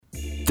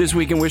This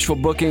week in Wishful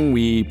Booking,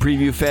 we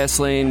preview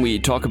Fastlane, we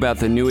talk about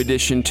the new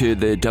addition to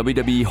the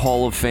WWE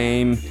Hall of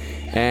Fame,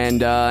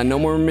 and no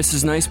more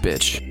Mrs. Nice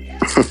Bitch.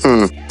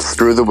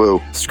 Screw the woo.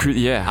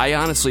 Yeah, I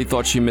honestly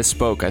thought she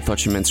misspoke. I thought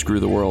she meant screw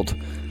the world.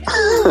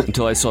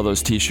 Until I saw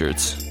those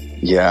t-shirts.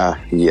 Yeah.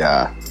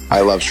 I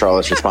love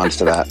Charlotte's response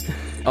to that.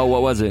 Oh,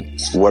 what was it?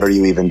 What are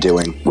you even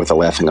doing with a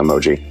laughing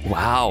emoji?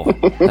 Wow.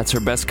 That's her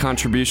best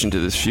contribution to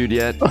this feud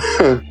yet.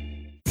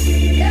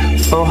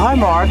 Oh, hi,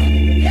 Mark.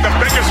 The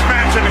biggest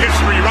match in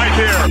history right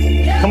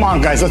here. Come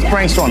on, guys, let's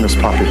brainstorm this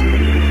puppy.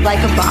 Like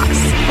a boss.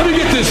 Let me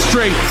get this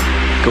straight.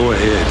 Go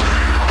ahead.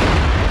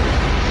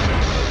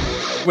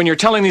 When you're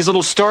telling these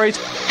little stories,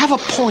 have a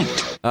point.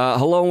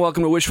 Hello and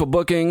welcome to Wishful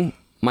Booking.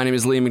 My name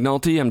is Liam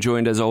McNulty. I'm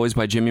joined as always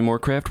by Jimmy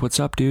Morecraft. What's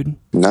up, dude?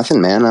 Nothing,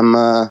 man.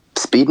 I'm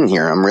speeding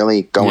here. I'm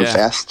really going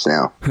fast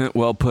now.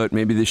 Well put.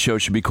 Maybe this show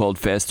should be called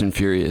Fast and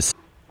Furious.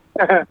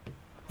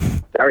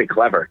 Very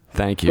clever.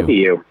 Thank you. Look at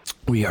you.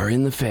 We are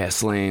in the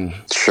fast lane.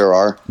 Sure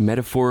are.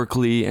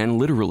 Metaphorically and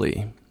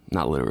literally.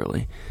 Not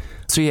literally.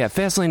 So yeah,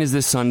 Fastlane is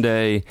this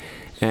Sunday,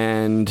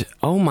 and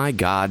oh my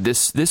God,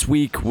 this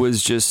week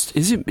was just,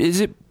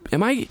 maybe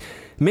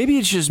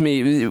it's just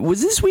me.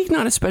 Was this week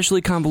not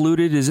especially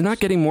convoluted? Is it not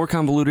getting more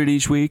convoluted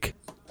each week?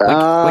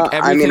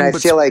 I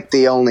feel like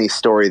the only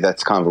story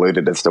that's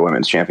convoluted is the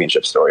women's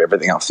championship story.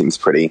 Everything else seems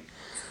pretty...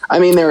 I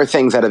mean, there are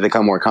things that have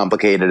become more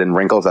complicated and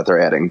wrinkles that they're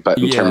adding, but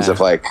in terms of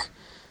like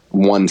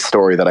one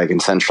story that I can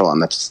central on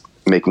that's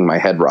making my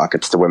head rock,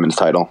 it's the women's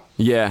title.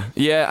 Yeah,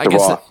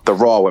 The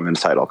Raw women's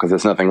title, because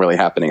there's nothing really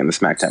happening in the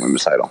SmackDown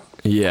women's title.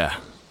 Yeah.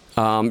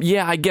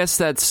 I guess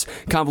that's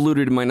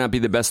convoluted. It might not be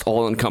the best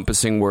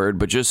all-encompassing word,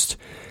 but just...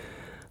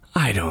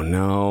 I don't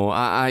know.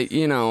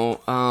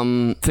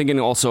 Thinking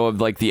also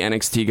of like the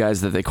NXT guys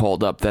that they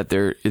called up, that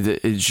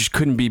it just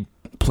couldn't be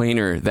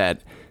plainer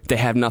that they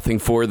have nothing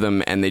for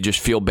them and they just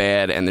feel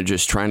bad and they're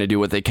just trying to do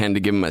what they can to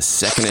give them a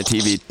second of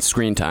TV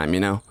screen time, you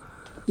know?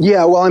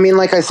 Yeah, well, I mean,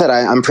 like I said,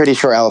 I'm pretty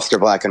sure Aleister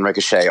Black and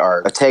Ricochet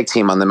are a tag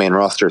team on the main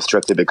roster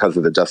strictly because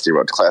of the Dusty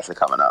Rhodes Classic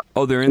coming up.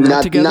 Oh, they're in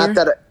that together? Not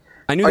that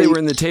I knew they were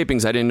in the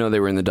tapings. I didn't know they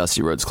were in the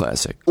Dusty Rhodes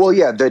Classic. Well,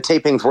 yeah, the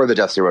tapings were the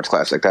Dusty Rhodes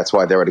Classic. That's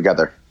why they were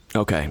together.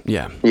 Okay,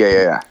 yeah.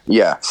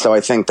 Yeah. So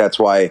I think that's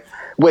why,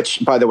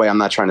 which, by the way, I'm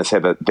not trying to say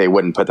that they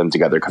wouldn't put them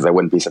together, because I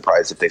wouldn't be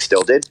surprised if they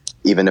still did,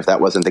 even if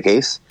that wasn't the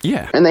case.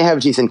 Yeah. And they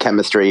have decent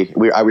chemistry.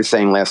 I was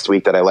saying last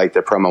week that I liked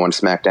their promo on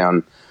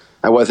SmackDown.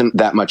 I wasn't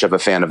that much of a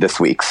fan of this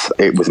week's.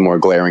 It was more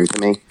glaring to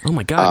me. Oh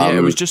my God,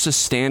 it was just a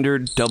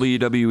standard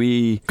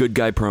WWE good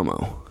guy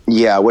promo.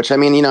 Yeah, which, I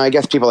mean, I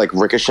guess people like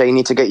Ricochet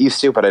need to get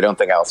used to, but I don't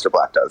think Aleister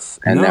Black does.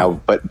 And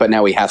now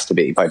now he has to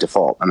be by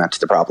default, and that's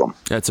the problem.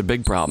 That's a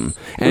big problem.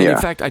 And in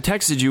fact, I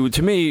texted you.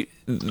 To me,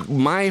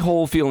 my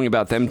whole feeling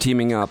about them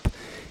teaming up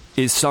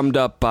is summed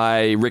up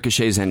by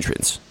Ricochet's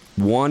entrance.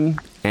 One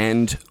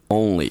and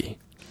only.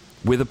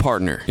 With a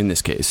partner, in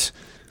this case.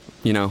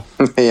 You know?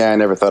 Yeah, I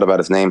never thought about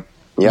his name.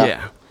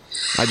 Yeah.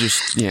 I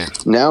just,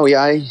 No,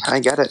 I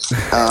get it.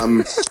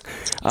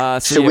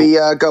 Should we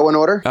go in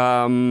order?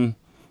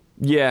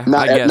 Yeah,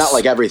 not I guess. Not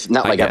like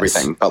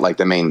everything, but like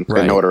the main,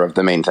 in order of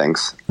the main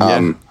things.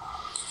 I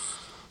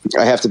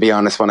have to be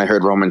honest. When I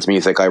heard Roman's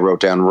music, I wrote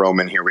down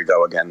Roman. Here we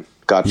go again.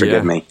 God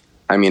forgive me.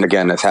 I mean,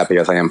 again, as happy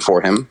as I am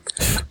for him.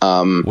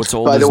 What's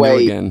old by is the way,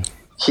 new again.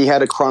 He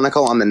had a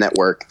chronicle on the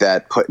network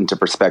that put into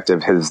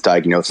perspective his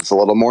diagnosis a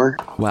little more.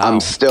 Wow,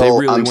 they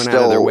really went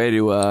out of their way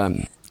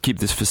to keep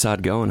this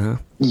facade going, huh?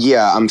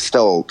 Yeah, I'm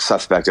still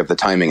suspect of the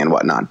timing and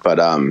whatnot, but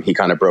he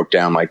kind of broke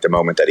down like the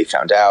moment that he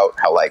found out,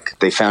 how like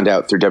they found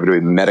out through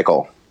WWE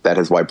Medical that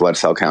his white blood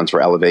cell counts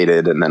were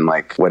elevated, and then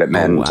like what it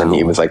meant, and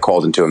he was like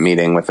called into a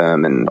meeting with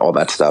them and all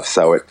that stuff.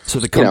 So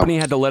the company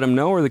had to let him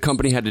know, or the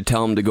company had to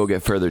tell him to go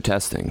get further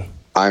testing?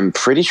 I'm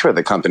pretty sure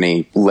the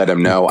company let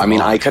him know. I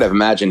mean, I could have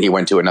imagined he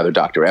went to another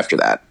doctor after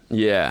that.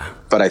 Yeah.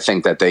 But I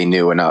think that they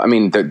knew enough. I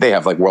mean, they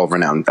have like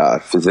world-renowned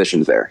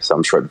physicians there, so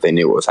I'm sure that they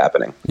knew what was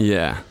happening.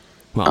 Yeah.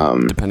 Well,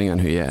 depending on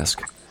who you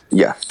ask.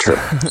 Yeah, true.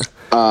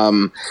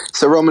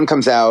 So Roman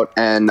comes out,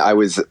 and I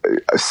was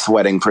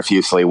sweating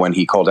profusely when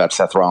he called out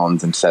Seth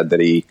Rollins and said that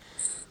he,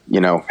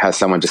 has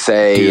someone to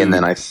say. Dude. And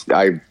then I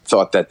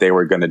thought that they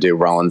were going to do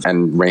Rollins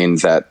and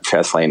Reigns at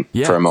Fastlane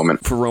for a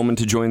moment. For Roman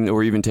to join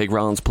or even take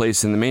Rollins'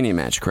 place in the Mania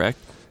match, correct?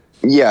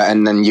 Yeah,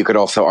 and then you could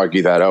also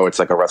argue that, it's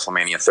like a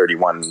WrestleMania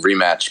 31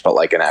 rematch, but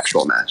like an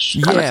actual match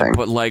kind of thing.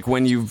 But like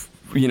when you've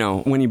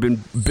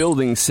been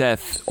building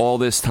Seth all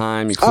this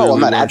time, I'm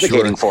not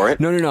advocating for it.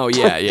 No.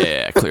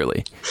 Yeah,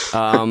 clearly.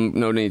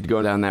 No need to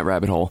go down that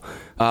rabbit hole.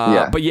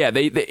 But yeah,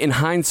 they in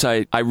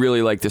hindsight, I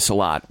really like this a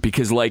lot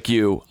because, like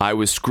you, I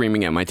was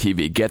screaming at my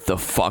TV, "Get the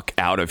fuck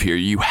out of here!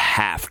 You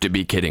have to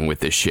be kidding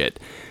with this shit."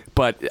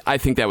 But I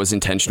think that was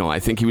intentional. I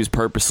think he was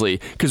purposely,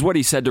 because what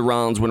he said to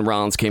Rollins when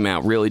Rollins came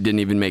out really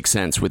didn't even make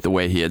sense with the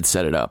way he had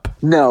set it up.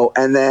 No,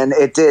 and then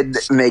it did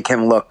make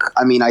him look,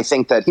 I mean, I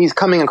think that he's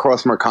coming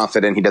across more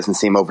confident. He doesn't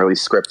seem overly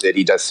scripted.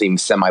 He does seem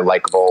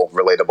semi-likable,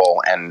 relatable,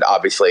 and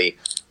obviously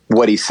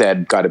what he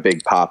said got a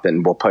big pop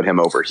and will put him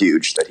over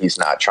huge, that he's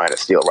not trying to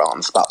steal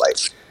Rollins'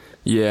 spotlight.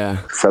 Yeah.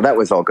 So that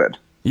was all good.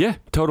 Yeah,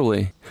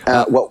 totally.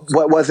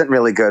 What wasn't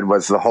really good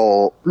was the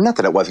whole, not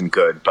that it wasn't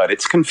good, but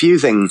it's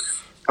confusing.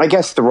 I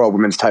guess the Raw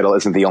Women's title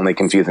isn't the only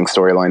confusing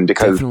storyline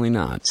because... Definitely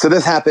not. So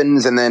this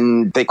happens, and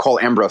then they call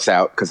Ambrose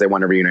out because they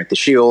want to reunite the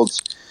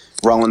Shields.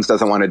 Rollins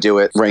doesn't want to do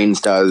it. Reigns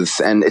does.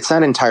 And it's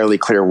not entirely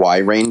clear why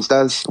Reigns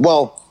does.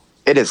 Well,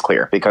 it is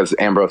clear because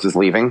Ambrose is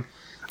leaving.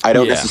 I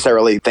don't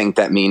necessarily think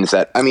that means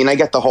that... I mean, I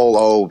get the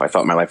whole, I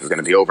thought my life was going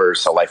to be over,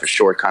 so life is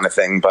short kind of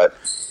thing. But,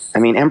 I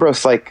mean,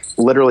 Ambrose,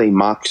 literally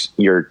mocked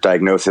your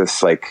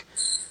diagnosis.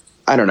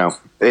 I don't know.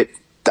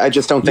 I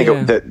just don't think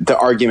the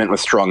argument was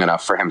strong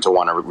enough for him to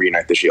want to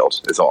reunite the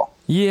Shield, is all.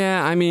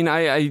 Yeah, I mean,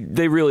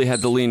 they really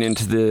had to lean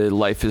into the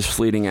life is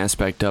fleeting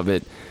aspect of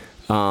it.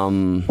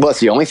 Well,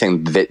 it's the only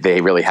thing that they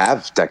really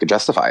have that could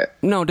justify it.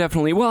 No,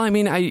 definitely. Well, I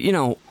mean,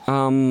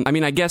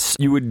 I guess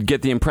you would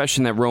get the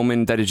impression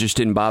that it just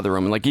didn't bother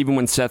him. Even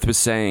when Seth was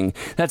saying,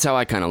 that's how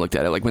I kind of looked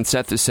at it. When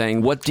Seth is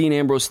saying what Dean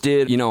Ambrose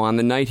did, on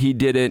the night he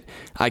did it,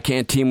 I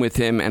can't team with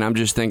him. And I'm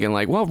just thinking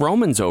well,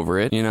 Roman's over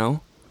it,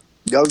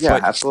 Oh, yeah,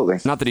 absolutely.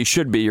 Not that he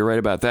should be, you're right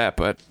about that,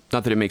 but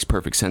not that it makes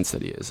perfect sense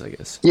that he is, I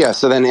guess. Yeah,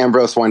 so then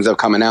Ambrose winds up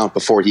coming out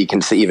before he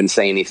can even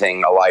say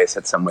anything. Elias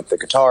hits him with the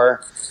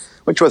guitar,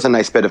 which was a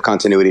nice bit of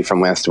continuity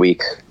from last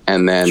week.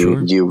 And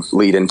then you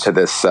lead into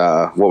this,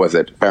 what was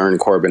it? Baron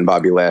Corbin,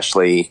 Bobby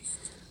Lashley.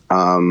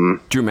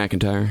 Drew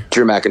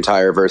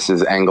McIntyre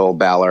versus Angle,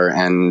 Balor,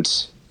 and...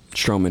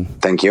 Strowman.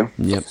 Thank you.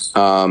 Yep.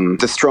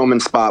 The Strowman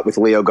spot with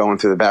Leo going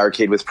through the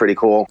barricade was pretty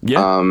cool.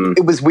 Yeah.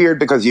 It was weird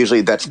because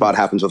usually that spot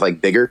happens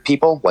with bigger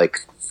people,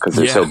 because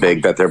they're so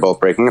big that they're both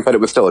breaking it, but it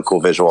was still a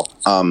cool visual.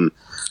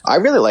 I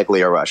really like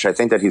Leo Rush. I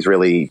think that he's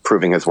really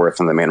proving his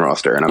worth on the main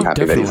roster, and I'm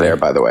happy that he's there,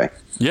 by the way.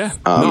 Yeah.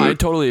 No, I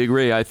totally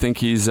agree. I think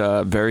he's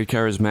very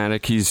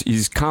charismatic.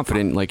 He's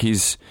confident.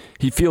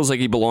 He feels like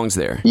he belongs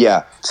there.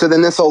 Yeah. So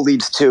then this all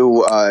leads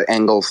to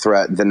Angle's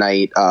threat the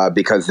night,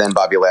 because then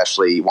Bobby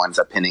Lashley winds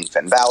up pinning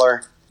Finn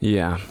Balor.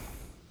 Yeah.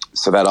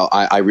 So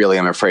I really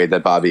am afraid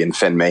that Bobby and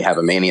Finn may have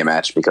a Mania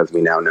match because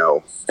we now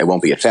know it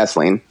won't be at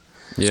Fastlane.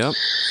 Yep.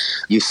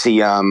 You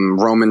see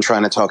Roman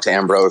trying to talk to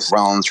Ambrose,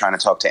 Rollins trying to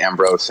talk to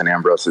Ambrose, and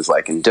Ambrose is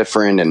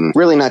indifferent and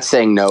really not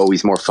saying no.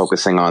 He's more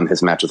focusing on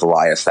his match with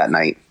Elias that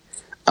night.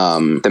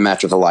 The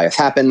match with Elias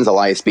happens.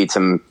 Elias beats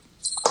him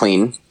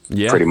clean,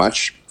 pretty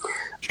much.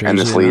 And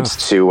this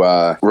leads to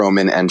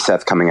Roman and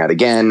Seth coming out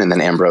again, and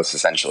then Ambrose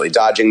essentially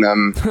dodging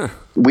them.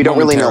 We don't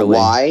really know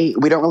why.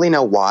 We don't really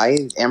know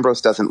why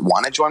Ambrose doesn't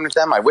want to join with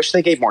them. I wish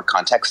they gave more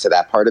context to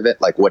that part of it,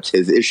 what's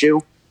his issue,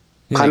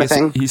 kind of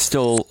thing. He's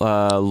still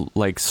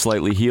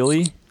slightly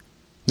heely,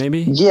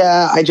 maybe.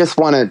 Yeah, I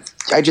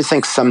just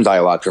think some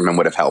dialogue from him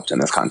would have helped in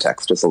this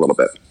context, just a little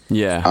bit.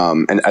 Yeah.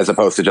 And as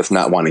opposed to just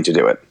not wanting to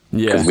do it.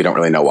 Yeah. Because we don't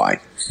really know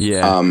why.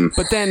 Yeah.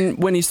 But then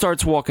when he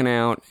starts walking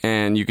out,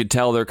 and you could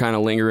tell they're kind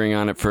of lingering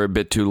on it for a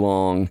bit too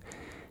long,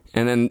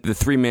 and then the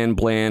three-man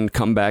bland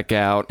come back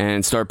out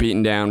and start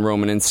beating down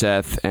Roman and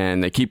Seth,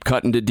 and they keep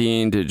cutting to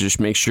Dean to just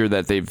make sure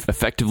that they've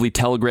effectively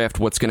telegraphed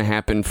what's going to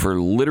happen for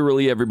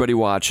literally everybody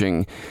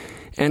watching.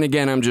 And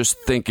again, I'm just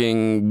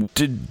thinking,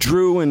 did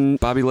Drew and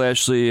Bobby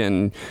Lashley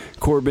and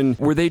Corbin,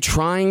 were they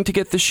trying to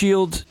get the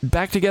Shield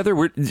back together?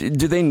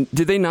 Did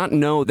they not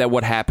know that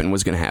what happened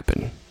was going to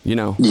happen?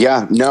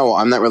 Yeah, no,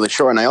 I'm not really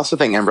sure. And I also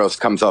think Ambrose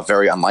comes off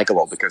very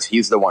unlikable because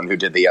he's the one who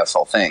did the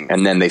SL thing,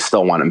 and then they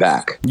still want him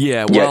back.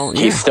 Yeah, well,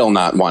 he's still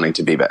not wanting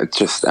to be back. It's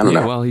just, I don't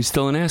know. Well, he's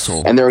still an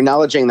asshole. And they're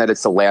acknowledging that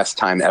it's the last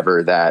time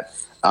ever that,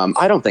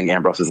 I don't think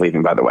Ambrose is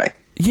leaving, by the way.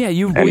 Yeah,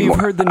 you've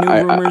heard the new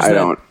rumors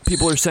that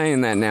people are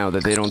saying that now,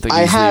 that they don't think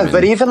he's leaving.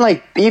 But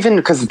even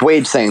because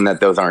Wade's saying that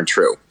those aren't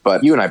true.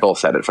 But you and I both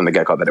said it from the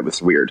get-go that it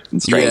was weird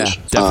and strange.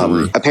 Yeah,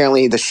 definitely.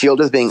 Apparently, the Shield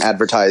is being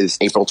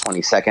advertised April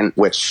 22nd,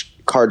 which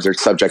cards are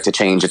subject to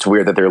change. It's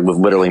weird that they're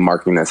literally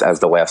marking this as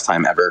the last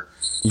time ever.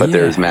 But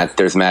there's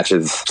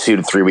matches 2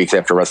 to 3 weeks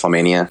after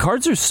WrestleMania.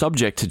 Cards are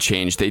subject to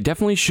change. They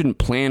definitely shouldn't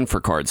plan for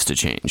cards to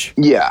change.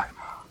 Yeah.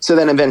 So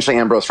then eventually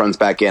Ambrose runs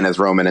back in as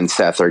Roman and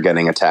Seth are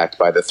getting attacked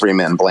by the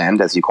three-man bland,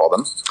 as you call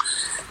them.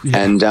 Yeah,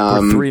 and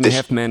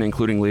 3.5 men,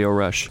 including Leo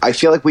Rush. I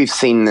feel like we've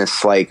seen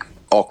this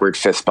awkward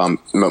fist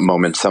bump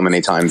moment so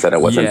many times that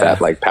it wasn't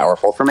that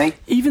powerful for me.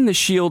 Even the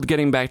Shield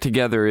getting back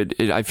together,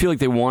 I feel like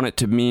they want it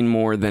to mean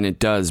more than it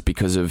does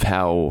because of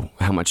how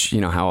much,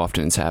 how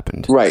often it's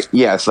happened. Right.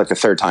 Yeah, it's the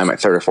third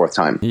or fourth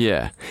time.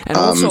 Yeah. And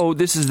also,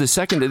 this is the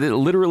second,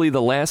 literally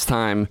the last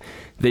time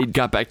they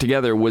got back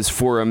together was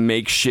for a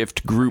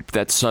makeshift group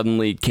that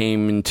suddenly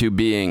came into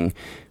being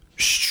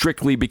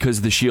strictly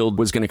because the Shield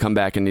was going to come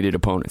back and needed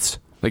opponents.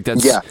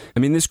 I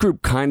mean, this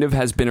group kind of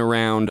has been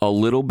around a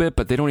little bit,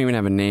 but they don't even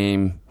have a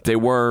name. They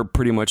were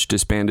pretty much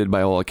disbanded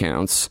by all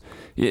accounts.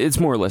 It's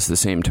more or less the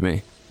same to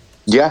me.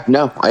 Yeah,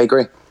 no, I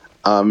agree.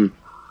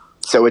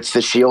 So it's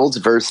the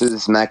Shield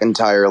versus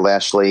McIntyre,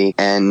 Lashley,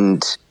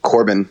 and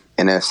Corbin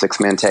in a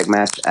 6-man tag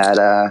match at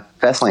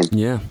Fastlane.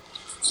 Yeah.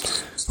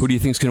 Who do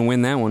you think's going to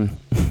win that one?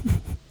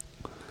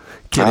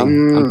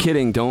 Kidding. I'm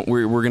kidding.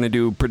 We're going to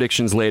do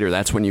predictions later.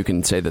 That's when you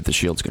can say that the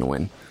Shield's going to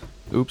win.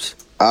 Oops.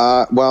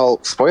 Well,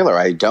 spoiler,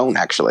 I don't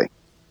actually.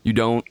 You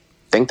don't?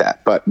 think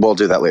that, but we'll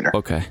do that later.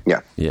 Okay.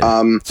 Yeah.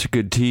 It's a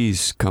good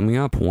tease. Coming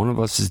up, one of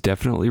us is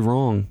definitely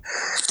wrong.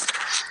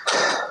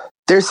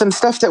 There's some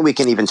stuff that we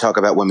can even talk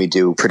about when we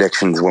do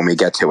predictions when we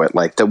get to it,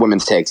 like the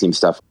women's tag team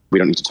stuff. We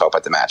don't need to talk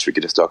about the match. We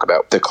could just talk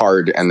about the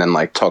card and then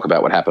like talk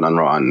about what happened on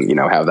Raw and,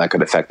 how that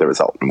could affect the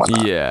result and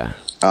whatnot. Yeah.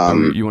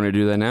 You want to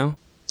do that now?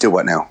 Do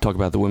what now? Talk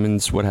about the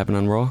women's, what happened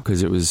on Raw?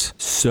 Because it was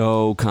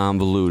so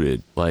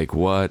convoluted. Like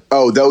what?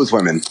 Oh, those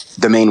women.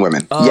 The main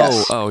women. Oh,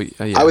 yes.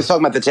 Yeah. I was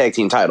talking about the tag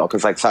team title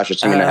because like Sasha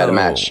Tamina had a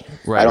match.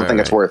 I don't think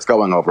it's worth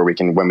going over. We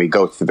can, when we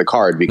go through the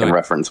card, we can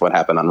reference what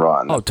happened on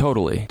Raw.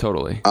 Totally.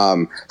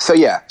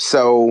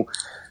 So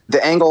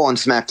the angle on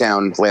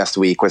SmackDown last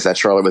week was that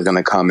Charlotte was going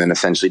to come and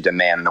essentially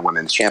demand the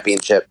women's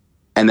championship.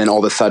 And then all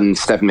of a sudden,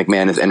 Stephanie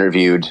McMahon is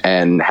interviewed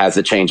and has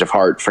a change of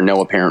heart for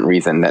no apparent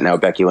reason, that now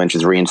Becky Lynch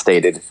is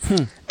reinstated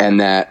and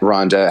that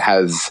Ronda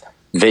has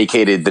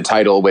vacated the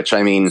title, which,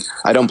 I mean,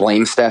 I don't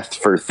blame Steph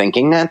for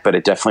thinking that, but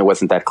it definitely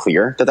wasn't that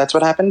clear that that's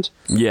what happened.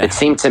 Yeah. It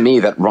seemed to me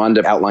that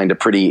Ronda outlined a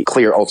pretty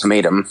clear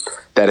ultimatum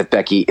that if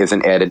Becky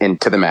isn't added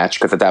into the match,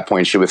 because at that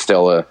point she was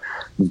still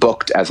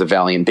booked as a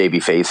valiant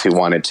babyface who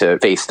wanted to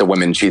face the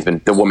woman she's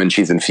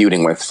been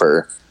feuding with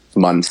for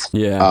months,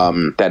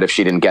 that if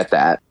she didn't get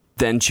that,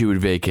 then she would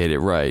vacate it,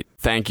 right?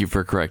 Thank you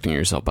for correcting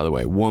yourself, by the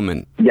way.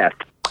 Woman. Yes.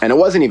 And it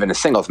wasn't even a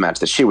singles match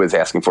that she was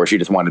asking for. She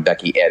just wanted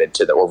Becky added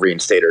to or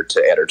reinstate her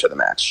to add her to the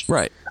match.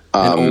 Right.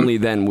 And only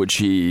then would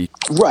she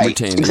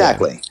retain.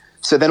 Exactly. Yeah.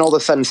 So then all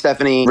of a sudden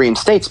Stephanie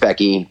reinstates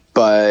Becky,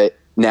 but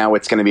now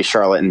it's going to be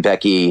Charlotte and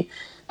Becky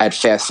at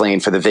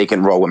Fastlane for the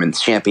vacant Raw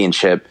Women's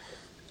Championship.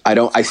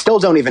 I still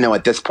don't even know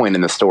at this point in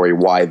the story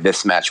why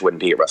this match wouldn't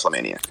be at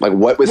WrestleMania. Like,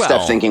 what was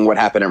Steph thinking would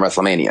happen at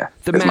WrestleMania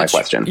is my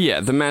question. Yeah,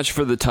 the match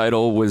for the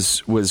title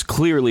was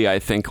clearly, I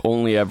think,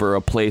 only ever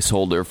a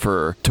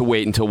placeholder to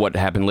wait until what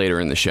happened later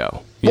in the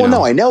show.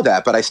 No, I know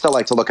that, but I still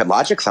like to look at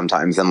logic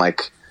sometimes, and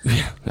like,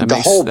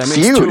 the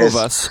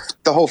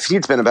whole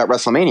feud's been about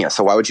WrestleMania,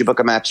 so why would you book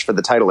a match for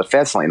the title at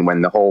Fastlane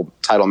when the whole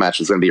title match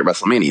is going to be at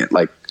WrestleMania?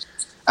 Like,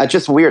 it's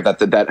just weird that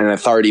an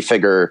authority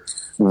figure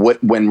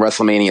when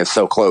WrestleMania is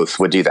so close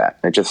would do that.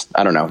 It just,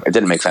 I don't know. It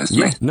didn't make sense to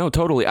me. No,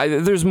 totally.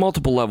 There's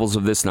multiple levels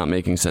of this not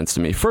making sense to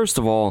me. First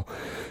of all,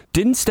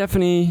 didn't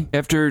Stephanie,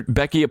 after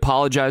Becky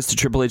apologized to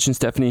Triple H and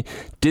Stephanie,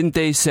 didn't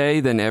they say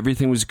then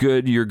everything was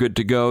good, you're good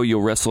to go,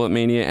 you'll wrestle at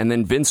Mania, and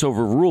then Vince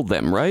overruled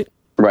them, right?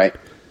 Right.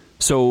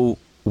 So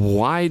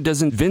why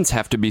doesn't Vince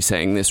have to be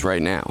saying this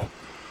right now?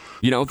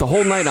 The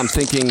whole night I'm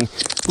thinking,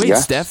 wait,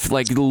 Steph,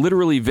 like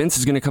literally Vince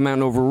is going to come out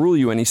and overrule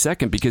you any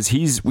second because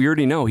we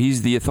already know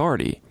he's the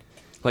authority.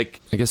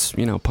 Like, I guess,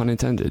 pun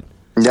intended.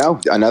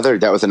 No,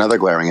 that was another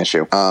glaring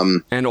issue.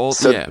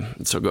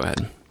 So go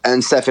ahead.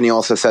 And Stephanie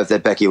also says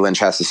that Becky Lynch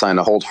has to sign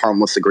a hold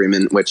harmless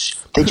agreement, which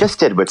they just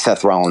did with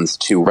Seth Rollins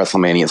 2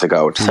 WrestleManias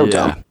ago. It's so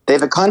dumb. They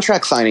have a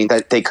contract signing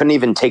that they couldn't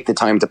even take the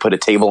time to put a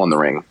table in the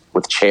ring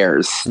with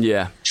chairs.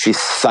 Yeah. She's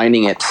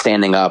signing it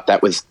standing up.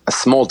 That was a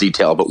small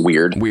detail, but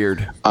weird.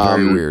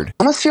 Very weird.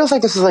 Almost feels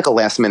like this is like a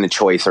last-minute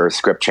choice or a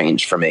script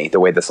change for me, the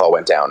way this all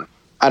went down.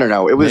 I don't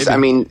know. It was,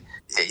 Maybe.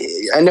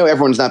 I know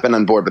everyone's not been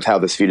on board with how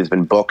this feud has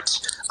been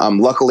booked.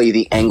 Luckily,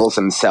 the angles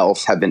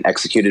themselves have been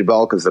executed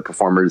well because the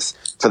performers,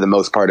 for the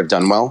most part, have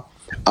done well.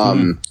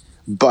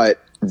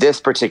 But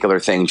this particular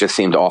thing just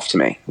seemed off to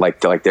me.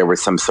 Like there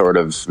was some sort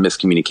of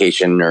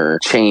miscommunication or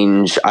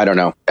change. I don't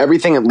know.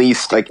 Everything, at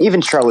least, like even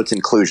Charlotte's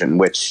inclusion,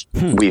 which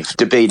we've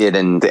debated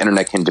and the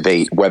internet can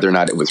debate whether or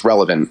not it was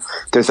relevant.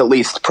 There's at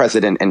least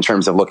precedent in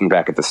terms of looking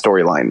back at the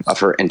storyline of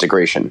her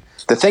integration.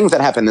 The things that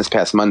happened this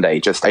past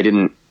Monday,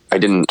 I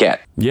didn't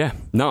get. Yeah.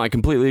 No, I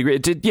completely agree.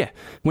 It did. Yeah.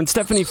 When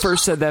Stephanie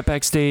first said that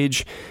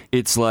backstage,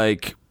 it's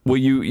like, well,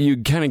 you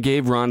kind of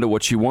gave Ronda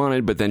what she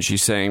wanted, but then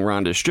she's saying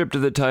Ronda's stripped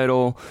of the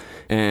title.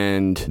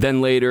 And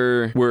then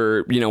later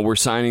we're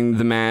signing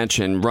the match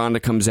and Ronda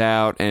comes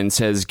out and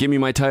says, give me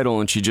my title.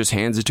 And she just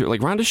hands it to her.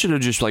 Like Ronda should have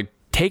just like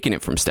taken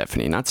it from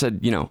Stephanie, not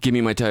said, give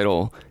me my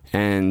title.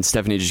 And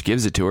Stephanie just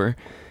gives it to her.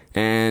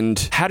 And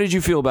how did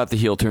you feel about the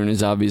heel turn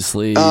is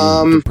obviously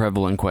the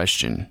prevalent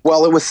question.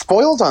 Well, it was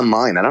spoiled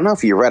online. I don't know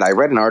if you read. I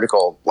read an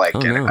article,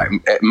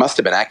 it must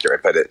have been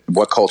accurate, but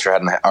What Culture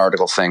had an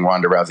article saying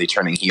Ronda Rousey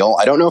turning heel.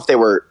 I don't know if they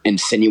were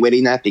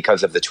insinuating that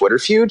because of the Twitter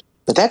feud,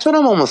 but that's what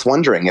I'm almost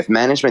wondering. If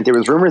there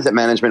was rumors that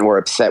management were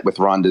upset with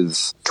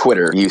Ronda's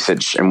Twitter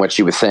usage and what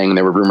she was saying.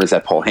 There were rumors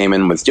that Paul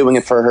Heyman was doing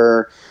it for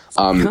her.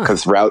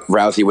 Because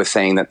Rousey was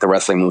saying that the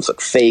wrestling moves look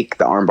fake,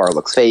 the armbar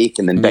looks fake,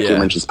 and then Becky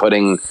Lynch is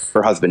putting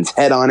her husband's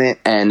head on it,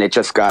 and it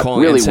just got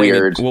really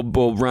weird.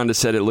 Well, Ronda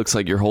said it looks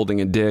like you're holding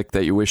a dick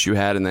that you wish you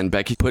had, and then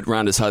Becky put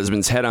Ronda's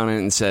husband's head on it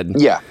and said,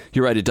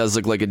 you're right, it does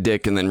look like a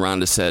dick, and then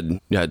Ronda said,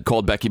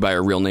 called Becky by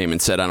her real name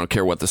and said, I don't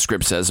care what the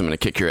script says, I'm going to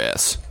kick your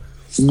ass.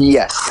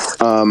 Yes.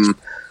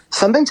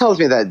 Something tells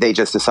me that they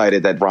just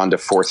decided that Ronda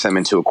forced them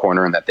into a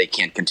corner and that they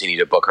can't continue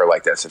to book her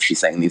like this if she's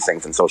saying these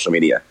things on social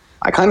media.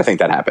 I kind of think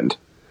that happened.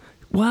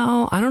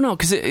 Well, I don't know,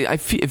 because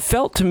it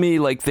felt to me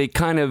like they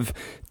kind of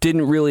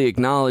didn't really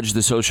acknowledge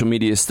the social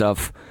media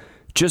stuff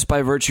just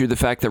by virtue of the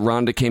fact that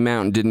Ronda came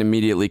out and didn't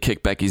immediately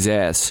kick Becky's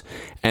ass.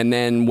 And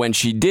then when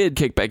she did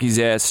kick Becky's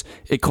ass,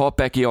 it caught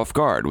Becky off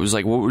guard. It was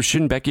like, well,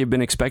 shouldn't Becky have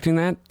been expecting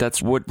that?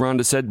 That's what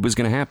Ronda said was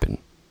going to happen.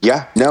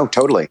 Yeah, no,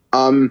 totally.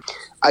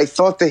 I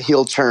thought the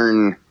heel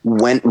turn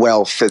went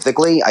well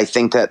physically. I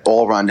think that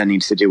all Ronda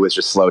needs to do is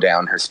just slow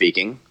down her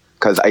speaking.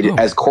 Because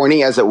as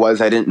corny as it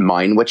was, I didn't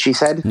mind what she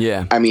said.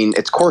 Yeah. I mean,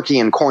 it's quirky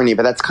and corny,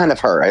 but that's kind of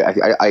her.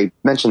 I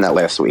mentioned that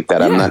last week,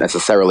 that I'm not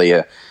necessarily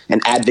an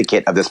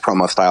advocate of this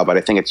promo style, but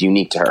I think it's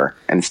unique to her,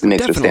 and it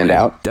makes her stand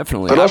out.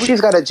 Definitely. But all she's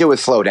got to do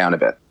is slow down a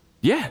bit.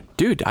 Yeah,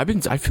 dude, I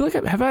feel like,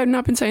 have I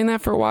not been saying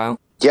that for a while?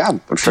 Yeah,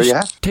 I'm sure you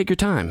have. Take your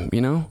time,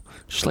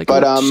 Just like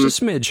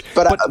just a smidge.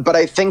 But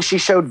I think she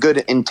showed good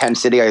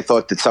intensity. I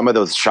thought that some of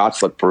those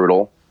shots looked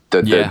brutal.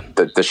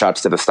 The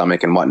shots to the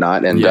stomach and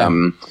whatnot.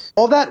 And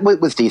all that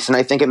was decent.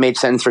 I think it made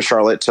sense for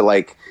Charlotte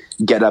to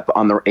get up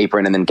on the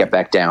apron and then get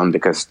back down,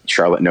 because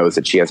Charlotte knows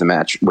that she has a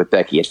match with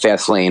Becky at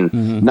Fastlane,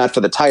 not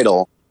for the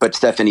title. But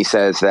Stephanie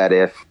says that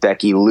if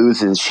Becky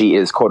loses, she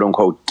is quote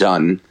unquote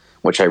done,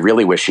 which I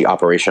really wish she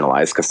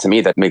operationalized, because to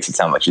me that makes it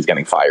sound like she's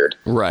getting fired.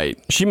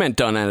 Right. She meant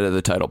done out of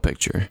the title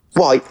picture.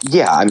 Well,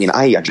 yeah, I mean,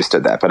 I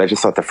understood that, but I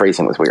just thought the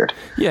phrasing was weird.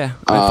 Yeah,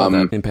 I thought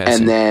that in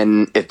passing. And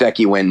then if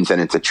Becky wins, then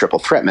it's a triple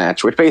threat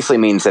match, which basically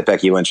means that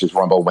Becky Lynch's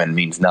Rumble win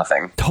means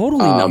nothing.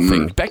 Totally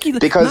nothing. Becky,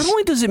 not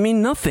only does it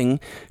mean nothing,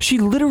 she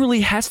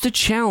literally has to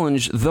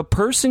challenge the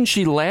person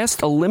she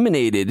last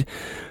eliminated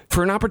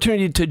for an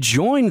opportunity to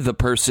join the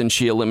person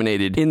she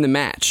eliminated in the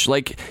match.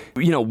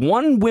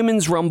 One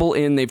women's Rumble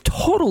in, they've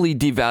totally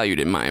devalued,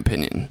 in my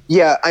opinion.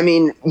 Yeah, I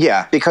mean,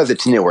 because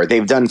it's newer.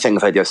 They've done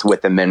things like this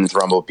with the men's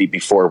Rumble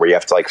before, where you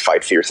have to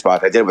fight for your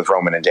spot. They did it with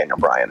Roman and Daniel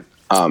Bryan.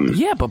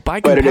 But by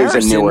comparison,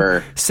 it is a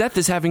newer... Seth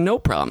is having no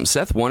problem.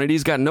 Seth won it.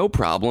 He's got no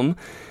problem.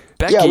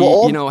 Becky,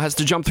 has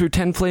to jump through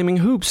 10 flaming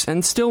hoops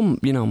and still,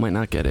 might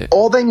not get it.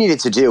 All they needed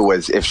to do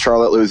was, if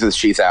Charlotte loses,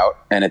 she's out,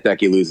 and if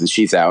Becky loses,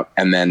 she's out,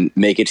 and then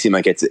make it seem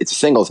like it's a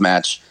singles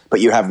match, but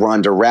you have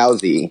Ronda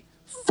Rousey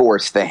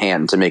force the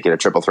hand to make it a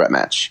triple threat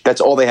match. That's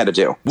all they had to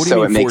do. What do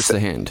you mean force the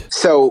hand?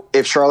 So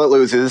if Charlotte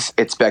loses,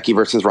 it's Becky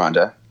versus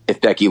Ronda.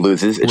 If Becky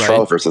loses, it's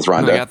Charlotte versus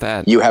Ronda. I got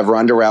that. You have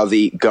Ronda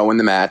Rousey go in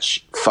the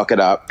match, fuck it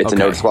up, it's a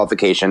no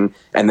disqualification,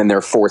 and then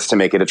they're forced to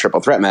make it a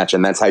triple threat match,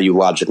 and that's how you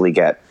logically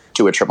get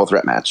to a triple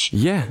threat match.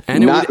 Yeah.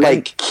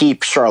 And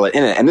keep Charlotte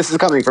in it. And this is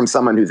coming from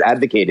someone who's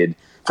advocated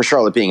for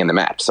Charlotte being in the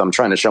match, so I'm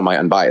trying to show my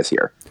unbias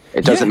here.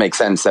 It doesn't make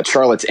sense that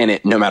Charlotte's in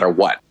it no matter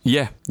what.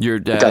 Yeah,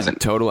 it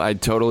doesn't. I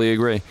totally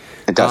agree.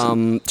 It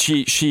doesn't.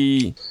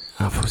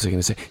 What was I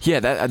going to say? Yeah,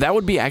 that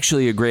would be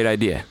actually a great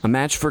idea. A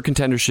match for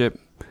contendership.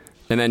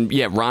 And then,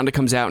 Ronda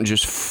comes out and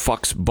just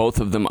fucks both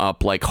of them up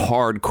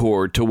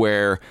hardcore, to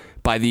where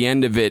by the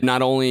end of it,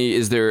 not only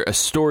is there a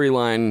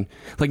storyline,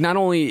 not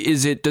only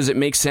does it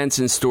make sense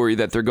in story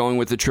that they're going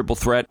with the triple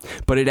threat,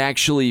 but it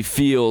actually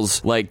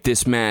feels like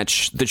this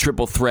match, the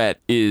triple threat,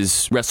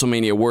 is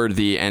WrestleMania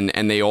worthy, and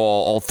they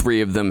all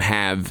three of them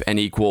have an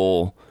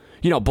equal,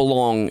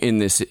 belong in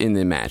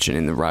the match and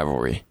in the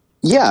rivalry.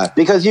 Yeah,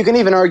 because you can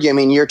even argue, I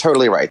mean, you're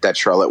totally right that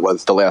Charlotte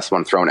was the last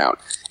one thrown out.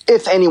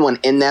 If anyone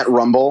in that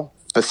Rumble,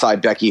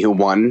 beside Becky, who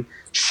won,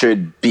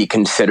 should be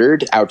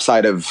considered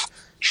outside of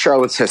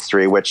Charlotte's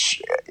history, which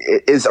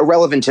is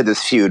irrelevant to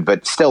this feud,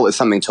 but still is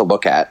something to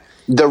look at,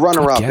 the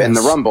runner-up in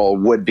the Rumble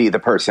would be the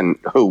person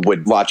who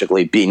would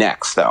logically be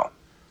next, though.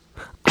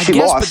 She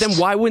lost. But then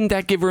why wouldn't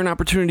that give her an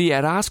opportunity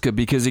at Asuka?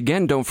 Because,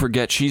 again, don't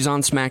forget, she's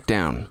on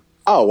SmackDown.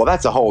 Oh, well,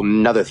 that's a whole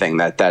nother thing,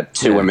 that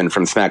two women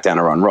from SmackDown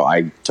are on Raw.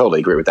 I totally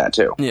agree with that,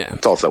 too. Yeah.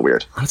 It's also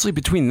weird. Honestly,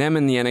 between them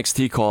and the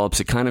NXT call-ups,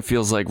 it kind of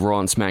feels like Raw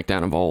and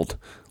SmackDown of old.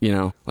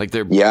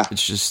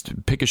 It's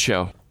just pick a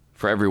show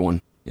for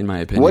everyone, in my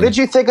opinion. What did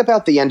you think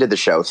about the end of the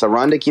show? So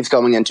Ronda keeps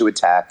going into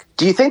attack.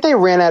 Do you think they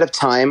ran out of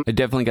time? I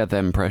definitely got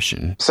that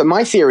impression. So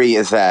my theory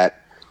is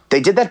that they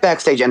did that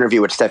backstage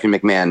interview with Stephanie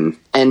McMahon,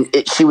 and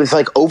she was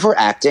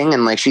overacting,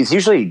 and she's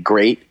usually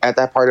great at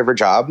that part of her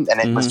job, and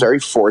it was very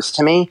forced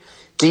to me.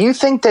 Do you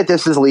think that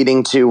this is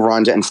leading to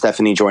Ronda and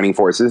Stephanie joining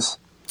forces?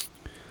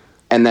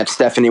 And that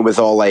Stephanie was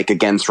all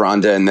against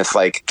Ronda in this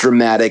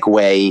dramatic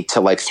way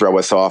to throw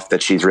us off,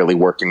 that she's really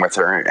working with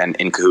her and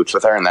in cahoots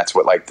with her, and that's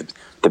what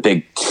the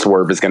big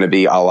swerve is going to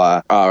be, a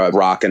la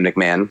Rock and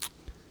McMahon.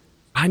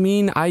 I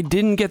mean, I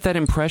didn't get that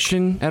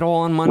impression at all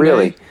on Monday.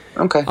 Really?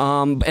 Okay.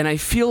 And I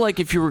feel like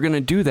if you were going to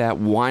do that,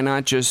 why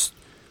not just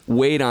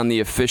wait on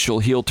the official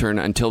heel turn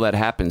until that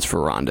happens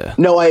for Ronda?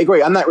 No, I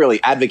agree. I'm not really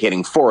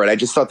advocating for it. I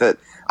just thought that,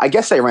 I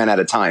guess they ran out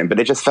of time, but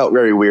it just felt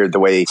very weird the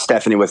way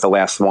Stephanie was the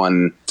last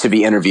one to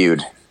be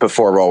interviewed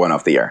before Raw went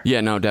off the air.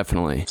 Yeah, no,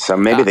 definitely. So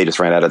maybe they just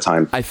ran out of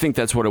time. I think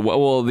that's what it was.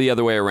 Well, the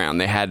other way around.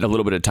 They had a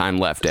little bit of time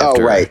left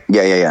after. Oh, right.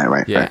 Yeah,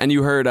 right. Yeah, right. and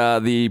you heard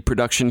the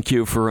production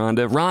cue for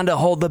Ronda. Ronda,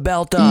 hold the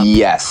belt up.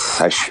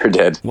 Yes, I sure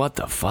did. What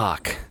the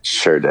fuck?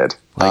 Sure did.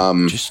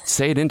 Just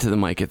say it into the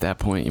mic at that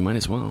point. You might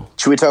as well.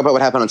 Should we talk about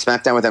what happened on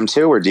SmackDown with them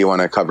too, or do you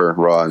want to cover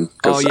Raw?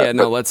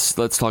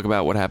 Let's talk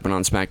about what happened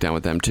on SmackDown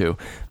with them too.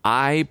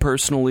 I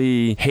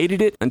personally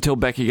hated it until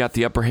Becky got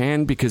the upper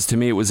hand, because to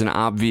me it was an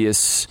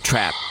obvious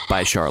trap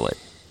by Charlotte.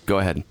 Go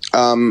ahead.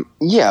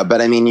 Yeah,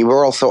 but I mean, you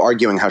were also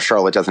arguing how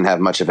Charlotte doesn't have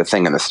much of a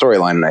thing in the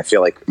storyline, and I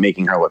feel like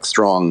making her look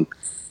strong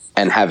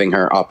and having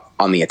her up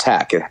on the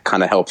attack, it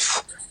kind of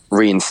helps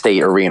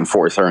reinstate or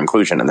reinforce her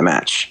inclusion in the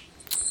match.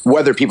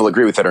 Whether people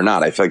agree with it or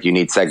not, I feel like you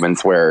need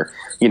segments where,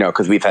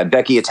 because we've had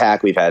Becky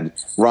attack, we've had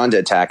Ronda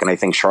attack, and I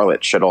think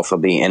Charlotte should also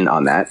be in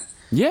on that.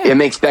 Yeah. It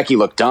makes Becky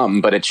look dumb,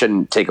 but it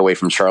shouldn't take away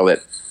from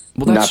Charlotte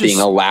being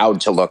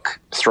allowed to look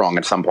strong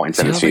at some points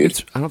in his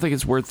feud. I don't think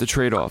it's worth the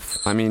trade-off.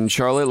 I mean,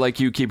 Charlotte, like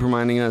you keep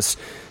reminding us,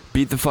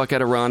 beat the fuck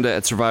out of Ronda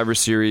at Survivor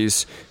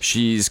Series.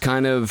 It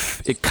kind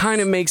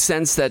of makes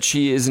sense that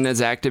she isn't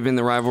as active in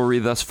the rivalry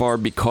thus far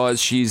because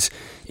she's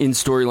in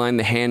storyline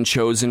the hand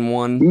chosen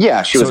one.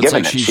 Yeah, she was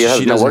given it. She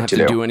has no work to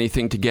do. Do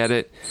anything to get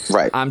it.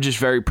 Right. I'm just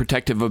very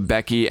protective of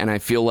Becky, and I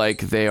feel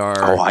like they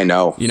are. Oh, I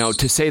know.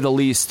 To say the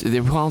least.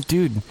 Well,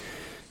 dude,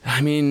 I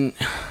mean,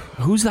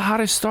 who's the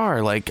hottest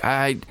star? Like,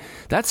 I'm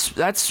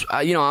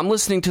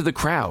listening to the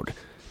crowd.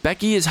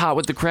 Becky is hot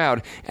with the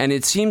crowd, and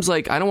it seems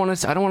like I don't want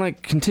to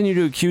continue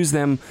to accuse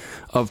them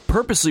of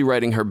purposely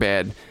writing her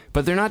bad,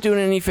 but they're not doing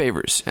any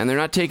favors, and they're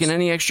not taking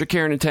any extra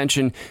care and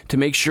attention to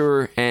make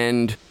sure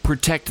and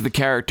protect the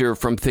character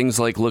from things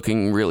like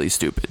looking really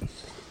stupid.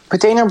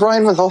 But Daniel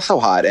Bryan was also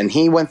hot, and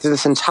he went through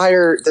this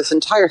entire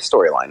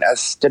storyline,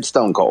 as did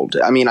Stone Cold.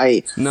 I mean,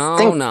 No.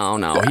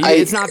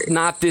 It's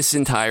not this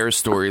entire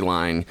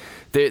storyline.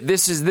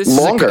 This is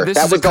longer. This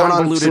that is was a going on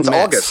convoluted since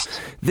mess.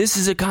 August. This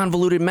is a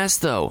convoluted mess,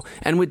 though.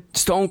 And with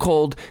Stone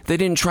Cold, they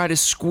didn't try to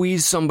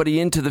squeeze somebody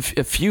into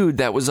a feud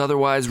that was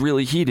otherwise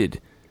really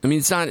heated. I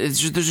mean, there's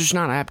just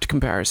not apt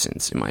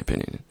comparisons, in my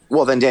opinion.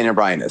 Well, then Daniel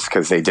Bryan is,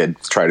 because they did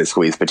try to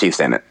squeeze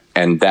Batista in it.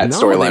 And that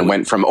storyline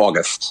went from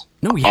August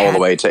all the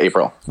way to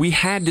April. We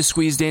had to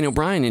squeeze Daniel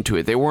Bryan into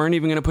it. They weren't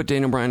even going to put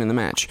Daniel Bryan in the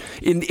match.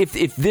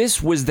 If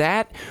this was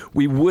that,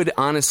 we would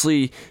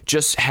honestly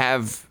just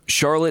have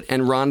Charlotte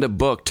and Ronda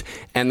booked,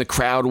 and the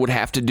crowd would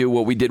have to do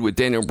what we did with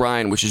Daniel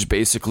Bryan, which is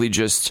basically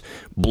just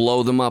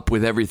blow them up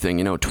with everything.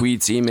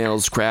 Tweets,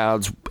 emails,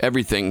 crowds,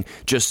 everything.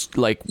 Just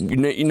like,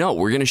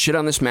 we're going to shit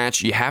on this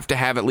match. You have to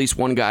have at least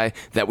one guy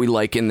that we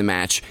like in the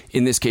match.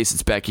 In this case,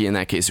 it's Becky. In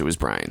that case, it was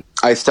Bryan.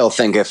 I still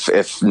think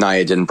if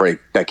Nia didn't break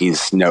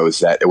Becky's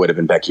nose, that it would have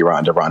been Becky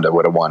Ronda. Ronda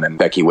would have won, and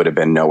Becky would have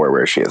been nowhere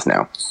where she is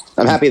now.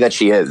 I'm happy that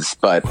she is,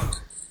 but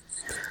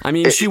I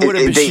mean, she would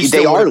have.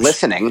 They are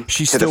listening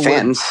to the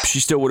fans. She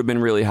still would have been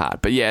really hot,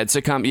 but yeah, it's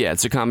a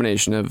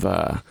combination of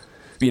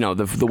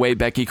the way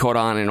Becky caught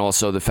on, and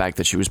also the fact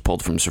that she was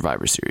pulled from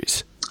Survivor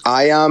Series.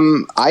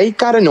 I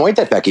got annoyed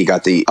that Becky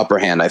got the upper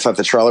hand. I thought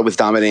that Charlotte was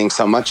dominating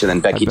so much, and then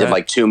Becky did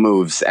like 2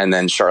 moves, and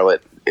then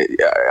Charlotte.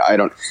 I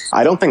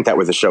don't think that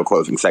was a show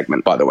closing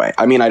segment, by the way.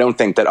 I mean, I don't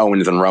think that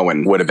Owens and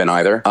Rowan would have been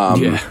either.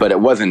 But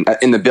it wasn't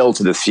in the build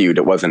to this feud.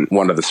 It wasn't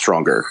one of the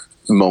stronger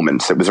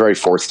moments. It was very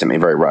forced to me,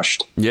 very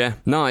rushed. Yeah,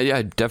 no,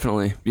 yeah,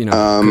 definitely. Could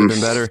have been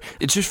better.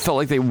 It just felt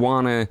like they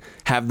want to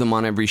have them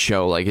on every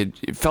show. Like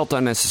it felt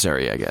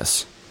unnecessary, I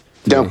guess.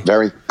 No,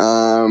 very.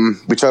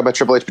 We talk about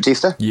Triple H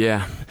Batista?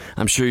 Yeah.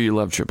 I'm sure you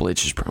love Triple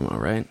H's promo,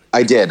 right?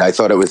 I did. I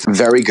thought it was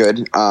very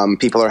good.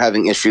 People are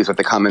having issues with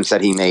the comments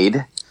that he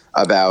made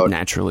about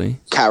naturally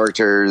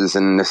characters,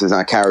 and this is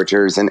not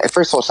characters. And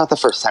first of all, it's not the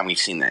first time we've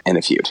seen that in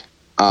a feud.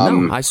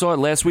 No, I saw it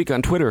last week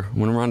on Twitter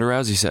when Ronda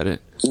Rousey said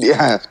it.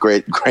 Yeah,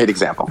 great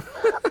example.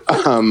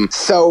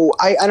 So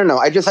I don't know.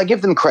 I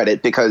give them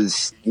credit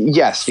because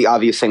yes, the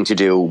obvious thing to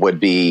do would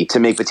be to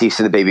make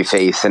Batista the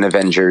babyface in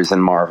Avengers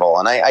and Marvel,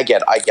 and I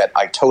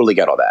totally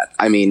get all that.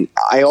 I mean,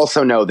 I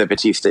also know that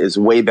Batista is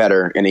way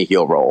better in a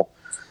heel role.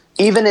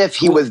 Even if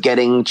he was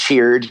getting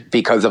cheered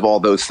because of all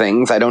those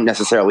things, I don't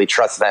necessarily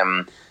trust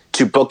them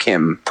to book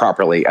him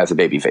properly as a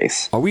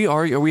babyface.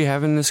 Are we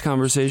having this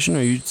conversation?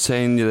 Are you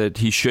saying that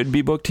he should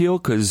be booked heel?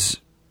 Because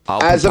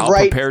I'll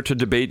prepare to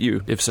debate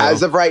you, if so.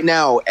 As of right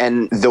now,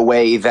 and the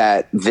way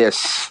that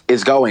this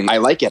is going, I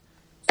like it.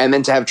 And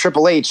then to have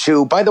Triple H,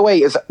 who, by the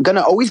way, is going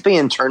to always be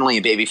internally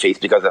a babyface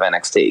because of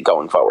NXT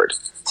going forward.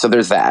 So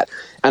there's that.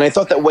 And I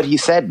thought that what he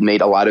said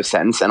made a lot of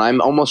sense. And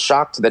I'm almost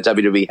shocked that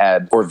WWE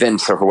had, or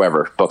Vince or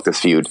whoever booked this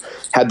feud,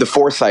 had the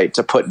foresight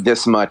to put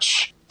this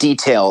much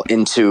detail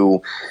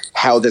into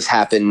how this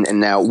happened. And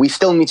now we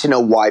still need to know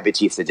why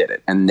Batista did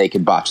it. And they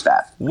could botch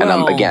that.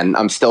 Well, and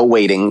I'm still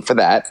waiting for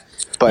that.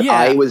 But yeah.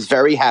 I was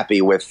very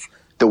happy with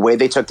the way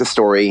they took the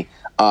story.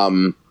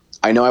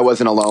 I know I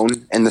wasn't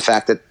alone in the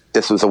fact that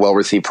this was a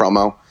well-received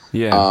promo.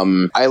 Yeah.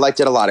 I liked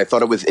it a lot. I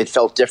thought it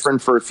felt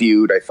different for a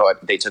feud. I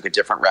thought they took a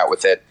different route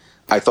with it.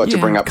 I thought to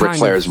bring up Ric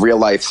Flair's real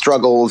life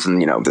struggles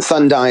and, the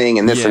son dying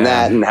and this and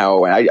that and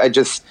how I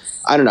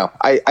don't know.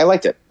 I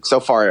liked it. So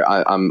far,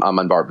 I'm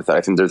on board with it.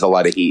 I think there's a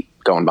lot of heat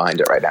going behind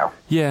it right now.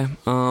 Yeah.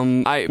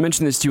 I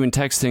mentioned this to you in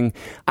texting.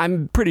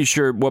 I'm pretty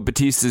sure what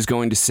Batista is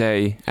going to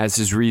say as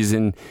his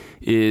reason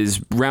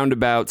is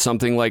roundabout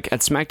something like at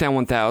SmackDown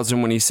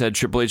 1000 when he said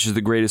Triple H is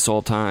the greatest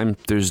all time.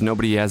 There's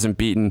nobody he hasn't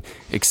beaten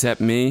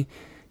except me.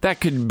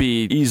 That could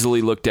be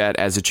easily looked at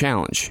as a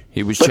challenge.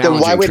 He was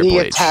challenging Triple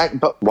H.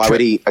 Why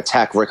would he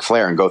attack Ric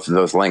Flair and go through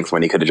those lengths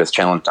when he could have just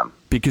challenged him?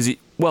 Because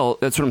Well,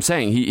 that's what I'm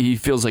saying. He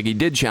feels like he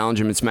did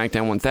challenge him at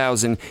SmackDown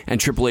 1000, and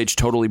Triple H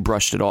totally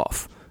brushed it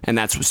off. And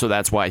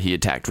that's why he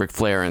attacked Ric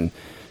Flair and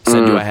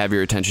said, "Do I have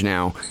your attention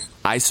now?"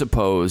 I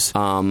suppose.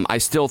 I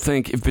still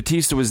think if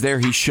Batista was there,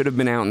 he should have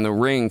been out in the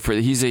ring.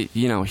 He's a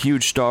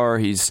huge star.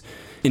 He's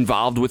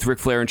involved with Ric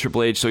Flair and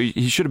Triple H, so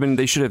he should have been.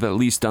 They should have at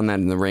least done that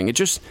in the ring.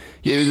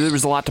 There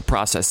was a lot to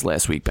process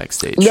last week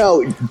backstage.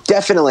 No,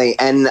 definitely,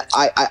 and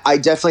I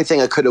definitely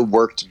think it could have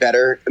worked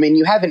better. I mean,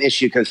 you have an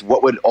issue because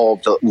what would all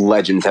the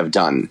legends have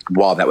done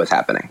while that was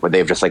happening? Would they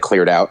have just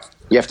cleared out?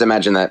 You have to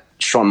imagine that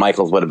Shawn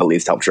Michaels would have at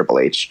least helped Triple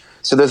H.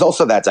 So there's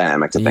also that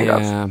dynamic to think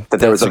of, that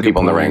there was other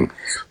people in the ring.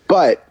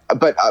 But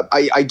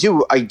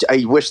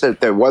I wish that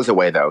there was a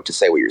way, though, to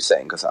say what you're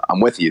saying, because I'm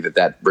with you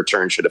that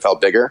return should have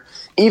felt bigger.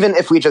 Even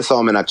if we just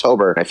saw him in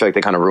October, I feel like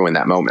they kind of ruined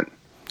that moment.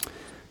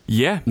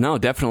 Yeah, no,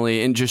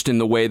 definitely. And just in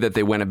the way that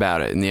they went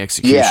about it, in the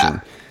execution. Yeah.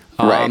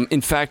 Right. In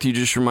fact, you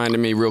just reminded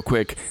me real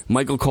quick.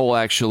 Michael Cole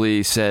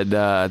actually said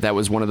that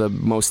was one of the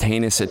most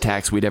heinous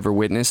attacks we'd ever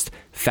witnessed.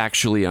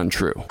 Factually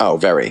untrue. Oh,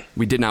 very.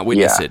 We did not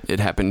witness it. It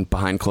happened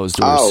behind closed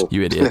doors. Oh,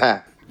 you idiot.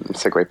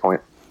 That's a great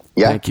point.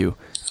 Yeah. Thank you.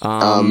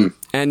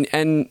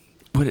 And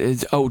what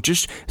is? Oh,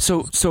 just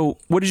so.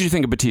 What did you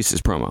think of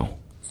Batista's promo?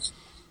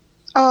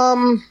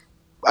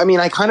 I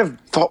mean, I kind of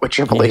thought what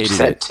Triple H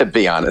said, to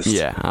be honest.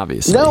 Yeah,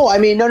 obviously. No, I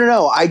mean,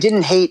 no. I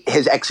didn't hate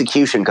his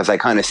execution because I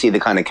kind of see the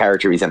kind of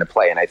character he's in to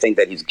play, and I think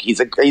that he's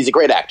a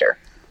great actor.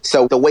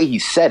 So the way he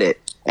said it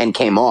and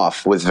came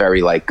off was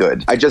very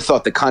good. I just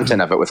thought the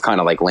content of it was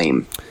kind of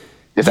lame,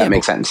 if that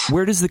makes sense.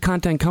 Where does the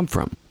content come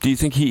from? Do you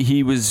think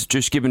he was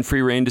just given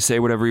free rein to say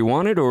whatever he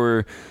wanted,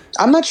 or?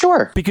 I'm not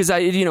sure, because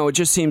it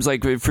just seems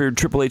like for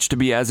Triple H to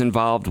be as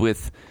involved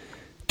with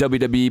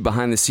WWE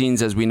behind the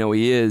scenes as we know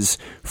he is,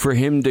 for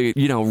him to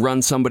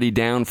run somebody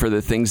down for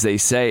the things they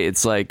say,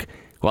 it's like,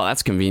 well,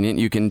 that's convenient.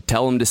 You can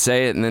tell him to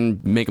say it and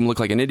then make him look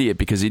like an idiot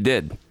because he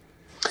did.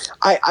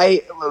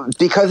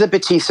 Because of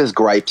Batista's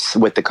gripes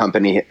with the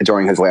company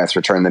during his last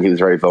return that he was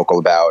very vocal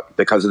about,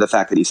 because of the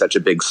fact that he's such a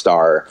big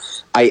star,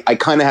 I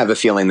kind of have a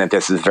feeling that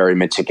this is very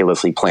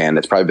meticulously planned.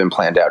 It's probably been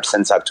planned out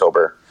since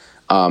October.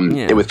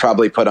 It was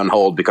probably put on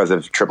hold because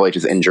of Triple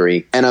H's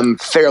injury, and I'm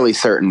fairly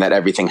certain that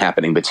everything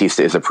happening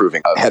Batista is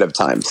approving ahead of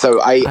time. So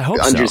I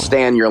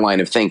understand your line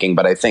of thinking,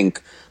 but I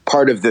think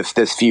part of this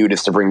feud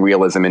is to bring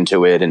realism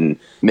into it and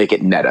make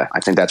it meta.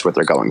 I think that's what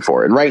they're going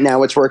for, and right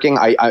now it's working.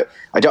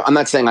 I'm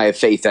not saying I have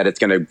faith that it's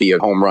going to be a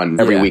home run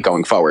every week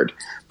going forward,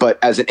 but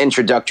as an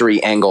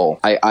introductory angle,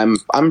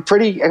 I'm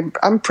pretty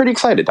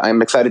excited.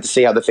 I'm excited to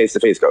see how the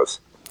face-to-face goes.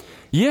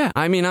 Yeah,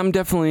 I mean, I'm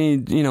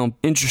definitely,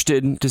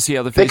 interested to see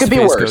how the face-to-face goes.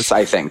 It could be worse,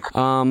 I think.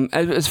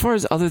 As far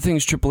as other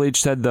things Triple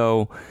H said,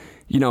 though,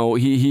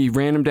 he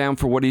ran him down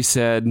for what he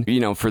said,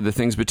 for the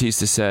things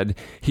Batista said.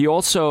 He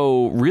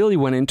also really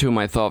went into him,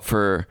 I thought,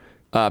 for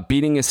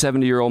beating a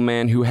 70-year-old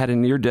man who had a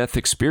near-death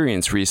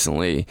experience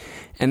recently.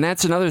 And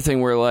that's another thing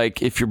where,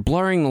 if you're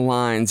blurring the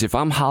lines, if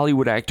I'm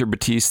Hollywood actor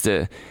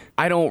Batista,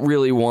 I don't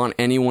really want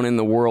anyone in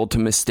the world to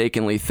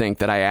mistakenly think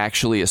that I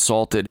actually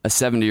assaulted a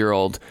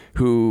 70-year-old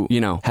who,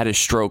 had a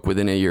stroke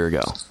within a year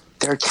ago.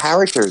 They're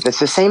characters. It's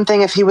the same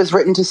thing if he was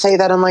written to say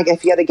that on,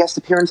 if he had a guest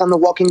appearance on The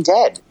Walking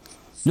Dead.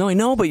 No, I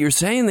know, but you're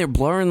saying they're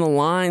blurring the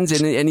lines,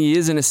 and he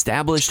is an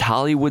established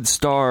Hollywood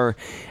star,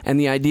 and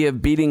the idea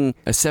of beating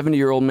a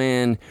 70-year-old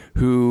man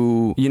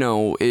who,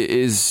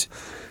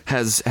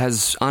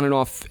 has on and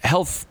off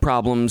health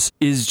problems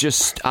is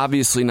just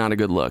obviously not a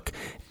good look.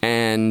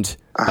 And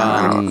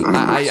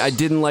I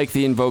didn't like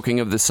the invoking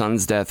of the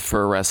son's death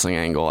for a wrestling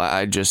angle.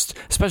 I just,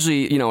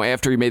 especially,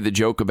 after he made the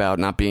joke about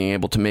not being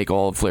able to make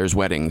all of Flair's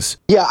weddings.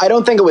 Yeah, I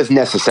don't think it was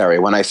necessary.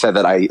 When I said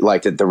that I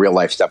liked that the real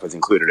life stuff was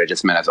included, I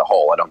just meant as a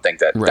whole. I don't think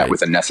that that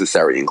was a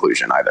necessary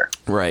inclusion either.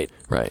 Right.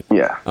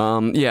 Yeah.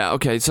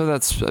 Okay. So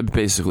that's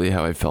basically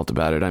how I felt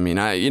about it. I mean,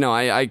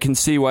 I can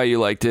see why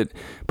you liked it,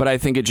 but I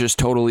think it just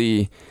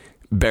totally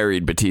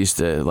buried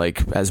Batista,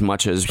 as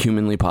much as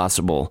humanly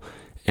possible.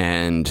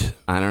 And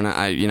I don't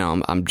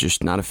know. I'm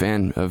just not a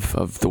fan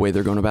of the way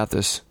they're going about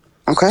this.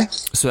 Okay.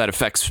 So that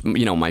affects,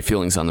 my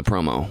feelings on the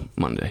promo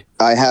Monday.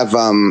 I have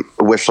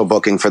wishful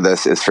booking for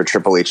this is for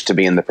Triple H to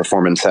be in the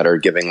Performance Center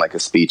giving a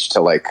speech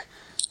to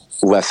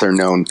lesser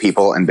known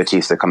people, and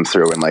Batista comes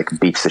through and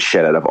beats the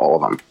shit out of all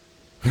of them,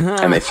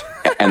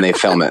 and they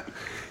film it.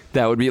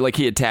 That would be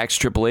he attacks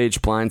Triple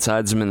H,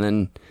 blindsides him, and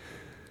then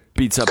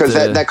beats up. Because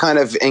that kind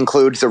of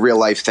includes the real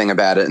life thing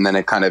about it, and then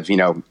it kind of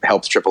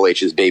helps Triple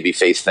H's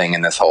babyface thing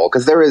in this whole.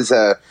 Because there is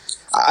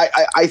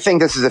I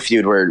think this is a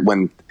feud where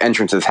when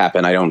entrances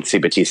happen, I don't see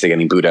Batista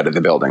getting booed out of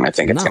the building. I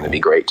think it's going to be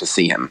great to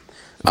see him.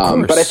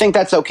 But I think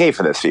that's okay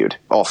for this feud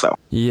also.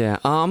 Yeah.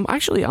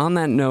 Actually, on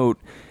that note,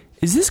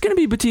 is this going to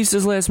be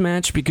Batista's last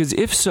match? Because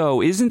if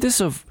so, isn't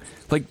this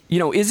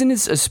isn't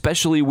it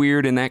especially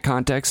weird in that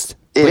context?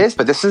 It is,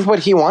 but this is what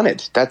he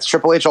wanted. That's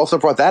Triple H also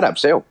brought that up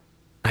too.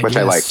 Which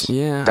I liked.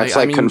 Yeah, that's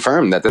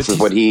confirmed that this is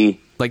what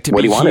he to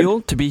what be he wanted.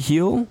 Heel, to be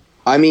heel.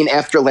 I mean,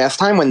 after last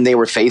time when they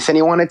were face and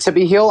he wanted to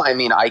be heel, I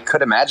mean, I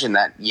could imagine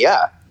that.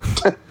 Yeah.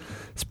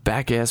 It's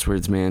back-ass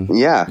words, man.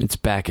 Yeah. It's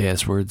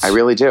back-ass words. I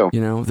really do.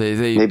 You know,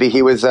 they maybe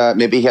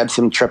he had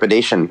some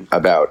trepidation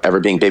about ever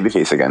being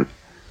babyface again.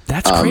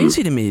 That's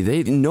crazy to me.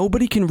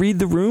 Nobody can read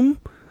the room.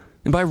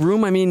 And by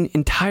room, I mean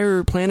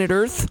entire planet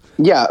Earth.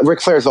 Yeah,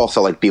 Ric Flair's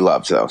also like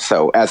beloved, though.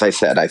 So as I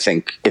said, I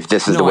think if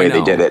this is the way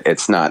they did it,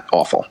 it's not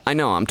awful. I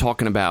know. I'm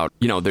talking about,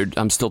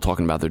 I'm still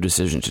talking about their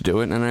decision to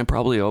do it, and I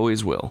probably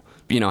always will.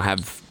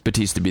 Have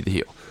Batista be the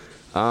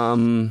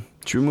heel.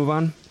 Should we move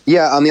on?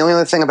 Yeah, the only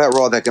other thing about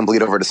Raw that can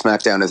bleed over to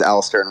SmackDown is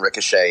Aleister and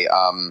Ricochet.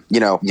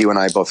 You and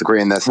I both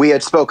agree on this. We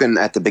had spoken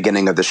at the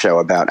beginning of the show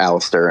about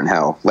Aleister and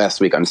how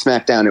last week on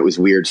SmackDown it was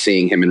weird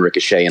seeing him and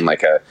Ricochet in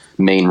like a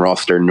main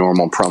roster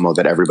normal promo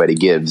that everybody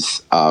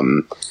gives.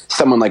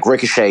 Someone like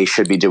Ricochet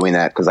should be doing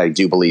that because I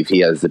do believe he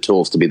has the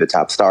tools to be the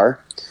top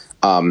star.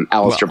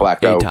 Aleister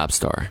Black, though, a top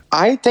star.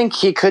 I think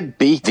he could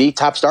be the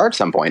top star at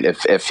some point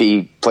if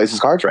he plays his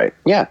cards right.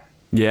 Yeah.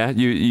 Yeah,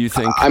 you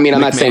think? I mean,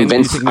 I'm not saying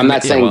Vince. I'm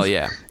not saying. Well,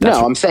 yeah.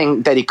 No, I'm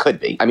saying that he could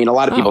be. I mean, a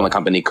lot of people in the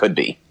company could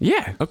be.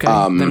 Yeah. Okay.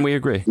 Then we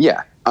agree.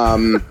 Yeah.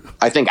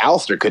 I think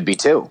Aleister could be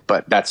too,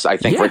 but I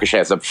think Ricochet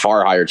has a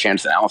far higher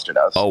chance than Aleister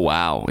does. Oh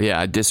wow.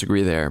 Yeah, I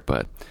disagree there,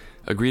 but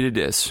agree to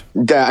dis.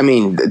 I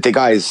mean, the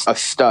guy's a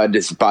stud.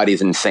 His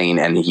body's insane,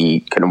 and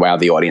he can wow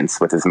the audience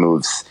with his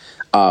moves.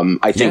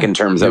 I think in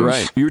terms of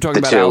right. You were talking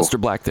about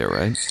Aleister Black there,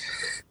 right?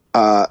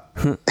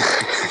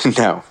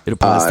 No, it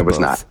applies to it was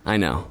both. not. I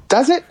know.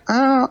 Does it?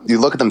 You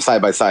look at them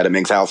side by side, it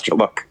makes Aleister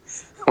look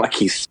like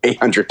he's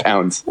 800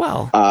 pounds.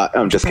 Well,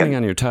 I'm just depending kidding.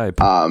 on your type.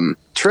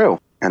 True.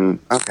 And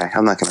okay,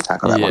 I'm not going to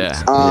tackle that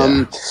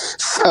one.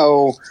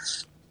 So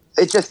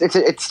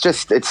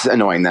it's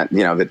annoying that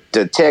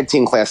the tag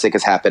team classic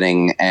is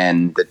happening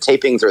and the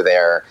tapings are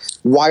there.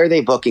 Why are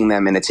they booking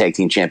them in a tag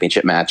team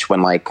championship match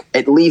when like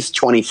at least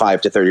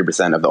 25 to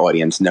 30% of the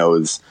audience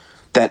knows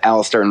that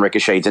Aleister and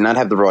Ricochet did not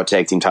have the Raw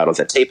Tag Team titles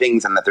at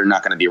tapings and that they're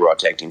not going to be Raw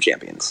Tag Team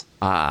Champions?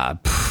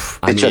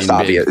 It's just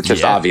obvious. It's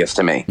just obvious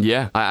to me.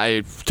 Yeah,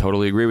 I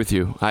totally agree with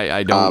you.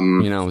 I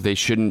don't, they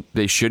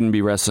shouldn't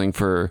be wrestling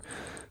for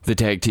the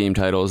tag team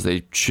titles.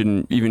 They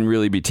shouldn't even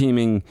really be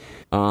teaming.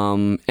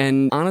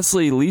 And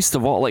honestly, least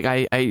of all, like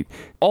I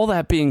all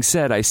that being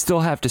said, I still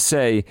have to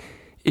say,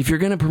 if you're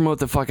going to promote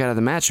the fuck out of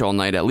the match all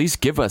night, at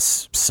least give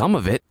us some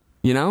of it,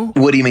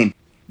 What do you mean?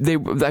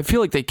 I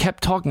feel like they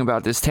kept talking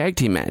about this tag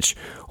team match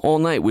all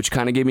night, which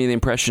kind of gave me the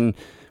impression,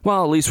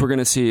 well, at least we're going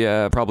to see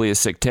probably a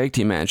sick tag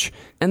team match.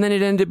 And then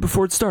it ended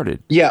before it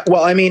started. Yeah,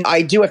 well, I mean,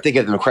 I do have to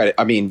give them credit.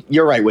 I mean,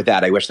 you're right with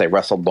that. I wish they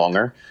wrestled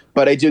longer.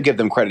 But I do give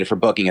them credit for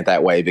booking it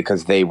that way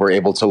because they were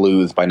able to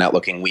lose by not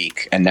looking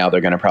weak. And now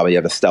they're going to probably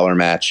have a stellar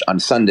match on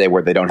Sunday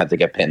where they don't have to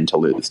get pinned to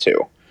lose,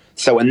 too.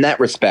 So in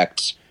that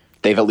respect,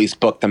 they've at least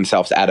booked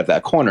themselves out of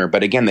that corner.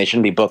 But again, they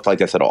shouldn't be booked like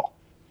this at all.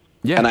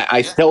 Yeah. And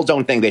I still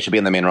don't think they should be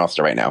in the main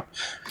roster right now.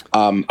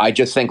 I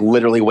just think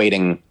literally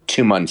waiting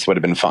 2 months would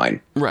have been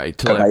fine. Right.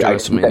 Till after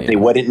WrestleMania. That they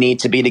wouldn't need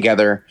to be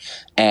together.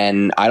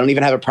 And I don't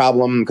even have a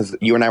problem because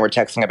you and I were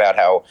texting about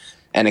how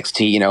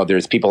NXT,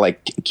 there's people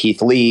like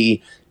Keith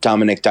Lee,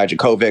 Dominic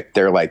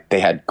Dijakovic. They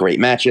had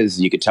great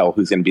matches. You could tell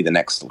who's going to be the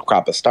next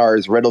crop of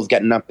stars. Riddle's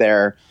getting up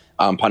there.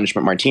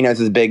 Punishment Martinez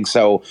is big.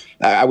 So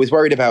I was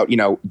worried about,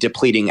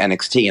 depleting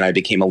NXT, and I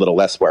became a little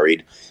less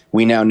worried.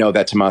 We now know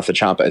that Tommaso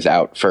Ciampa is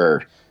out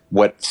for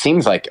what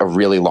seems like a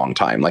really long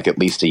time, like at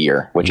least a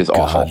year, which is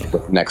awful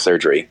with neck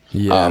surgery.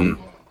 Yeah,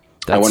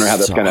 I wonder how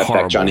that's going to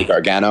affect Johnny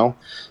Gargano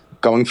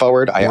going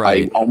forward.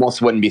 I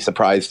almost wouldn't be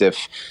surprised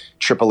if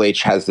Triple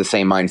H has the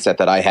same mindset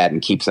that I had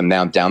and keeps him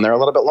down there a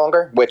little bit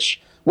longer,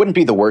 which wouldn't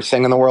be the worst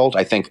thing in the world.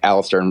 I think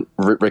Aleister and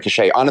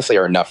Ricochet honestly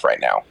are enough right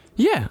now.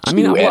 Yeah, I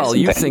mean, well,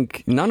 you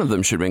think none of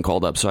them should have been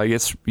called up, so I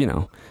guess,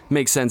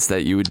 makes sense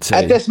that you would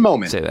say at this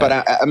moment. Say that. But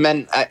I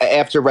meant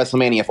after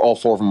WrestleMania, if all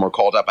four of them were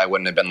called up, I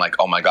wouldn't have been like,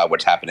 oh my God,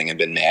 what's happening, and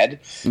been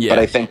mad. Yeah. But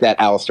I think that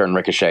Aleister and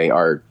Ricochet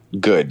are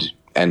good,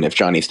 and if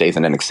Johnny stays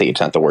in NXT,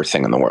 it's not the worst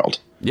thing in the world.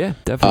 Yeah,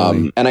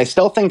 definitely. And I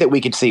still think that we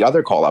could see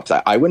other call-ups.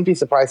 I wouldn't be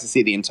surprised to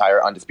see the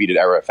entire Undisputed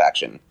Era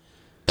faction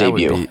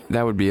debut.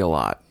 That would be a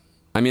lot.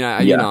 I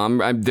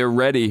mean, they're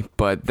ready,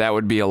 but that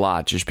would be a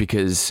lot just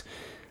because...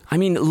 I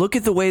mean, look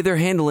at the way they're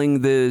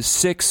handling the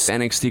 6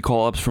 NXT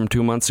call-ups from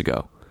 2 months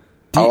ago.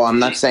 I'm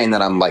not saying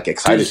that I'm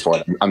excited for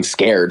it. I'm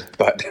scared,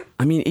 but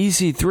I mean,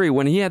 EC3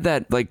 when he had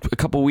that a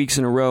couple weeks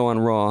in a row on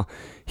Raw,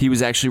 he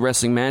was actually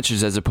wrestling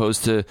matches as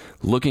opposed to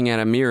looking at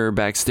a mirror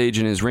backstage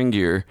in his ring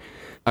gear.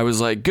 I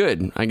was like,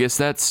 good. I guess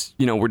that's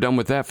we're done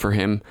with that for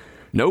him.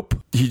 Nope.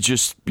 He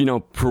just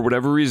for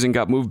whatever reason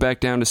got moved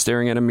back down to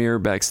staring at a mirror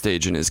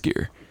backstage in his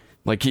gear.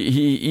 Like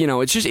he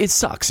it's just, it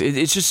sucks.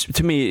 It's just,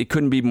 to me, it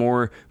couldn't be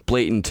more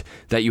blatant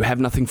that you have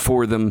nothing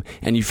for them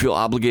and you feel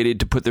obligated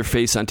to put their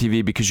face on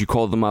TV because you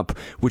called them up,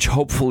 which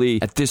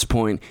hopefully at this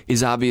point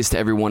is obvious to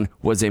everyone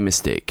was a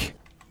mistake.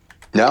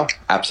 No,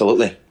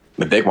 absolutely.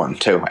 The big one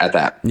too at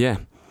that. Yeah.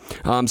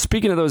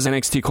 Speaking of those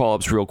NXT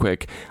call-ups real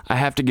quick, I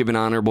have to give an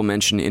honorable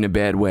mention in a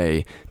bad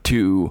way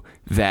to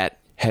that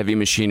heavy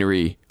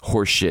machinery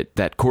horseshit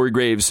that Corey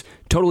Graves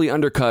totally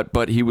undercut,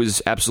 but he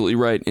was absolutely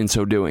right in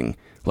so doing.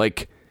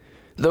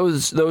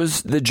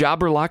 the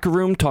jobber locker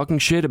room talking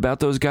shit about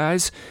those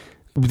guys,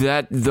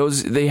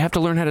 they have to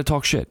learn how to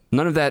talk shit.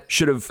 None of that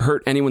should have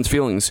hurt anyone's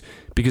feelings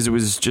because it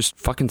was just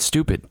fucking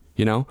stupid.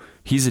 You know,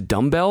 he's a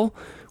dumbbell.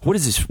 What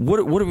is this? What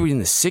are we in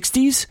the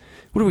 60s?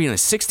 What are we in a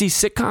 60s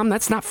sitcom?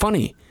 That's not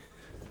funny.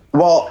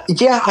 Well,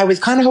 yeah, I was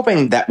kind of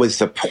hoping that was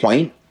the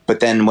point, but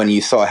then when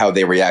you saw how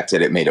they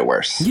reacted, it made it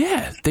worse.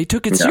 Yeah, they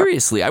took it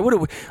seriously. I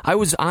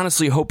was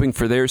honestly hoping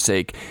for their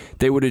sake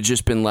they would have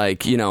just been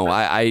like,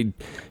 I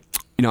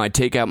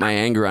take out my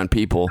anger on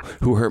people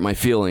who hurt my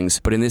feelings,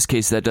 but in this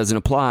case that doesn't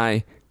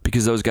apply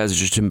because those guys are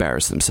just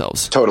embarrassed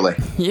themselves. Totally.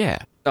 Yeah.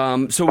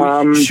 Should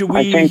we?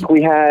 I think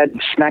we had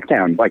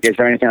SmackDown. Like, is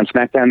there anything on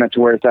SmackDown that's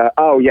worth?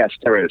 Oh, yes,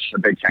 there is. A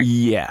big thing.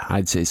 Yeah,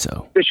 I'd say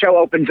so. The show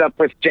opens up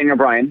with Daniel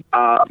Bryan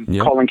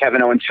calling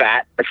Kevin Owens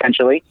fat,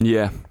 essentially.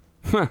 Yeah.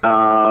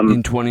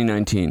 In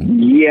 2019.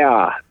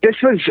 Yeah, this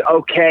was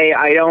okay.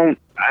 I don't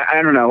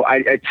know.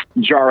 It's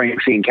jarring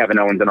seeing Kevin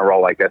Owens in a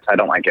role like this. I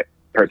don't like it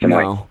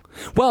personally. No.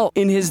 Well,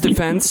 in his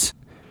defense,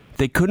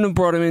 they couldn't have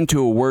brought him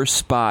into a worse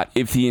spot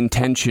if the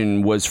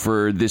intention was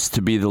for this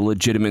to be the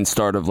legitimate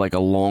start of like a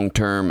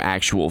long-term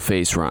actual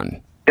face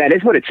run. That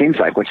is what it seems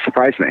like, which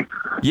surprised me.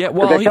 Yeah,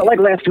 well, I felt like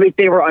last week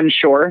they were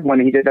unsure when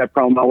he did that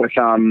promo with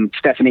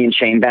Stephanie and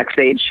Shane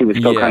backstage. She was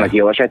still kind of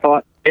heelish, I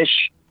thought,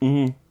 ish.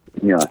 Mm-hmm.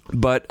 Yeah,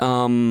 but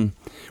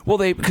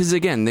because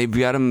again they've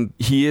got him.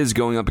 He is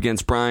going up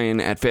against Bryan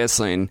at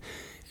Fastlane,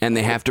 and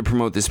they have to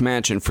promote this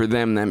match, and for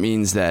them that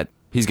means that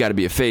he's got to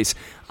be a face.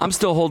 I'm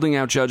still holding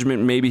out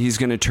judgment. Maybe he's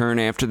going to turn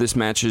after this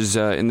match is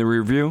in the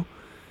rear view.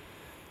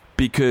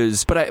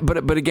 Because,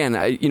 but again,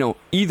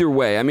 either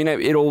way, I mean,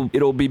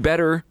 it'll be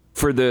better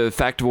for the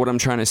fact of what I'm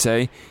trying to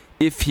say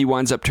if he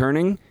winds up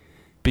turning,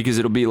 because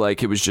it'll be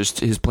like it was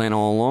just his plan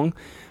all along.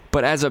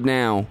 But as of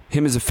now,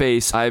 him as a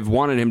face, I've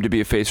wanted him to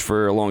be a face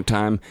for a long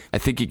time. I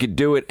think he could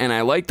do it, and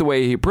I like the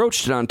way he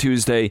approached it on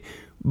Tuesday.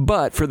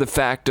 But for the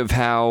fact of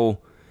how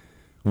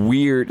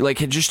weird, like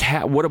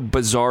what a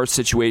bizarre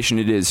situation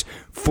it is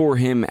for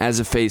him as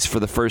a face for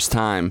the first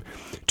time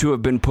to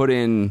have been put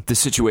in the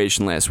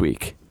situation last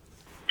week,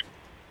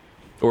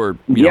 or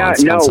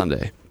on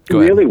Sunday.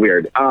 Really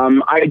weird.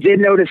 I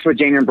did notice what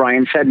Daniel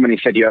Bryan said when he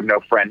said you have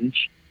no friends,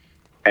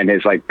 and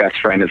his best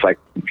friend is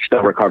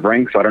still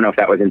recovering. So I don't know if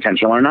that was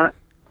intentional or not.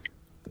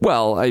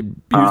 Well,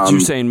 you're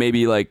saying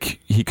maybe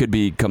he could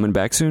be coming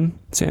back soon,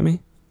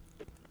 Sammy?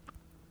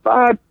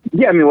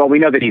 Yeah, I mean, well, we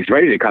know that he's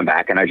ready to come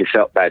back, and I just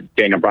felt that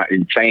Daniel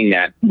Bryan saying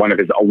that one of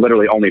his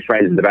literally only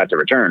friends is about to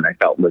return, I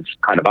felt was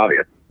kind of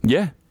obvious.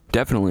 Yeah,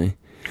 definitely.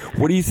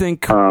 What do you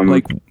think?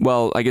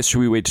 I guess should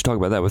we wait to talk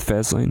about that with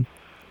Fastlane?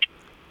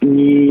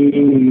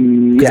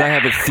 Because I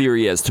have a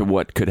theory as to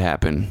what could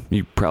happen.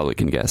 You probably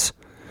can guess.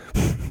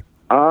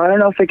 I don't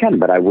know if they can,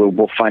 but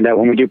we'll find out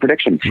when we do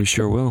predictions. We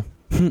sure will.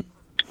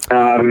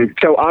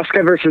 So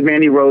Asuka versus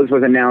Mandy Rose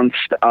was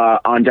announced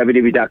on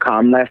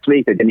WWE.com last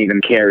week. They didn't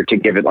even care to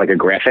give it a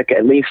graphic,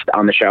 at least,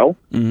 on the show.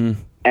 Mm-hmm.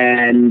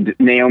 And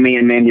Naomi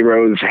and Mandy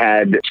Rose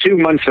had 2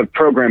 months of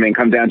programming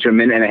come down to a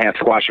 1.5-minute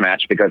squash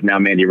match because now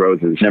Mandy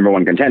Rose is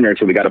 #1 contender,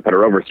 so we got to put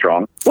her over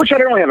strong, which I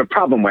don't really have a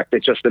problem with.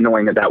 It's just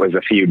annoying that was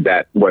a feud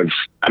that was,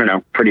 I don't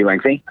know, pretty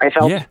lengthy, I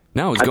felt. Yeah,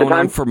 no, it was going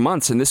on for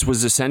months, and this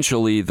was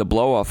essentially the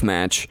blow-off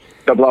match.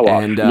 The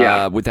blow-off,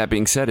 and with that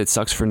being said, it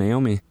sucks for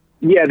Naomi.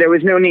 Yeah, there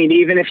was no need.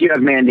 Even if you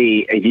have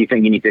Mandy, if you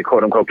think you need to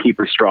quote-unquote keep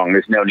her strong,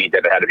 there's no need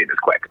that it had to be this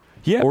quick.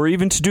 Yeah, or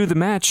even to do the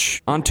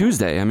match on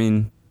Tuesday. I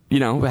mean,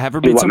 have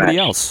her beat somebody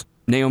else.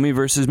 Naomi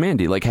versus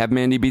Mandy. Have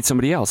Mandy beat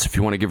somebody else if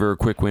you want to give her a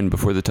quick win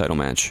before the title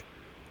match.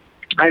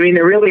 I mean,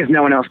 there really is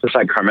no one else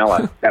besides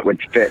Carmella that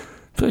would fit.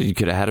 So you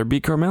could have had her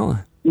beat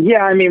Carmella.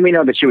 Yeah, I mean, we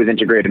know that she was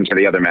integrated into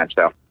the other match,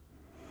 though.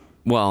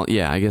 Well,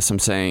 yeah, I guess I'm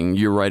saying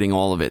you're writing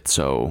all of it,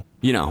 so,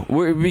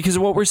 because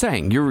of what we're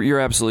saying. You're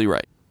absolutely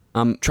right.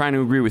 I'm trying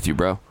to agree with you,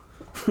 bro.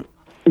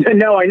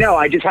 No, I know.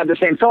 I just had the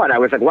same thought. I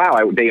was like, wow,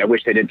 I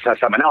wish they did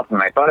someone else.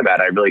 When I thought about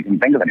it, I really couldn't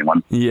think of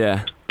anyone.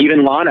 Yeah.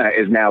 Even Lana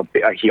is now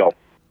a heel.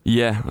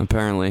 Yeah,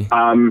 apparently.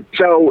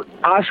 So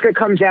Asuka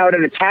comes out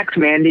and attacks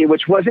Mandy,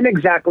 which wasn't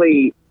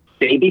exactly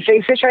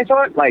babyface-ish, I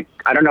thought.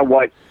 I don't know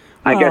what.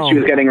 I guess she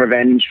was getting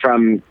revenge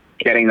from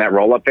getting that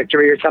roll-up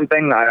victory or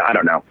something. I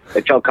don't know.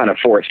 It felt kind of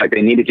forced.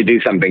 They needed to do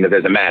something because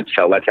there's a match,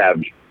 so let's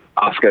have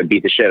Asuka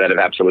beat the shit out of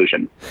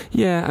Absolution.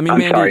 Yeah, I mean,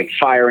 I'm sorry,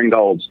 Fire and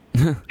Gold.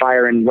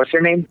 Fire and, what's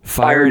her name?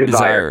 Fire and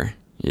Desire.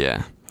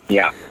 Yeah.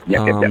 Yeah.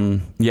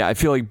 Yeah, I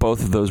feel like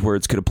both of those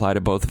words could apply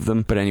to both of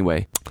them. But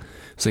anyway, what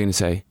was I going to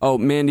say? Oh,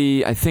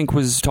 Mandy, I think,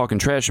 was talking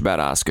trash about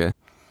Asuka.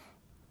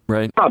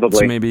 Right? Probably.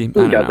 So maybe.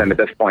 Who does them at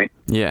this point?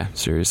 Yeah,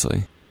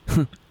 seriously.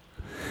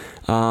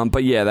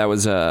 But yeah, that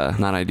was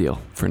not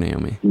ideal for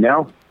Naomi.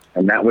 No,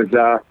 and that was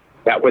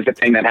the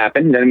thing that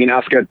happened. I mean,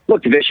 Asuka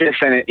looked vicious,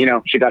 and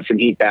she got some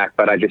heat back.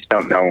 But I just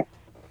don't know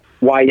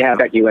why you have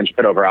Becky Lynch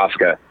put over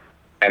Asuka,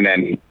 and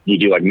then you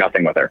do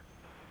nothing with her.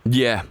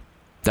 Yeah,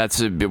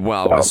 that's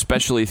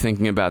especially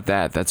thinking about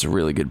that. That's a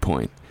really good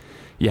point.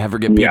 You have her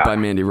get beat by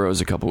Mandy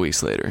Rose a couple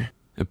weeks later.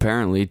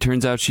 Apparently,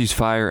 turns out she's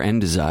Fire and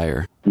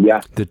Desire.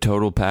 Yeah, the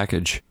total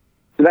package.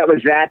 So that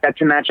was that. That's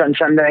a match on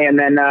Sunday, and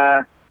then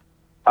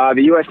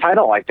the U.S.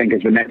 title, I think,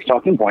 is the next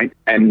talking point.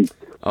 And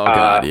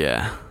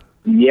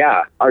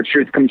yeah,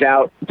 R-Truth comes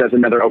out, does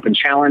another open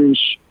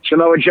challenge.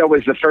 Samoa Joe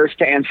was the first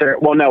to answer.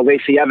 Well, no,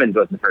 Lacey Evans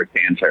was the first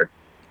to answer.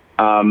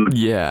 I'm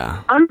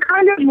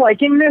kind of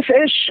liking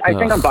this-ish. I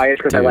think I'm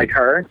biased because I like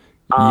her.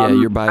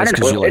 You're biased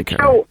because you like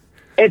her.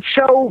 It's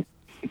so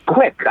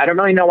quick. I don't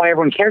really know why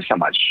everyone cares so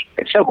much.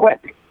 It's so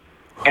quick.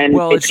 And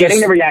it's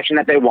getting the reaction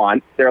that they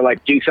want. They're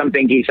like, do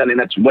something.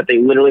 That's what they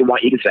literally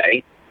want you to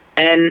say.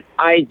 And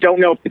I don't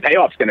know if the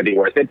payoff's going to be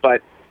worth it,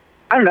 but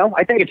I don't know.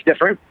 I think it's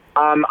different.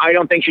 I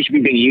don't think she should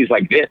be being used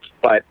like this,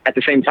 but at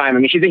the same time, I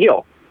mean, she's a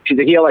heel.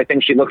 I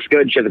think she looks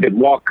good. She has a good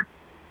walk.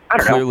 I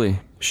don't know. Clearly,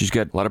 she's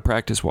got a lot of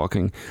practice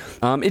walking.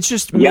 It's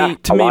just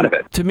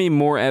to me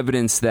more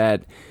evidence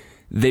that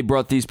they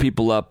brought these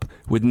people up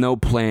with no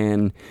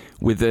plan,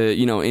 with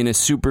in a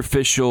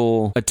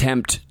superficial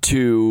attempt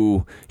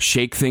to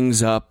shake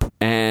things up,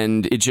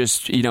 and it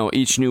just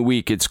each new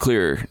week it's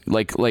clear,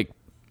 like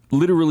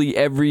literally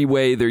every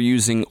way they're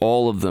using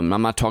all of them.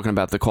 I'm not talking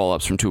about the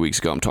call-ups from 2 weeks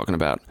ago. I'm talking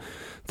about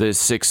the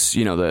six,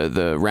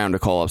 the round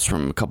of call-ups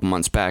from a couple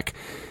months back.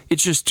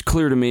 It's just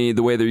clear to me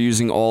the way they're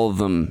using all of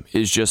them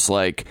is just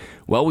like,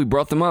 well, we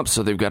brought them up,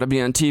 so they've got to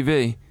be on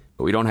TV,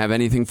 but we don't have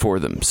anything for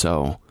them.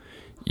 So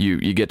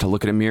you get to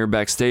look at a mirror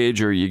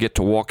backstage, or you get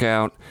to walk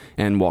out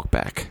and walk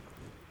back.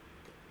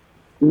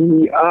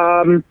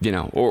 Or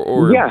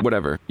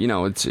whatever.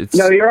 It's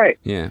no, you're right.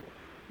 Yeah,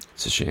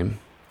 it's a shame.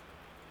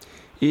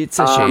 It's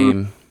a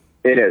shame.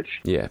 It is.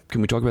 Yeah.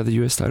 Can we talk about the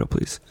U.S. title,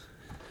 please?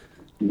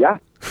 Yeah.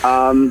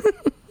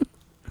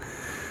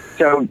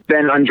 So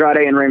then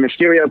Andrade and Rey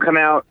Mysterio come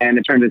out, and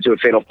it turns into a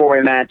fatal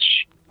four-way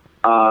match.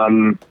 I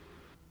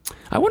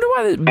wonder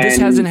why this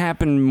hasn't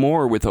happened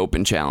more with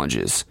open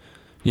challenges.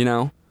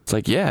 It's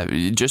like, yeah,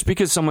 just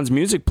because someone's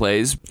music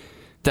plays,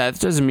 that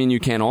doesn't mean you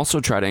can't also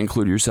try to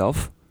include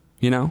yourself.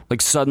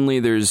 Like suddenly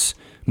there's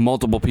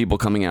multiple people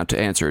coming out to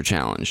answer a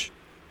challenge.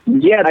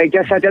 Yeah, I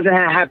guess that doesn't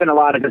happen a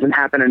lot. It doesn't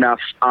happen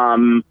enough.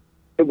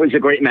 It was a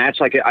great match,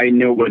 like I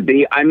knew it would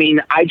be. I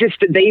mean,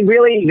 they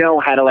really know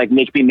how to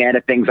make me mad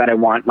at things that I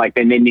want. Like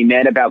they made me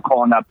mad about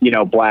calling up,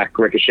 Black,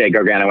 Ricochet,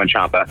 Gargano, and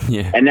Ciampa.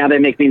 Yeah. And now they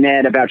make me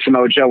mad about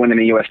Samoa Joe winning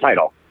the U.S.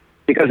 title.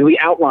 Because we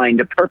outlined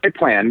a perfect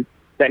plan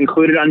that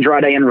included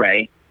Andrade and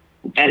Rey.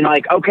 And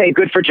okay,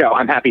 good for Joe.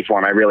 I'm happy for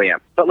him. I really am.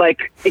 But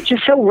it's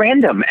just so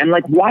random. And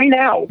why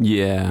now?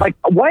 Yeah.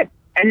 What?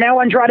 And now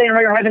Andrade and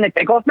Rey are having a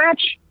takeoff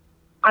match?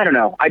 I don't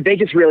know. They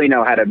just really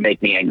know how to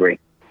make me angry.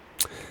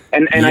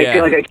 And I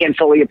feel like I can't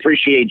fully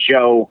appreciate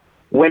Joe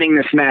winning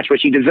this match,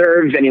 which he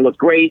deserves, and he looked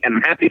great, and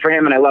I'm happy for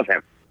him, and I love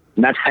him.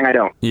 And that's saying I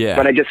don't. Yeah.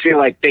 But I just feel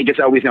like they just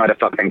always know how to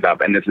fuck things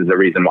up, and this is the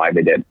reason why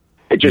they did.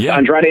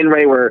 Andrade and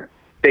Rey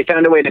they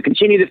found a way to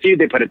continue the feud.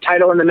 They put a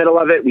title in the middle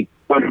of it. We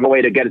found a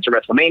way to get it to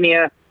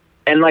WrestleMania.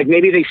 And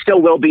maybe they still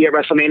will be at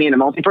WrestleMania in a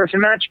multi-person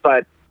match,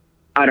 but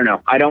I don't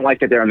know. I don't like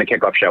that they're on the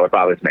kickoff show. It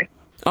bothers me.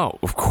 Oh,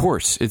 of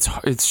course.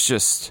 It's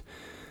just,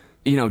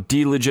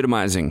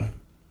 delegitimizing.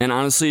 And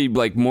honestly,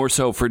 more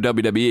so for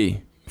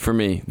WWE, for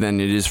me,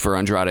 than it is for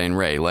Andrade and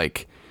Rey.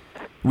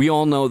 We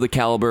all know the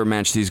caliber of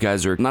match these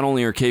guys are not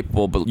only are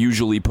capable, but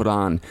usually put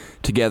on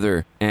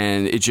together,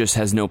 and it just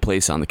has no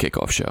place on the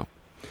kickoff show.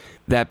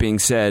 That being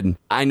said,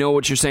 I know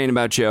what you're saying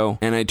about Joe,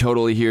 and I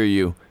totally hear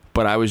you.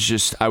 But I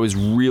was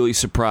really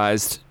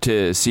surprised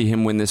to see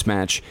him win this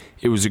match.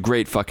 It was a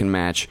great fucking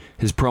match.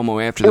 His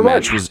promo after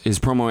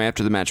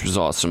the match was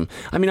awesome.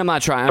 I mean, I'm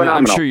not trying.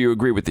 I'm sure you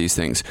agree with these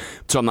things,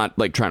 so I'm not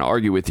trying to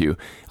argue with you.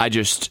 I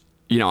just,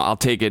 I'll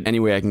take it any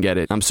way I can get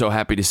it. I'm so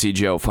happy to see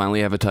Joe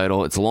finally have a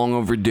title. It's long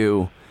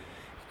overdue,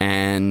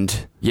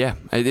 and yeah,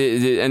 and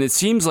it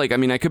seems like, I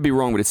mean, I could be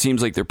wrong, but it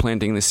seems like they're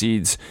planting the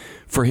seeds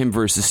for him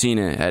versus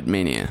Cena at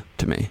Mania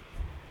to me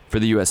for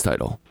the U.S.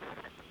 title.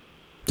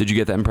 Did you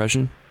get that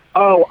impression?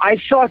 Oh, I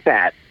thought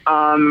that.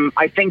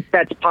 I think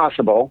that's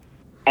possible.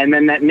 And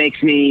then that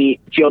makes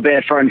me feel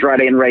bad for Andrade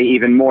and Rey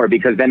even more,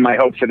 because then my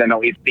hopes for them at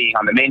least being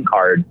on the main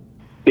card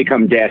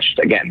become dashed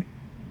again.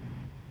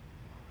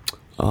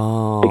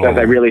 Oh. Because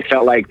I really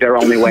felt like their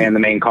only way on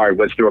the main card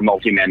was through a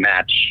multi-man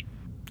match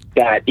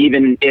that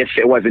even if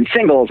it wasn't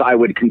singles, I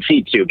would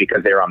concede to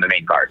because they were on the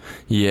main card.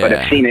 Yeah. But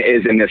if Cena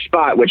is in this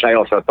spot, which I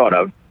also thought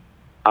of,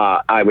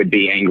 I would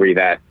be angry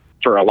that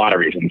for a lot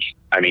of reasons.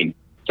 I mean,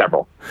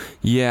 several.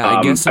 Yeah,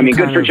 I guess.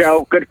 Good for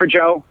Joe. Good for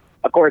Joe.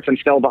 Of course, I'm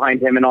still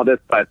behind him and all this,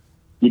 but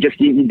they just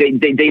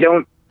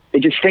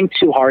think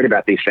too hard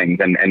about these things,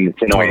 and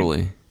it's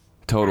annoying.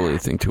 Totally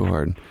think too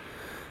hard.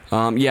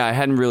 Yeah, I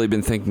hadn't really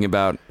been thinking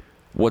about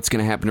what's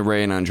going to happen to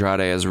Rey and Andrade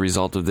as a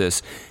result of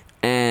this,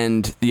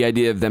 and the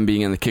idea of them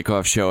being in the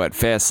kickoff show at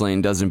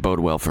Fastlane doesn't bode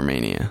well for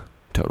Mania.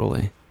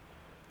 Totally.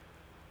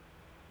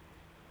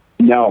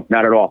 No,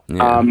 not at all.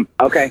 Yeah.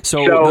 Okay.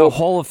 So the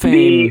Hall of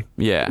Fame.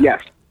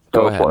 Yes.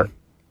 Go ahead. for it.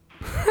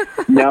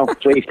 No,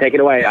 please take it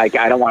away. I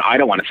don't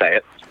want to say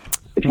it.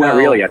 It's not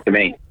really up to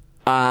me.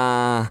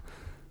 I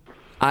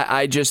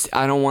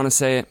don't want to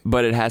say it,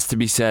 but it has to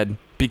be said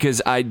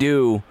because I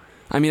do.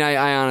 I mean,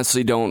 I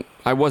honestly don't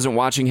I wasn't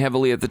watching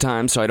heavily at the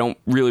time, so I don't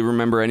really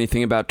remember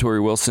anything about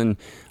Tori Wilson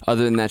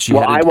other than that she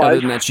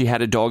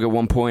had a dog at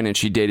one point and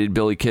she dated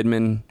Billy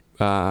Kidman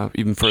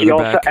even further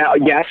back.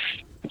 Yes.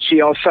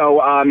 She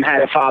also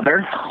had a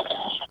father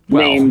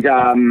named...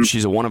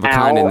 she's a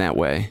one-of-a-kind in that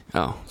way.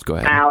 Oh, let's go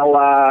ahead. Al.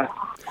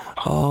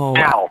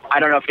 I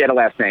don't know if he had a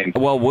last name.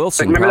 Well,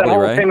 Wilson, remember probably, the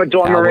whole right? thing with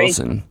Dawn Marie?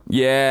 Wilson.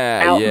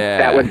 Yeah.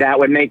 That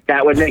would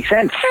make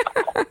sense.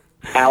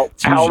 Al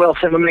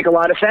Wilson would make a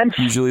lot of sense.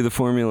 Usually the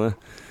formula.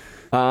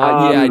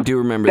 I do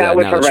remember that.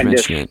 Was now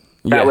horrendous. that you mention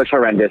it. That was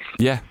horrendous.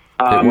 Yeah,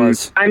 it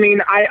was. I mean,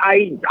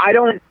 I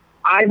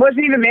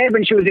wasn't even mad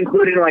when she was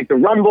included in like the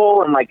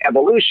Rumble and like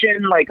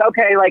Evolution. Like,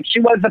 okay, like she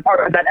was a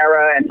part of that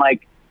era, and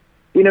like,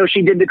 you know,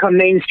 she did become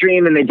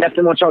mainstream, and they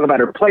definitely won't talk about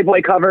her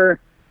Playboy cover.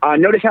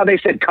 Notice how they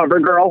said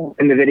cover girl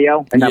in the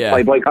video and not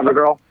Playboy cover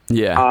girl.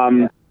 Yeah.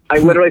 I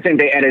literally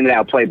think they edited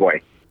out Playboy.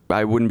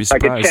 I wouldn't be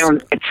surprised.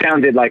 Like it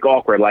sounded like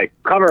awkward, like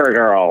cover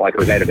girl, like it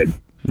was edited.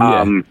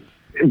 Yeah.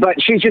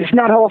 But she's just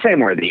not Hall of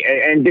Fame worthy,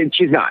 and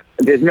she's not.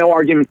 There's no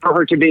argument for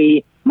her to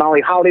be. Molly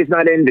Holly's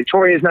not in.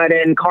 Victoria's not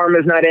in.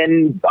 Karma's not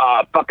in.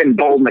 Fucking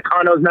Bold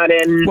Nakano's not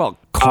in. Well,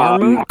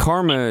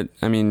 Karma.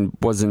 I mean,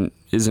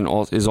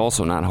 is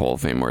also not Hall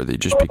of Fame worthy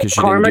just because she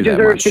didn't do that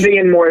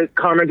much.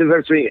 Karma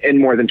deserves to be in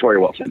more than Tori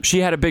Wilson. She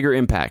had a bigger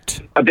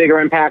impact.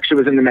 She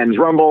was in the men's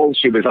Rumble.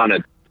 She was on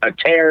a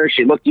tear.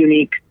 She looked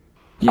unique.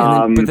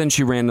 Yeah, but then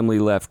she randomly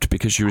left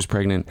because she was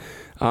pregnant.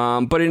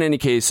 But in any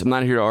case, I'm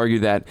not here to argue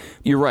that.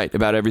 You're right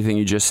about everything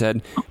you just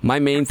said. My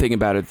main thing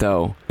about it,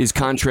 though, is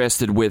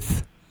contrasted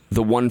with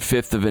the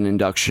 1/5 of an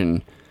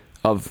induction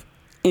of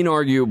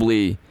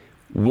inarguably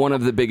one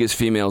of the biggest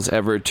females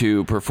ever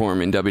to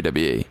perform in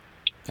WWE.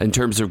 In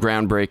terms of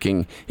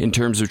groundbreaking, in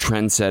terms of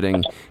trend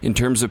setting, in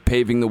terms of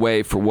paving the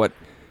way for what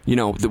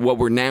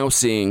we're now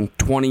seeing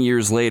 20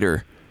 years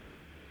later.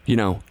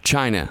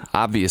 China,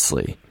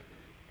 obviously.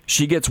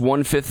 She gets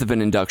 1/5 of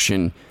an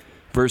induction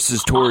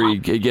versus Tori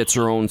gets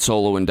her own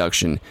solo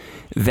induction.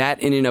 That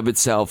in and of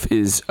itself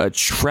is a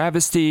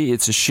travesty.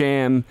 It's a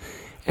sham.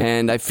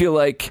 And I feel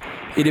like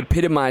it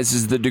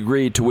epitomizes the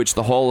degree to which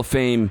the Hall of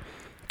Fame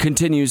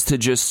continues to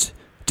just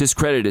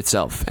discredit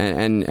itself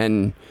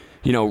and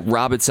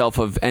rob itself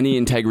of any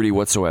integrity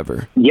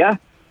whatsoever. Yeah.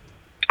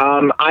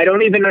 I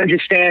don't even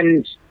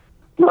understand,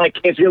 like,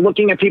 if you're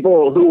looking at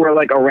people who were,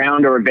 like,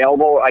 around or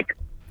available, like,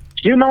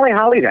 do Molly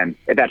Holly then,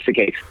 if that's the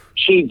case.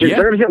 She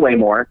deserves it way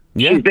more.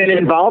 Yeah. She's been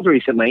involved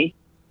recently.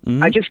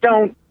 Mm-hmm. I just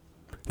don't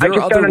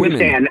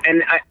understand.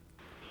 And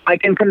I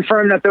can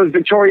confirm that those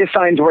Victoria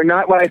signs were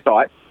not what I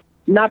thought.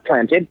 Not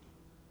planted.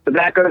 So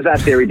that goes that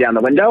theory down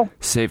the window.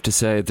 Safe to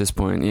say at this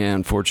point, yeah,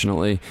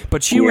 unfortunately.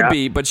 But she would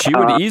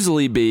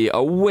easily be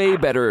a way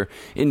better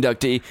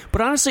inductee.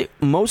 But honestly,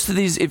 most of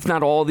these, if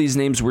not all these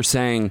names we're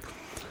saying,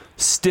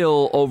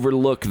 still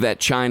overlook that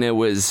China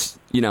was,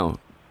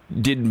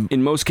 did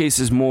in most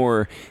cases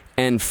more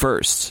and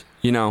first,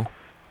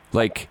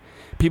 like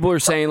people are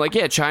saying like,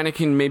 yeah, China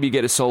can maybe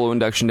get a solo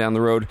induction down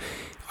the road.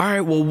 All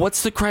right, well,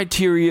 what's the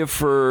criteria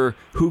for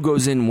who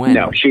goes in when?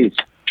 No, she's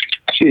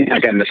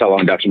not getting the solo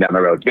induction down the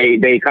road.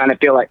 They kind of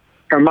feel like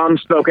her mom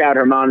spoke out.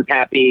 Her mom's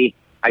happy.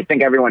 I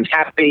think everyone's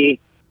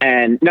happy.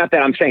 And not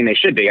that I'm saying they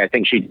should be. I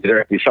think she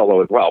deserves to be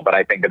solo as well, but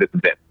I think that it's a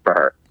bit for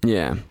her.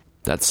 Yeah,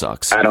 that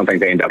sucks. I don't think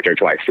they induct her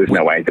twice. There's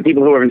no way. The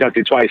people who have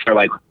inducted twice are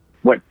like,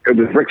 what, it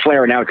was Ric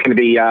Flair, now it's going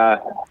to be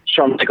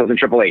Shawn Michaels and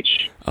Triple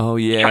H. Oh,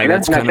 yeah. China,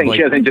 not saying she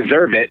doesn't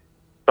deserve it,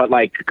 but,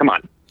 like, come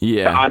on.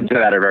 Yeah. The odds of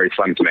that are very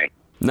slim to me.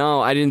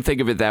 No, I didn't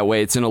think of it that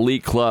way. It's an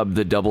elite club,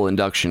 the double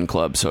induction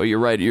club. So you're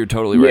right. You're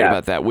totally right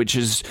about that, which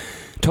is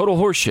total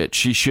horseshit.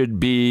 She should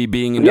be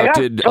being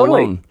inducted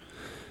alone.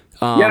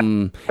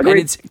 And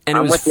it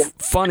was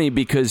funny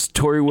because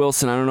Tori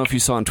Wilson, I don't know if you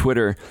saw on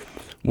Twitter,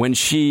 when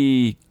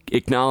she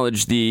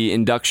acknowledged the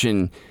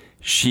induction,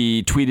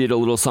 she tweeted a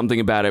little something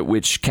about it,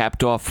 which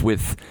capped off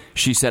with,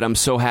 she said, "I'm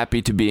so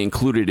happy to be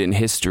included in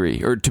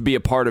history," or to be a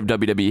part of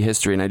WWE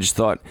history. And I just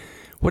thought,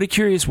 what a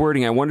curious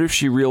wording. I wonder if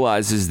she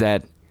realizes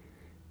that,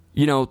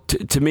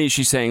 to me,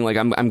 she's saying, like,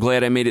 I'm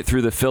glad I made it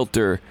through the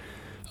filter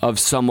of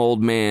some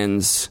old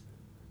man's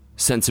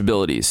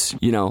sensibilities,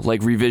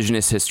 like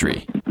revisionist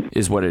history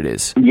is what it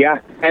is. Yeah.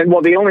 And,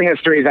 well, the only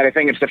history is that I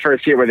think it's the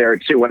first year where there are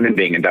 2 women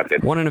being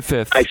inducted. 1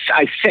 1/5.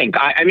 I think.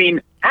 I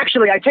mean,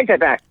 actually, I take that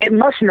back. It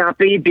must not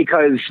be,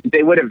 because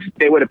they would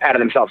have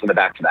patted themselves on the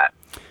back for that.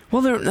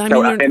 Well,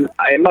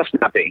 it must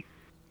not be.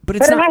 But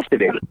it has to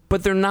be.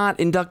 But they're not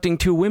inducting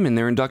 2 women.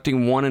 They're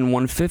inducting 1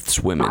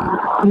 1/5 women.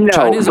 No,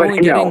 China's only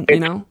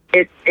getting,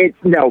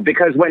 no,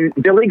 because when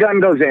Billy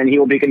Gunn goes in, he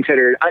will be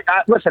considered.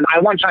 Listen, I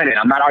want China in.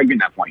 I'm not arguing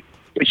that point.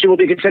 But she will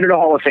be considered a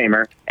Hall of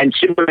Famer, and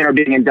 2 women are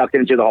being inducted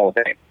into the Hall of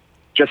Fame.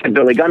 Just like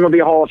Billy Gunn will be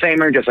a Hall of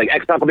Famer, just like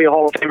X-Pac will be a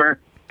Hall of Famer.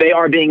 They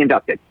are being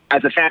inducted.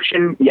 As a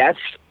faction, yes,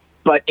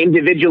 but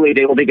individually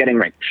they will be getting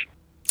rings.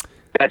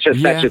 That's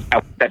just how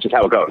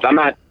it goes.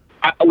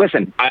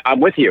 I'm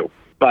with you,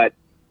 but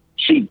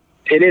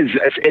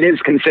it is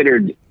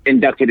considered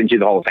inducted into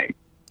the Hall of Fame.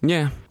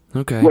 Yeah.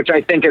 Okay. Which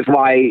I think is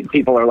why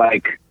people are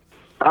like,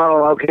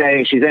 oh,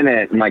 okay, she's in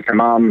it, and like her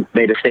mom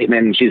made a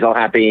statement and she's all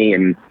happy,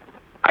 and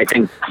I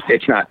think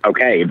it's not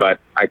okay, but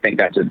I think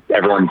that's what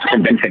everyone's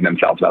convincing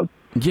themselves of.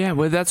 Yeah,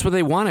 well, that's what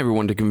they want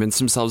everyone to convince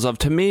themselves of.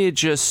 To me, it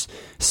just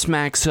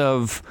smacks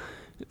of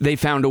they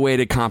found a way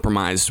to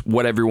compromise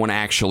what everyone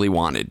actually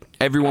wanted.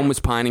 Everyone was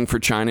pining for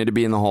Chyna to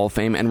be in the Hall of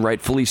Fame, and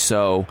rightfully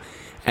so.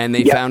 And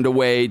they found a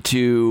way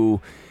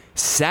to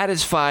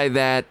satisfy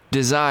that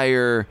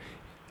desire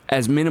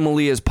as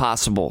minimally as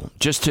possible,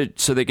 just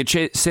so they could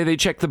say they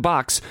checked the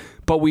box.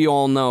 But we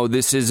all know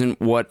this isn't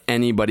what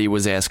anybody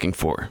was asking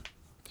for.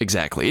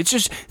 Exactly. It's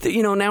just,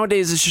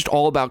 nowadays it's just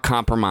all about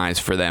compromise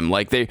for them.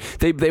 Like they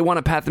want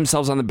to pat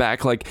themselves on the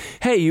back like,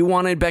 hey, you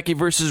wanted Becky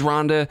versus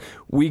Ronda.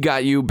 We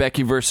got you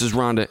Becky versus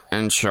Ronda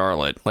and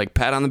Charlotte. Like,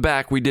 pat on the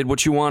back. We did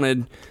what you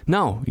wanted.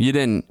 No, you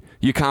didn't.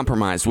 You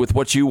compromised with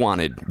what you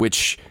wanted,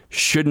 which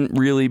shouldn't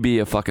really be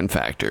a fucking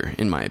factor,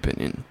 in my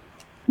opinion.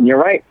 You're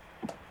right.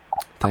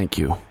 Thank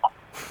you.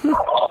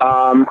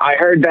 I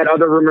heard that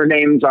other rumor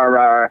names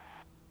are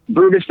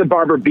Brutus the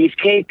Barber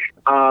Beefcake.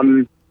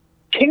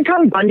 King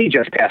Kong Bundy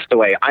just passed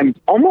away. I'm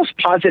almost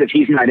positive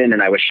he's not in,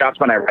 and I was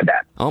shocked when I read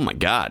that. Oh, my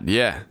God.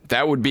 Yeah.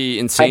 That would be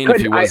insane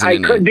if he wasn't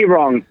in. I could be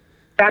wrong.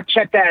 Fact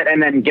check that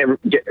and then get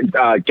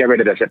rid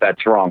of this if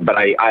that's wrong. But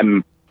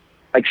I'm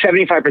like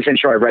 75%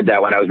 sure I read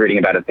that when I was reading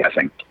about it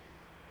passing.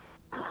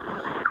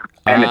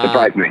 And it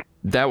surprised me.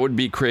 That would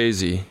be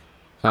crazy.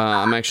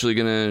 I'm actually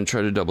going to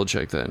try to double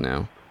check that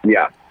now.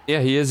 Yeah.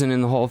 Yeah, he isn't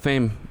in the Hall of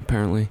Fame,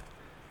 apparently.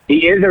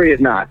 He is or he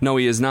is not? No,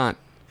 he is not.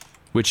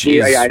 Which is...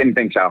 Yeah, I didn't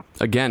think so.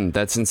 Again,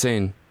 that's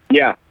insane.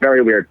 Yeah,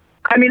 very weird.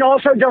 I mean,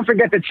 also, don't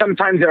forget that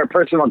sometimes there are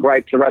personal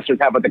gripes the wrestlers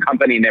have with the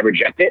company and they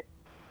reject it.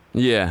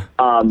 Yeah.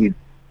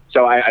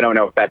 So I don't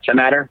know if that's a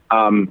matter.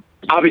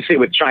 Obviously,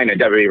 with Chyna,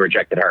 WWE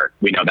rejected her.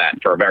 We know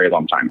that for a very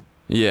long time.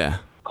 Yeah.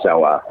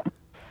 So,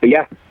 but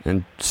yeah.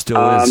 And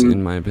still is,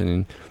 in my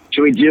opinion.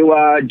 Should we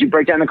do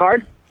break down the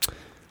card?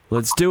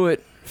 Let's do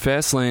it.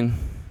 Fastlane.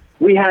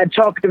 We had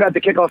talked about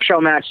the kickoff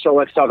show match, so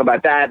let's talk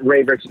about that.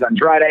 Rey versus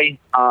Andrade.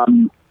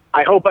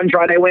 I hope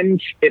Andrade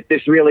wins. If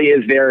this really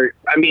is their,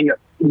 I mean,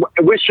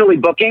 wishfully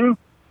booking,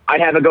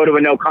 I'd have it go to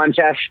a no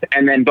contest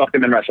and then book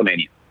them in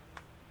WrestleMania.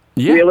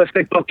 Yeah.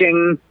 Realistic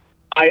booking,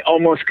 I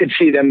almost could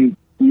see them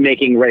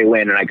making Rey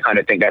win, and I kind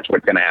of think that's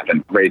what's going to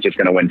happen. Rey's just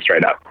going to win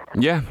straight up.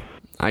 Yeah,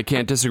 I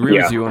can't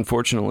disagree with you,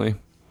 unfortunately.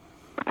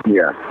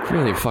 Yeah. It's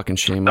really a fucking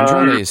shame.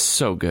 Andrade is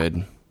so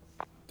good.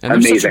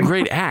 And they're such a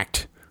great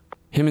act.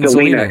 Him and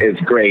Zelina is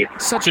great.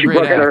 Such a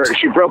great act.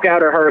 She broke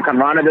out her Hurricane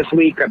Rana this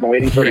week. I've been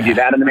waiting for her to do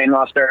that in the main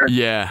roster.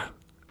 Yeah.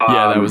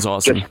 Yeah, that was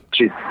awesome.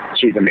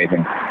 She's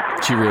amazing.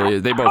 She really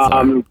is. They both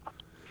are.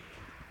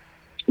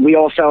 We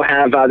also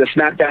have the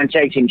SmackDown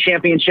Tag Team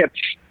Championships.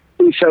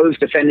 Usos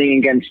defending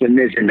against the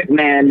Miz and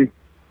McMahon.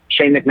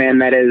 Shane McMahon,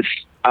 that is.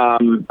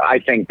 I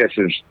think this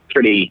is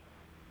pretty...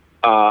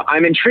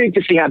 I'm intrigued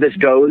to see how this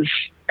goes,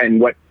 and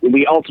what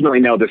we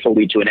ultimately know this will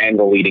lead to an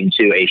angle leading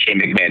to a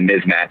Shane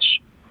McMahon-Miz match.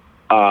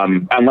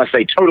 Unless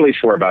they totally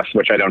swerve us,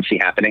 which I don't see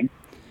happening.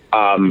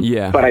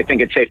 But I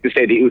think it's safe to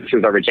say the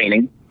Usos are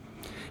retaining.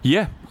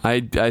 Yeah,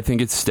 I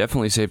think it's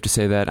definitely safe to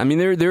say that. I mean,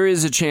 there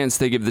is a chance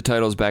they give the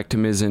titles back to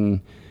Miz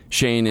and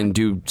Shane and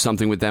do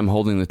something with them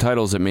holding the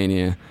titles at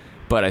Mania,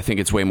 but I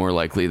think it's way more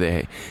likely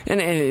they... And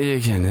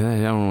again,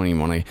 I don't even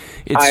want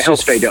to... I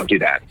hope they don't do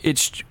that.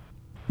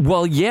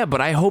 Well, yeah,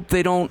 but I hope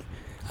they don't...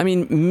 I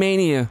mean,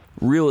 Mania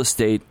real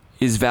estate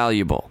is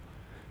valuable.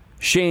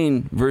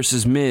 Shane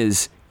versus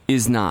Miz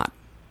is not.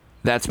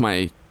 That's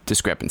my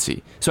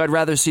discrepancy. So I'd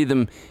rather see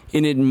them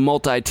in a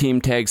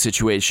multi-team tag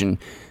situation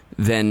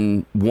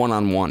than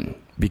one-on-one,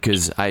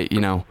 because I'd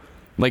rather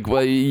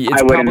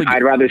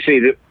see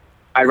the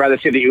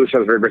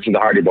Usos versus the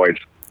Hardy Boys.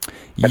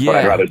 That's what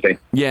I'd rather see.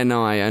 Yeah,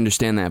 no, I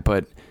understand that,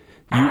 but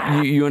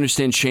you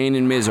understand Shane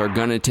and Miz are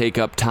gonna take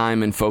up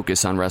time and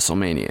focus on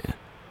WrestleMania.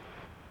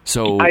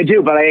 So I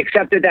do, but I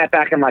accepted that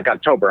back in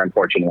October,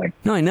 unfortunately.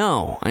 No,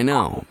 I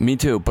know. Me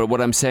too. But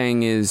what I'm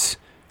saying is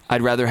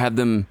I'd rather have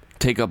them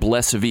take up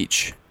less of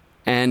each.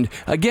 And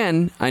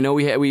again, I know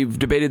we've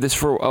debated this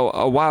for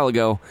a while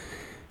ago.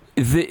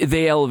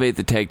 They elevate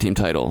the tag team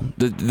title,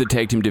 the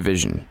tag team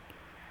division.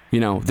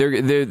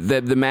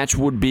 The match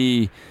would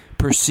be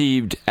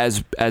perceived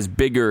as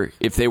bigger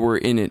if they were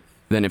in it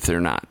than if they're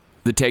not.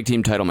 The tag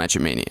team title match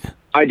at Mania.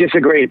 I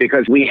disagree,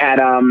 because we had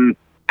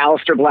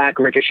Aleister Black,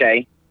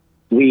 Ricochet.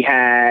 We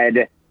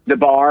had The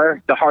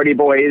Bar, the Hardy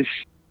Boys,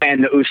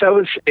 and the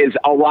Usos is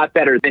a lot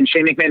better than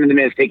Shane McMahon and The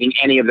Miz taking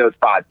any of those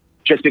spots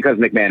just because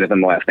McMahon is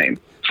in the last name.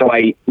 So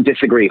I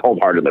disagree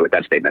wholeheartedly with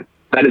that statement.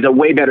 That is a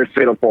way better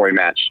Fatal 4-Way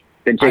match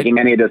than taking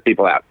any of those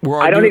people out.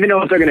 I don't even know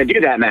if they're going to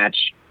do that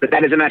match, but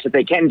that is a match that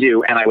they can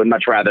do, and I would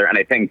much rather, and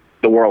I think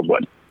the world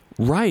would.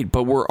 Right,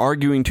 but we're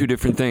arguing two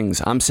different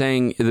things. I'm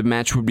saying the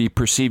match would be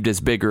perceived as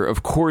bigger.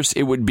 Of course,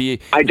 it would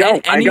be...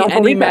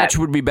 Any match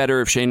would be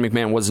better if Shane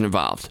McMahon wasn't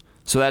involved.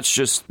 So that's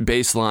just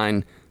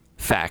baseline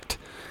fact.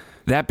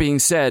 That being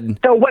said...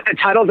 So what, the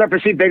titles are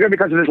perceived bigger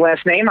because of his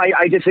last name?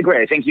 I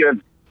disagree. I think you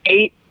have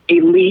 8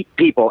 elite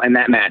people in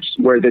that match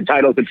where the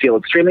titles would feel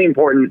extremely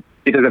important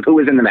because of who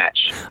was in the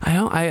match.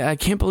 I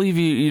can't believe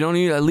you don't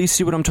even at least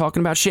see what I'm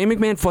talking about. Shane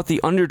McMahon fought The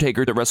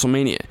Undertaker at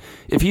WrestleMania.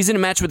 If he's in a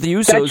match with the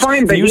Usos, that's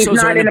fine, but the he's Usos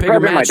not are in a bigger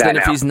match like than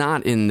now. if he's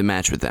not in the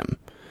match with them.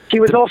 He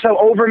was also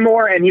over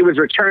more, and he was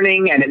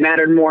returning, and it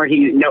mattered more.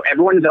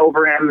 Everyone's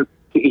over him.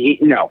 I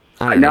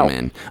don't know,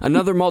 man.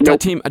 Another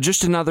multi-team,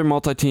 just another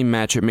multi-team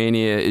match at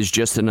Mania is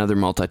just another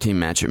multi-team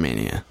match at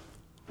Mania.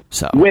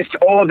 So with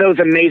all of those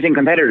amazing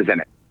competitors in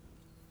it.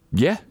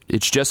 Yeah,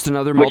 it's just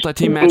another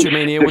multi-team match at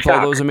Mania with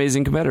all those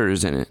amazing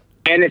competitors in it.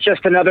 And it's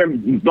just another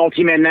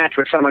multi-man match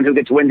with someone who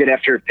gets winded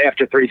after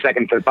 3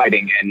 seconds of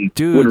fighting and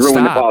would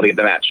ruin the quality of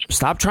the match.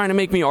 Stop trying to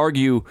make me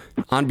argue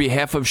on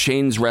behalf of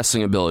Shane's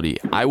wrestling ability.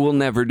 I will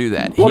never do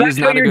that. Well, that's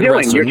what you're doing.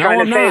 Wrestler. You're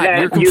trying to say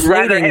that you'd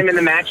rather him in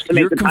the match to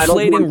make the title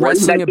more important. You're conflating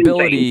wrestling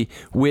ability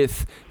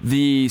with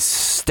the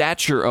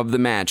stature of the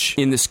match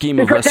in the scheme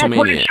of WrestleMania. That's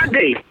what it should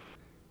be.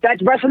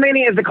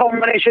 WrestleMania is the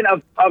culmination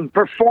of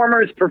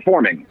performers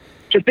performing.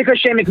 Just because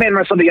Shane McMahon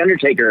wrestled The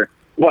Undertaker,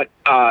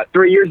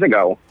 3 years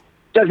ago,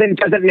 doesn't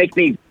make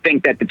me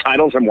think that the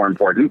titles are more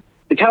important.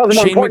 The titles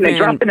are more important. They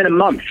dropped them in a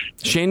month.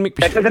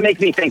 That doesn't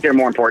make me think they're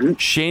more important.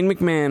 Shane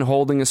McMahon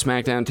holding a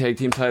SmackDown Tag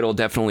Team title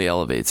definitely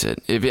elevates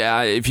it.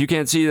 If you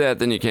can't see that,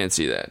 then you can't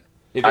see that.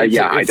 If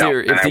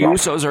the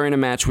Usos are in a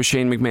match with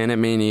Shane McMahon at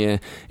Mania,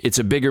 it's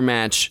a bigger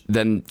match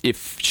than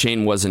if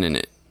Shane wasn't in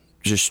it.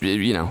 Just,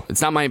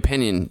 it's not my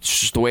opinion.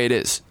 It's just the way it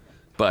is.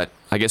 But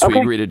I guess we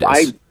agree to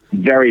this.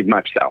 Very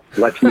much so.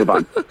 Let's move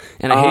on.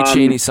 And I hate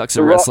Shane. He sucks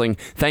at wrestling.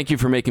 Thank you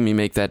for making me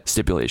make that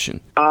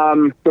stipulation.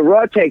 The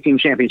Raw Tag Team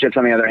Championships,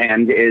 on the other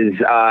hand, is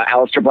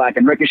Aleister Black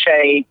and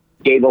Ricochet,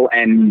 Gable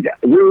and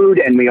Rude,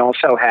 and we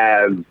also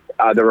have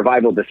the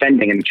Revival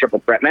defending in the triple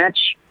threat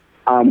match.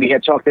 We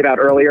had talked about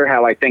earlier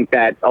how I think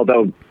that,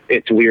 although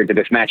it's weird that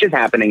this match is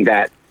happening,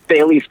 that they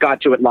at least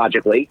got to it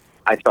logically,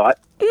 I thought,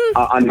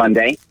 on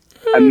Monday.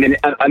 A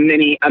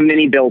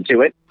mini build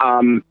to it.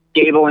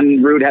 Gable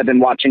and Rude have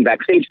been watching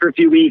backstage for a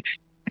few weeks.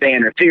 They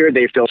interfered.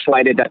 They feel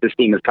slighted that this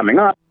team is coming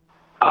up.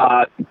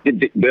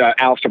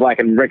 Aleister Black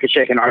and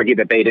Ricochet can argue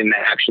that they didn't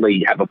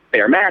actually have a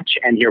fair match,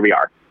 and here we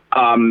are.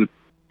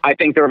 I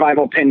think the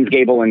Revival pins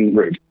Gable and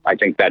Rude. I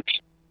think that's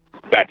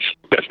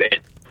just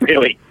it,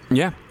 really.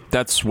 Yeah,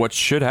 that's what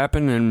should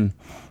happen, and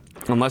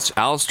unless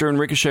Aleister and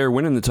Ricochet are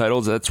winning the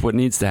titles, that's what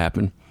needs to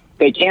happen.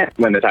 They can't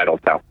win the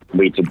titles, though.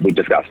 We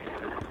discussed.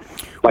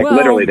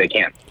 Literally, they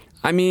can't.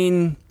 I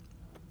mean,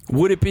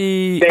 would it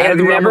be... They have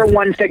never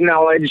once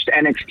acknowledged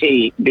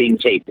NXT being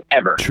taped,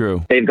 ever.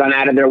 True. They've gone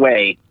out of their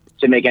way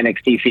to make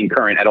NXT seem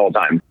current at all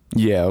times.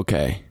 Yeah,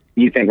 okay.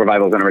 You think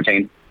Revival's going to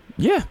retain?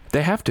 Yeah,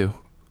 they have to.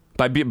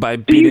 By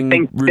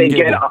beating Rude and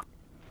Gable.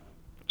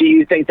 Do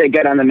you think they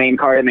get on the main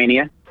card at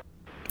Mania?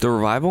 The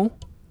Revival?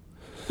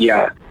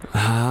 Yeah.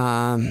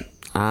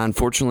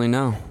 Unfortunately,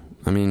 no.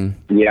 I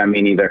mean... Yeah,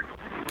 me neither.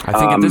 I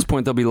think at this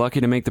point they'll be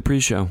lucky to make the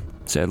pre-show,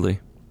 sadly.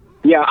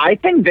 Yeah, I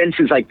think Vince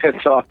is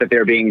pissed off that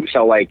they're being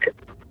so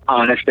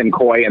honest and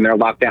coy and they're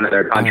locked down in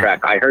their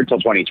contract. I heard till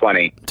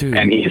 2020, dude.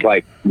 And he's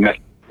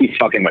he's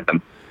fucking with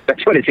them.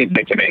 That's what it seems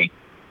like to me.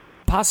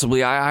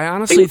 Possibly, I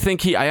honestly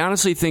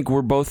think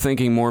we're both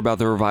thinking more about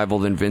the Revival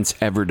than Vince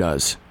ever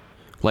does.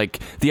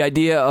 The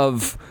idea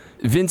of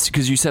Vince,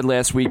 because you said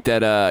last week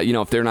that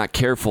if they're not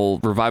careful,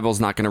 Revival's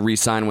not going to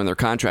re-sign when their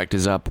contract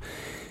is up.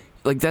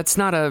 That's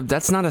not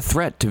a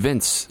threat to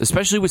Vince,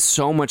 especially with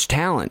so much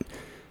talent.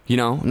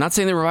 I'm not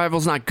saying the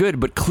Revival's not good,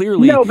 but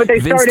clearly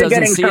Vince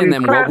doesn't see in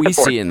them what we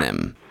see in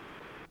them.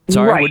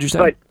 Sorry, right, what'd you say?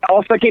 But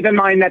also keep in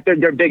mind that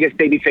their biggest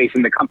babyface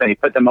in the company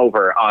put them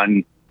over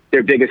on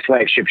their biggest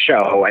flagship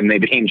show, and they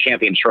became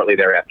champions shortly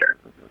thereafter.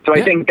 So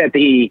I think that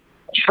he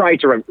tried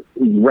to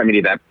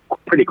remedy that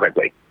pretty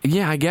quickly.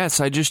 Yeah, I guess.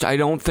 I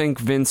don't think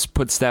Vince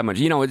puts that much.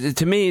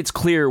 To me, it's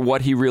clear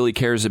what he really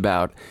cares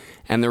about,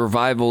 and the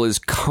Revival is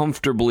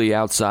comfortably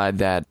outside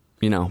that,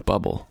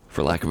 bubble.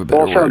 For lack of a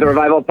better word. Also, the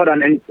Revival put on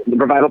the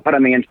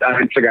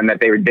Instagram that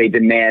they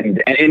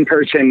demand an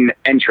in-person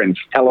entrance,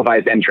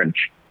 televised entrance,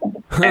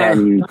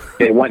 and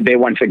they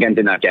once again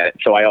did not get it.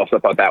 So I also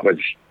thought that was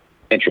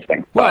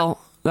interesting. Well,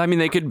 I mean,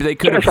 they could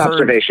have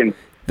heard.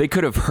 They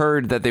could have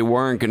heard that they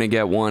weren't going to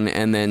get one,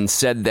 and then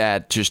said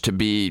that just to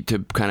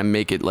kind of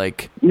make it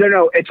like.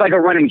 No, it's like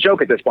a running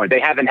joke at this point. They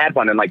haven't had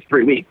one in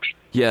 3 weeks.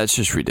 Yeah, it's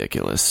just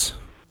ridiculous.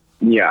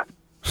 Yeah.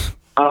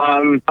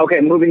 Okay,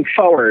 moving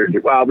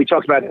forward, we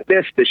talked about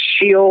this, the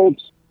Shield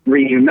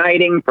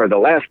reuniting for the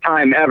last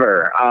time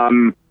ever.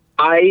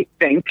 I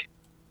think,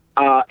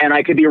 and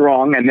I could be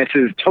wrong, and this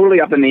is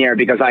totally up in the air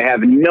because I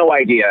have no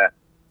idea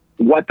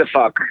what the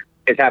fuck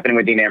is happening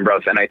with Dean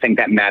Ambrose, and I think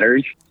that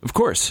matters. Of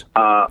course.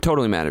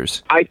 Totally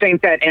matters. I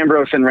think that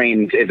Ambrose and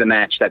Reigns is a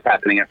match that's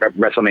happening at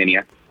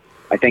WrestleMania.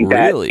 I think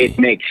that it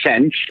makes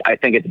sense. I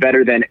think it's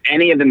better than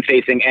any of them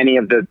facing any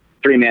of the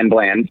three-man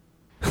bland.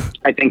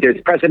 I think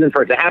there's precedent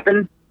for it to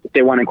happen if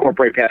they want to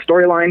incorporate past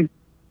storyline.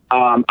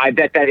 I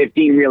bet that if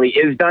Dean really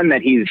is done,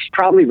 that he's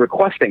probably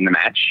requesting the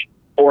match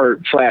or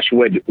 /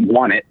 would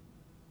want it.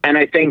 And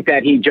I think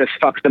that he just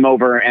fucks them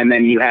over, and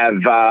then you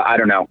have, I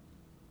don't know.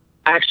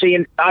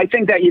 Actually, I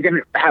think that you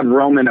can have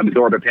Roman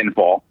absorb a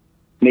pinfall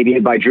maybe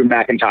by Drew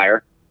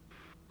McIntyre.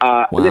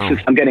 Wow.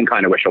 I'm getting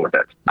kind of wishful with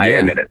this. I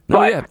admit it.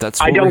 But that's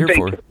what we're here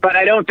for. But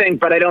I don't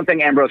think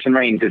Ambrose and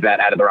Reigns is that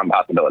out of the realm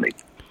possibility.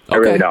 I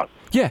really don't.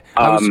 Yeah.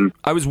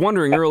 I was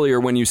wondering earlier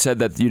when you said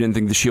that you didn't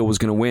think the Shield was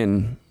going to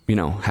win,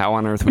 how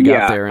on earth we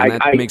got there, and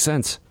that makes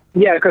sense.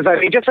 Yeah, because I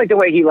mean, just like the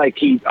way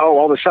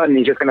all of a sudden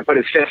he's just going to put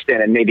his fist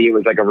in, and maybe it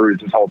was like a ruse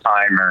this whole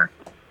time, or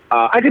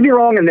I could be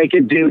wrong, and they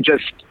could do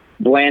just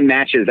bland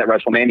matches at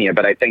WrestleMania,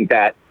 but I think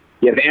that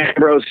you have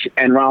Ambrose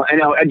and Rollins. I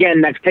know,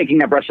 again, that's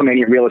taking up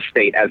WrestleMania real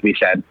estate, as we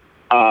said,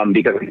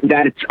 because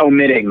that's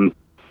omitting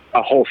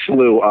a whole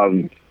slew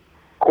of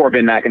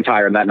Corbin,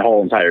 McIntyre, and that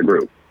whole entire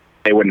group.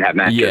 They wouldn't have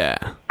matches. Yeah.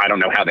 I don't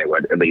know how they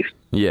would, at least.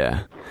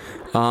 Yeah.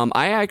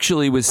 I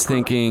actually was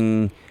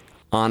thinking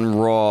on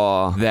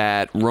Raw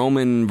that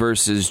Roman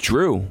versus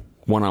Drew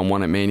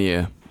one-on-one at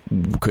Mania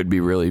could be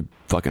really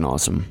fucking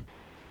awesome.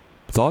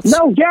 Thoughts?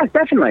 No, yeah,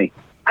 definitely.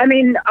 I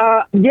mean,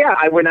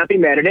 I would not be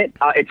mad at it.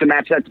 It's a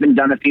match that's been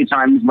done a few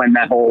times when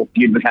that whole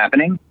feud was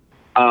happening.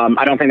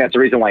 I don't think that's the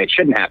reason why it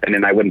shouldn't happen,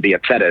 and I wouldn't be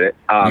upset at it.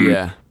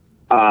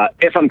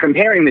 If I'm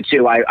comparing the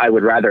two, I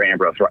would rather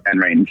Ambrose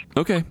and Reigns.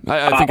 Okay.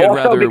 I think I'd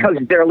rather... Also, because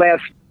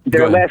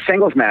their last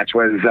singles match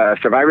was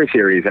Survivor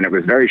Series, and it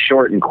was very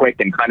short and quick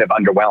and kind of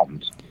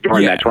underwhelmed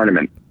during that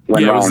tournament.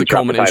 When it was the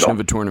culmination of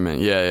a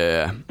tournament.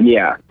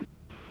 Yeah.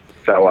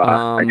 So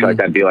I feel like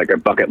that'd be like a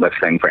bucket list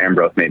thing for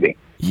Ambrose, maybe.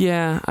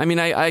 Yeah, I mean,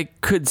 I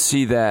could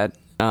see that.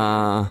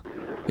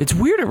 It's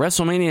weird at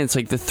WrestleMania. It's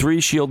like the three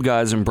Shield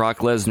guys and Brock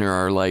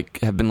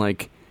Lesnar have been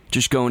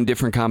just going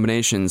different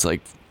combinations,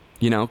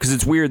 because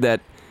it's weird that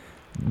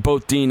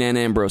both Dean and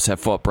Ambrose have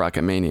fought Brock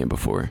at Mania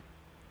before.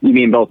 You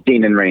mean both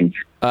Dean and Reigns?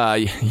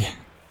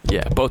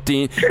 Yeah, both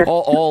Dean,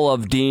 all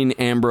of Dean,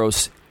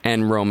 Ambrose,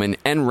 and Roman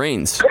and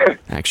Reigns,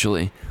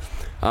 actually.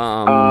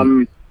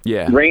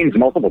 Yeah, Reigns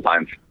multiple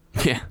times.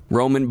 Yeah,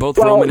 Roman and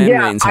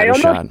Reigns had a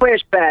shot. I almost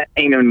wish that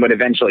Heyman would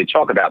eventually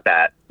talk about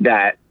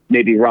that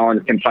maybe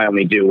Rollins can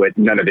finally do what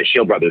none of the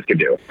Shield brothers could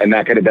do, and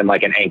that could have been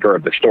like an anchor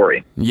of the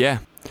story. Yeah.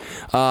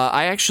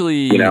 I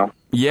actually...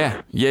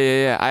 Yeah.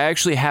 I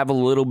actually have a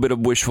little bit of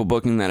wishful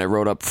booking that I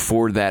wrote up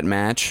for that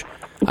match.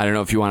 I don't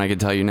know if you want, I can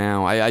tell you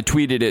now. I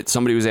tweeted it.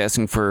 Somebody was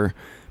asking for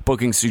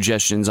booking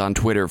suggestions on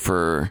Twitter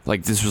for,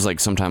 this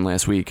was sometime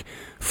last week,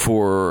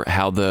 for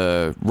how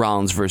the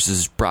Rollins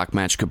versus Brock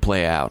match could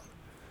play out.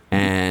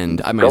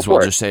 And I might as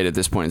well just say it at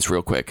this point. It's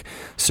real quick.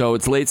 So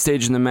it's late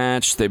stage in the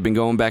match. They've been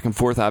going back and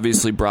forth.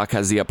 Obviously, Brock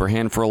has the upper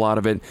hand for a lot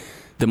of it.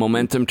 The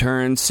momentum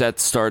turns. Seth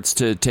starts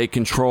to take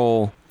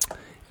control,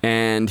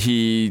 and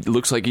he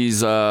looks like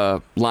he's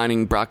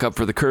lining Brock up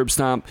for the curb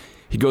stomp.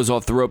 He goes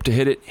off the rope to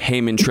hit it.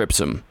 Heyman trips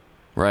him,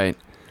 right?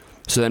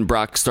 So then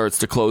Brock starts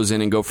to close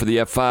in and go for the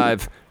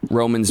F5.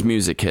 Roman's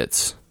music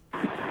hits.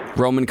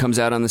 Roman comes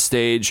out on the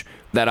stage.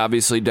 That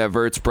obviously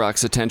diverts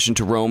Brock's attention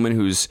to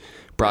Roman,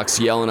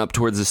 Brock's yelling up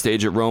towards the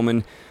stage at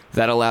Roman.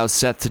 That allows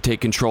Seth to take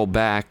control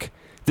back.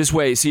 This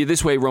way,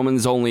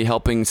 Roman's only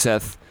helping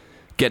Seth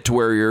get to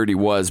where he already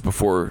was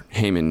before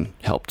Heyman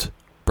helped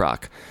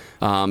Brock.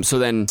 So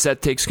then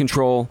Seth takes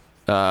control,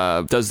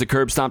 does the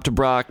curb stomp to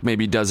Brock,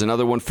 maybe does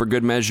another one for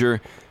good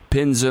measure,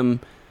 pins him.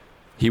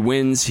 He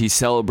wins. He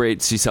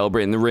celebrates. He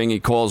celebrates in the ring. He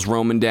calls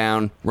Roman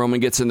down. Roman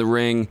gets in the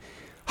ring,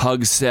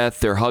 hugs Seth.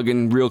 They're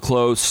hugging real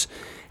close.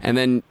 And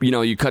then,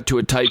 you cut to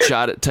a tight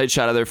shot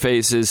of their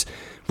faces.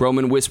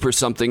 Roman whispers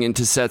something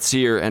into Seth's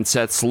ear, and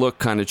Seth's look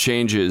kind of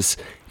changes.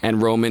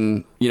 And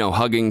Roman,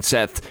 hugging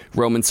Seth,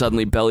 Roman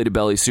suddenly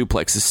belly-to-belly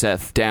suplexes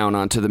Seth down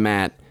onto the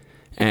mat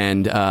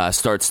and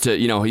starts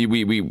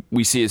to,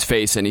 we see his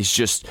face, and he's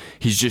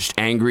just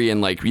angry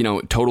and,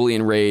 totally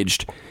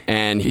enraged.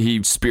 And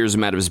he spears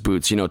him out of his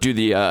boots, do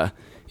the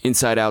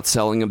inside-out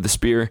selling of the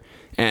spear.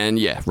 And,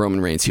 yeah, Roman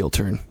Reigns heel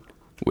turn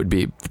would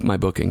be my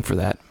booking for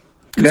that.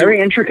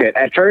 Very intricate.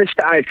 At first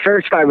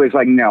I was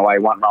like, no, I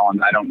want Rollins.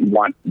 I don't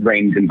want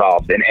Reigns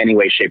involved in any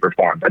way, shape, or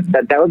form.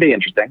 But that would be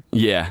interesting.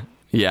 Yeah,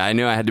 I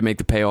knew I had to make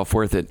the payoff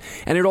worth it.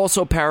 And it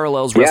also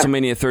parallels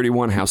WrestleMania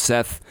 31, how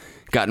Seth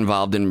got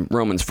involved in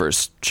Roman's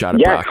first shot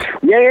at Brock.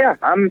 Yeah.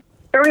 I'm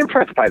very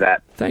impressed by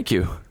that. Thank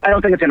you. I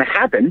don't think it's going to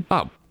happen.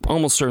 Oh,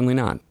 almost certainly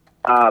not.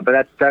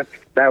 But that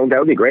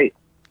would be great.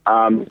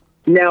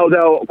 Now,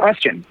 though,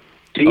 question.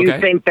 Do you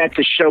think that's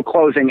a show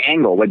closing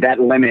angle? Would that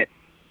limit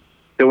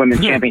the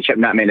Women's Championship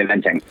not main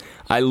eventing?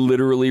 I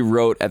literally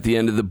wrote at the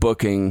end of the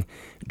booking,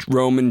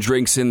 Roman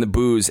drinks in the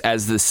booze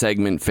as the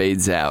segment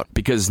fades out.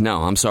 Because,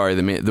 no, I'm sorry,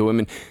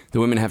 the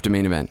women have to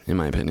main event, in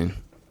my opinion.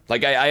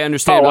 I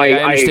understand. I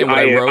understand what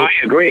I wrote. I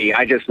agree.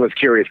 I just was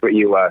curious what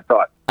you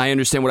thought. I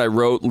understand what I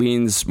wrote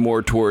leans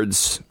more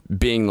towards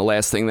being the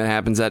last thing that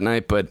happens that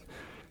night, but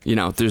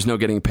there's no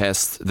getting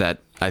past that.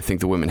 I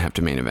think the women have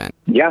to main event.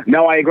 Yeah,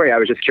 no, I agree. I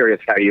was just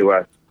curious how you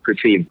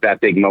perceived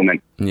that big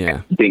moment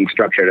being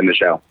structured in the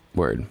show.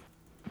 Word.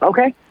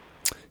 Okay.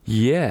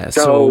 Yeah.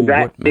 So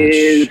that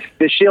is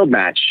the Shield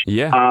match.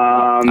 Yeah.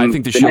 I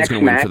think the Shield's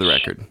going to win for the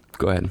record.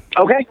 Go ahead.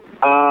 Okay.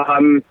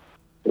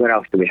 What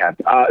else do we have?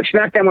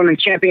 SmackDown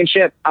Women's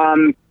Championship.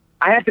 I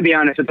have to be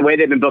honest with the way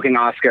they've been booking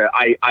Asuka.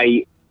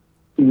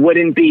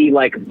 wouldn't be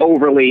like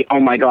overly, oh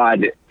my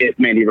God, if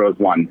Mandy Rose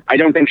won. I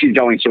don't think she's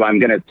going to. I'm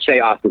going to say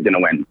Asuka's going to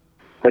win.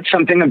 But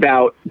something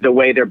about the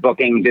way they're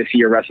booking this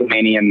year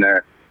WrestleMania and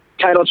the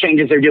title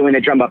changes they're doing to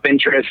drum up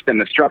interest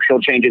and the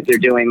structural changes they're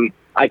doing,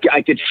 I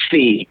could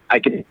see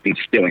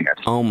doing it.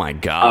 Oh my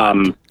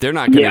God. They're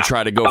not going to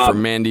try to go for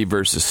Mandy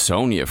versus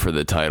Sonya for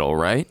the title,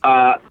 right?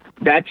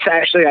 That's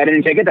actually, I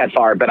didn't take it that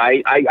far, but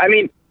I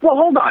mean, well,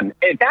 hold on.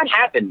 If that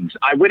happens,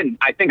 I will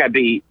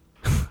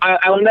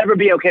never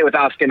be okay with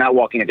Asuka not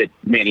walking into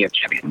Mania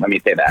champion. Let me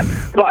say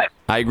that. But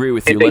I agree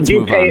with you. Let's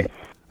move on.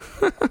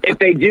 If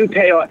they do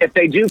pay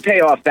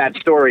off that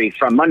story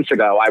from months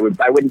ago, I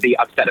wouldn't be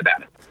upset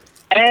about it.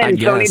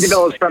 And Sonya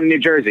Deville is from New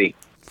Jersey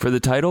for the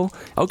title.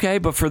 Okay,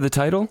 but for the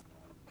title,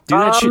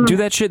 do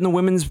that shit in the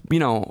women's,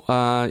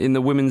 in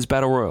the women's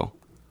battle royal.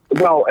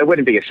 Well, it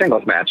wouldn't be a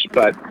singles match,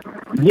 but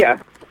yeah.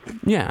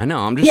 Yeah, I know.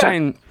 I'm just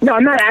saying. No,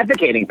 I'm not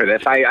advocating for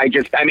this. I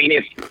mean,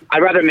 if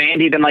I'd rather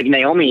Mandy than like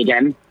Naomi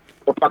again,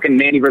 or fucking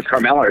Mandy versus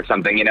Carmella or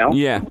something,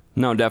 Yeah,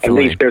 no,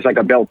 definitely. At least there's like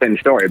a built-in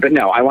story. But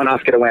no, I want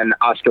Asuka to win.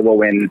 Asuka will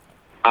win.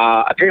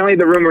 Apparently,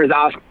 the rumor is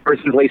Asuka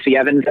versus Lacey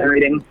Evans in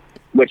reading,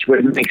 which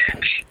would make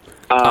sense.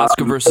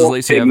 Asuka versus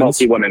Lacey Evans,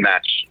 multi-woman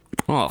match.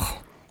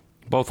 Oh,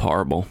 both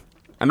horrible.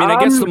 I mean,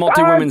 I guess the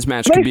multi-women's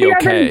match could be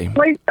okay.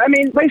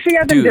 Lacey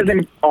Evans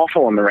isn't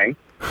awful in the ring.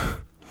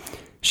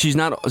 She's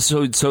not.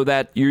 So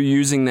that you're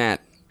using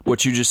that,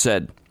 what you just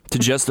said, to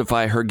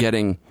justify her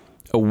getting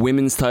a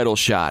women's title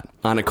shot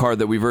on a card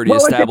that we've already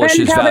established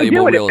is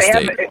valuable real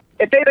estate.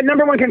 If they have a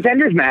number one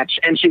contenders match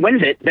and she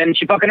wins it, then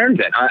she fucking earns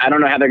it. I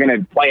don't know how they're going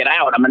to play it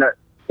out.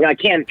 I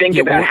can't think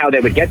about how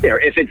they would get there.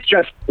 If it's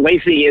just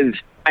Lacey is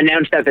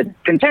announced as a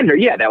contender,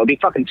 that would be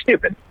fucking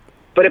stupid.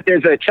 But if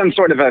there's some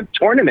sort of a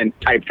tournament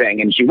type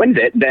thing and she wins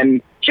it,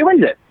 then she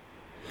wins it.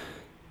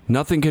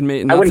 Nothing can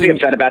make. I wouldn't be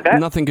upset about that.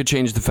 Nothing could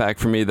change the fact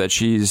for me that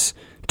she's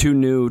too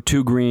new,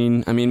 too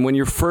green. I mean, when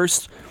your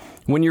first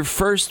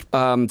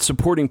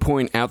supporting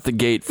point out the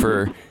gate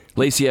for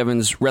Lacey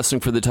Evans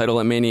wrestling for the title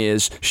at Mania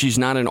is she's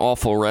not an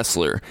awful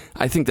wrestler,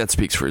 I think that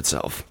speaks for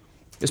itself.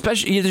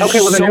 Especially,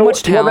 there's so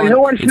much talent. Well, then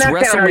who on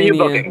SmackDown are you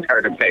booking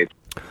her to face?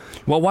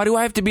 Well, why do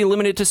I have to be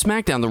limited to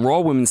SmackDown? The Raw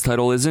Women's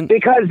title isn't.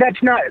 Because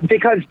that's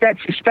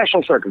a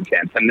special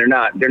circumstance, and they're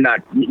not. They're not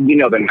doing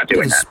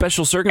that.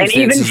 Special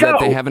circumstance is that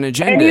they have an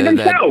agenda. And even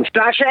so,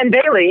 Sasha and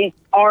Bayley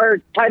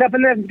are tied up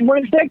in the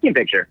women's tag team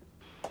picture.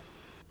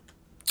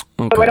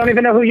 Okay. So I don't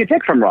even know who you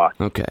pick from Raw.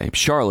 Okay,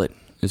 Charlotte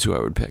is who I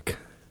would pick.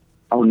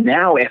 Oh,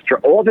 now after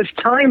all this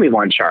time we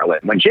want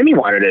Charlotte. When Jimmy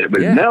wanted it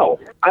was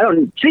no. I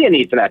don't see a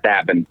need for that to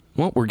happen.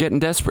 Well, we're getting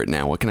desperate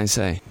now. What can I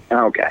say?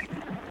 Okay.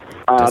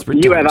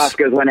 You have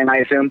Asuka's winning, I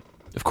assume?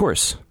 Of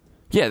course.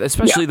 Yeah,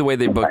 especially the way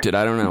they booked it.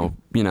 I don't know.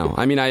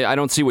 I mean, I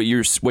don't see what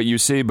you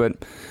see,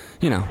 but,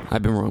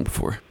 I've been wrong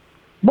before.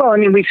 Well, I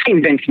mean, we've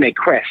seen Vince make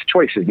crass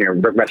choices near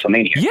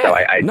WrestleMania.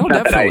 Yeah, so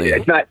definitely.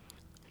 It's not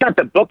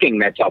the booking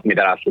that tells me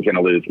that Asuka's going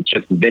to lose. It's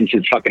just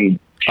Vince's fucking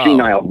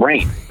senile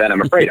brain that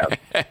I'm afraid of.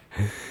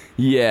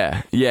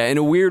 Yeah. In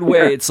a weird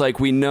way, it's like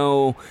we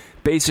know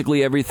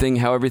basically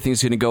how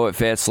everything's going to go at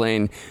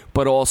Fastlane,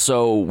 but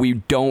also we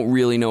don't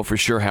really know for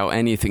sure how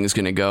anything is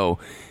going to go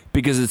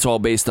because it's all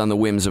based on the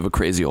whims of a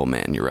crazy old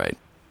man. You're right.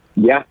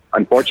 Yeah,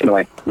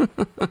 unfortunately.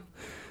 I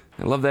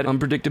love that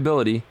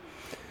unpredictability.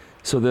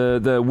 So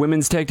the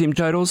women's tag team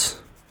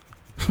titles?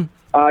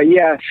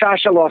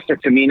 Sasha lost her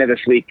to Tamina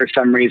this week for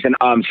some reason.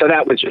 So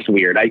that was just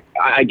weird.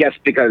 I guess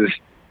because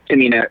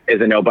Tamina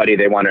is a nobody,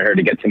 they wanted her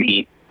to get some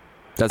heat.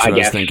 That's what I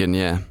was thinking,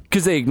 yeah.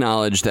 Because they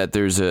acknowledge that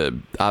there's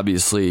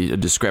obviously a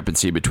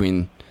discrepancy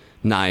between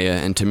Nia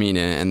and Tamina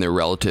and their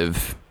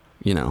relative,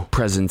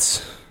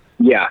 presence.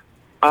 Yeah.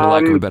 For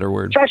lack of a better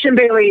word. Sasha and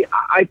Bayley,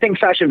 I think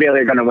Sasha and Bayley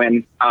are going to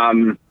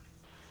win.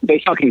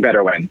 They fucking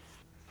better win.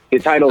 The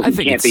titles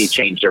can't be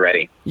changed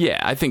already.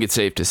 Yeah, I think it's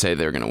safe to say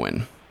they're going to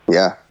win.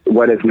 Yeah.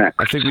 What is next?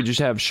 I think we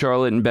just have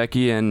Charlotte and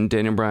Becky and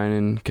Daniel Bryan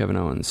and Kevin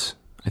Owens,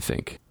 I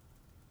think.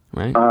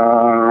 Right?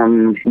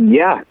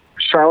 Yeah.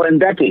 Charlotte and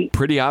Becky.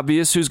 Pretty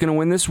obvious who's going to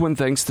win this one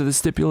thanks to the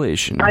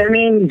stipulation. I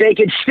mean, they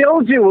could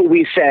still do what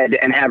we said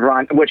and have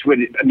Ronda, which would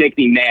make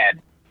me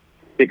mad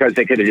because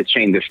they could have just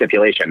changed the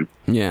stipulation.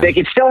 Yeah. They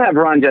could still have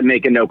Ronda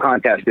make a no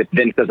contest if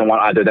Vince doesn't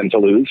want either of them to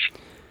lose.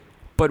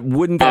 But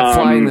wouldn't that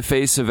fly in the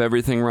face of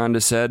everything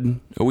Ronda said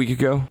a week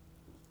ago?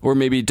 Or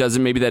maybe it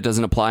doesn't. Maybe that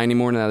doesn't apply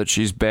anymore now that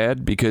she's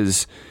bad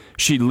because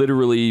she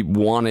literally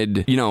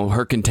wanted,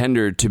 her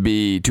contender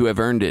to have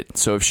earned it.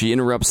 So if she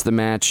interrupts the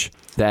match,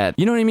 that,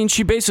 you know what I mean?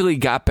 She basically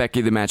got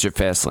Becky the match at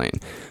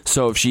Fastlane.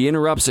 So if she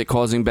interrupts it,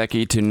 causing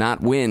Becky to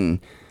not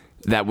win,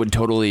 that would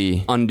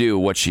totally undo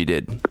what she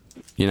did.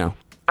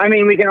 I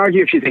mean, we can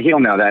argue if she's a heel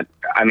now. That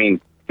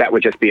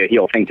would just be a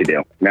heel thing to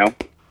do. No,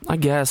 I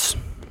guess.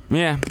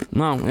 Yeah.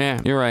 No.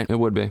 Yeah. You're right. It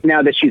would be.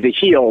 Now that she's a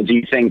heel, do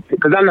you think?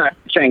 Because I'm not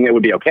saying it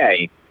would be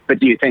okay. But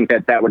do you think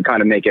that would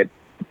kind of make it,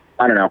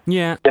 I don't know,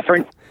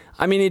 different?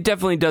 I mean, it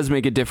definitely does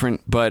make it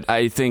different, but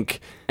I think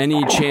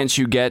any chance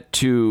you get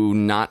to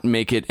not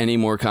make it any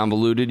more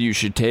convoluted, you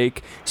should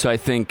take. So I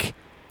think,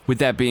 with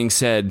that being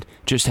said,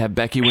 just have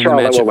Becky win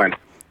Charlotte the match.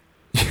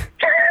 Will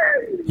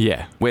win.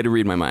 Yeah, way to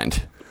read my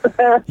mind.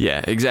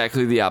 Yeah,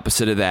 exactly the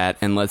opposite of that.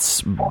 And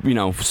let's,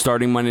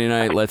 starting Monday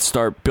night, let's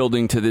start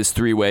building to this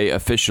three-way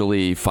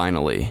officially,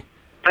 finally.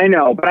 I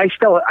know, but I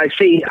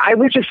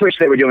would just wish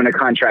they were doing a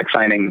contract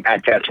signing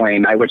at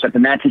Fastlane. I wish that the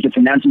match is just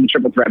announcing the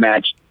triple threat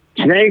match.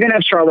 And then you're going to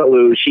have Charlotte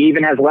lose. She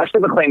even has less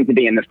of a claim to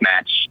be in this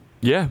match.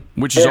 Yeah,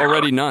 which is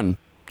already none.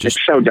 Just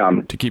it's so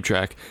dumb. To keep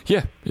track.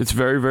 Yeah, it's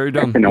very, very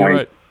dumb. It's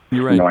annoying.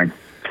 You're right. Annoying.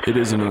 It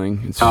is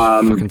annoying. It's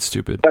fucking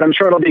stupid. But I'm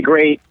sure it'll be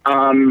great.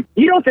 You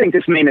don't think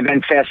this main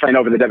event Fastlane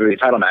over the WWE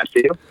title match,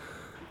 do you?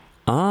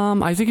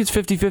 I think it's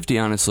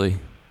 50-50, honestly.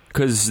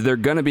 Because they're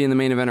going to be in the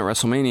main event at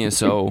WrestleMania,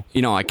 so,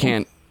 I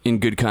can't, in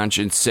good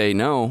conscience, say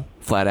no,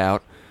 flat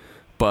out.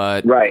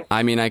 But, right.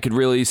 I mean, I could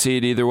really see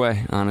it either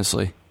way,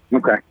 honestly.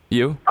 Okay.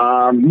 You?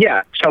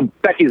 Yeah, so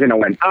Becky's going to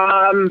win.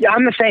 Yeah,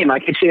 I'm the same. I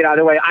could see it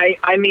either way.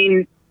 I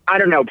mean, I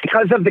don't know.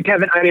 Because of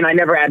the I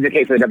never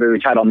advocate for the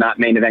WWE title not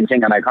main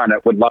eventing, and I kind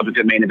of would love if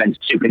it main events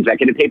 2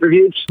 consecutive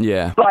pay-per-views.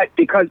 Yeah. But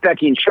because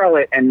Becky and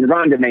Charlotte and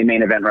Ronda may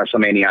main event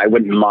WrestleMania, I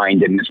wouldn't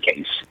mind in this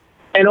case.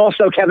 And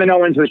also, Kevin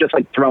Owens was just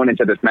thrown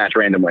into this match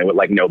randomly with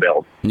no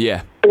build.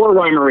 Yeah. For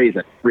rhyme or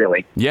reason,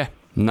 really. Yeah,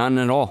 none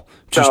at all.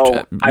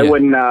 So I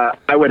wouldn't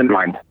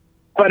mind.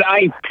 But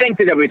I think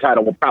the WWE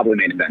title will probably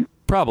main event.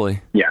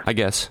 Probably. Yeah. I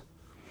guess.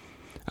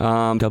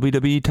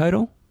 WWE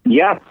title?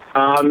 Yeah.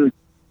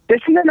 This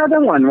is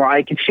another one where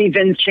I could see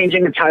Vince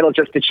changing the title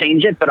just to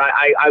change it, but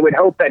I would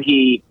hope that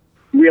he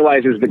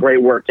realizes the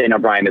great work Daniel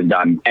Bryan has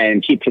done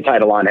and keeps the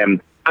title on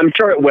him. I'm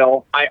sure it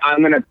will.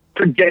 I'm going to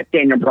predict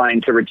Daniel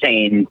Bryan to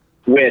retain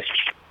with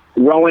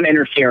Rowan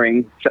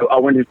interfering, so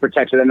Owens is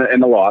protected in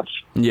the loss.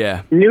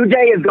 Yeah. New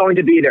Day is going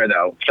to be there,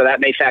 though, so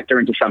that may factor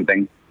into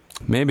something.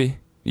 Maybe.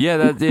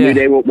 Yeah, New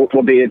Day will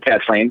be at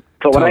Fastlane.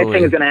 So what I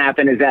think is going to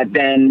happen is that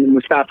then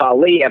Mustafa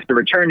Ali, after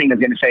returning, is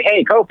going to say,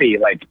 hey, Kofi,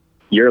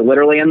 you're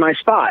literally in my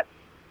spot.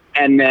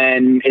 And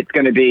then it's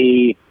going to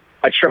be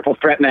a triple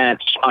threat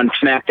match on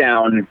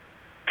SmackDown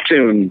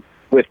soon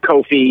with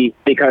Kofi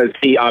because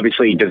he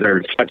obviously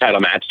deserves a title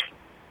match.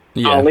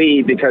 Yeah.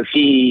 Ali because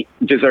he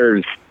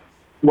deserves,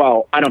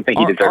 I don't think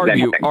he deserves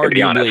anything, to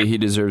be honest. Arguably, he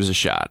deserves a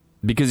shot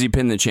because he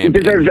pinned the champion. He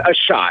deserves a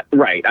shot,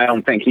 right. I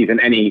don't think he's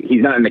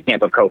not in the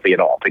camp of Kofi at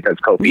all because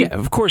Kofi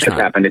of course just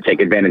happened to take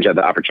advantage of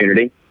the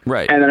opportunity.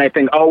 Right. And then I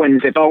think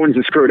if Owens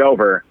is screwed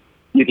over,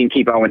 you can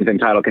keep Owens in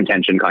title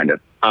contention, kind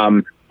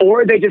of.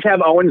 Or they just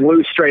have Owens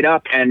lose straight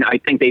up, and I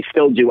think they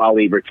still do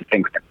Ali versus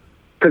Kingston.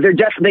 Because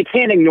they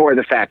can't ignore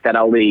the fact that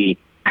Ali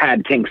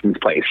had Kingston's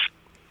place.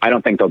 I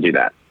don't think they'll do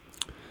that.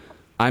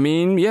 I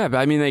mean,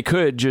 they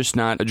could just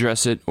not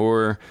address it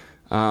or...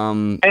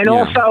 and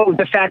also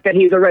the fact that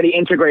he's already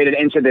integrated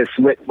into this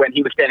when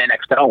he was standing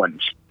next to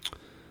Owens.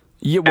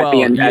 Yeah, well,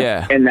 in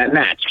that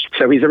match.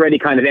 So he's already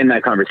kind of in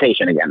that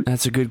conversation again.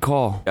 That's a good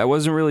call. I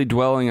wasn't really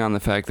dwelling on the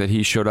fact that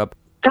he showed up.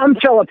 Tom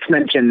Phillips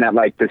mentioned that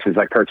this is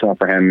personal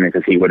for him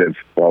because he would have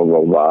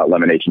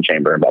Elimination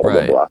Chamber and blah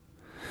blah blah.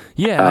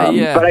 Yeah,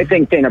 But I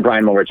think Daniel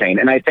Bryan will retain,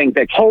 and I think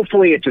that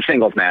hopefully it's a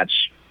singles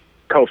match,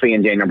 Kofi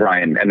and Daniel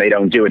Bryan, and they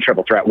don't do a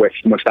triple threat with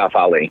Mustafa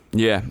Ali.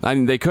 Yeah, I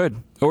mean they could,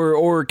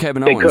 or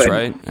Kevin Owens,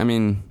 right? I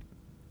mean,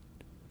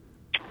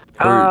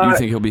 or you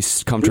think he'll be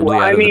comfortably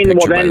out of the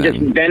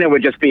picture then it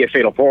would just be a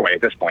fatal 4-way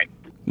at this point.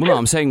 Well, no,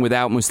 I'm saying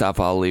without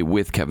Mustafa Ali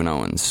with Kevin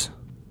Owens.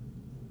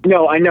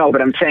 No, I know,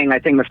 but I'm saying I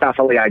think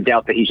Mustafa Ali, I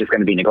doubt that he's just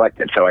going to be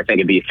neglected, so I think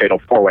it'd be a fatal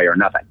 4-way or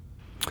nothing.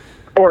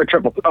 Or a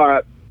triple,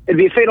 it'd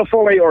be a fatal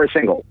 4-way or a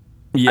single.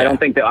 Yeah. I don't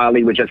think that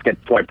Ali would just get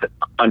swept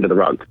under the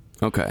rug.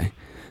 Okay.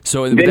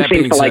 So Vince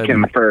seems to like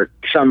him for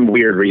some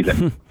weird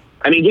reason.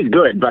 I mean, he's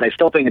good, but I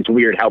still think it's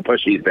weird how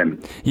pushy he's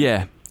been.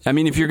 Yeah. I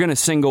mean, if you're going to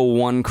single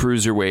one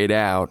cruiserweight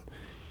out,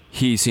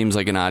 he seems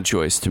like an odd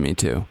choice to me,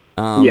 too.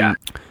 Yeah.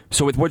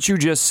 So with what you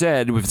just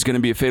said, if it's going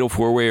to be a fatal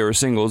 4-way or a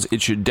singles,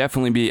 it should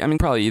definitely be,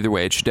 probably either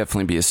way, it should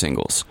definitely be a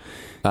singles.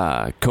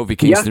 Kofi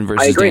Kingston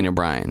versus Daniel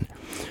Bryan.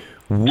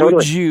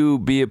 Would you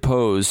be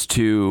opposed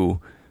to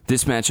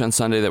this match on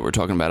Sunday that we're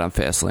talking about on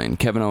Fastlane?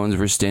 Kevin Owens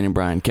versus Daniel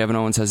Bryan. Kevin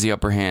Owens has the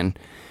upper hand.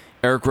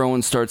 Eric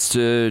Rowan starts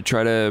to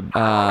try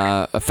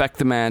to affect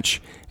the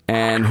match.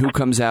 And who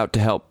comes out to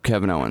help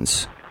Kevin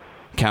Owens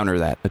counter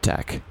that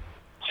attack?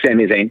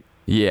 Sami Zayn.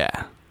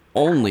 Yeah.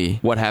 Only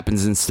what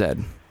happens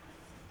instead?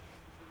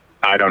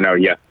 I don't know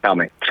yet. Tell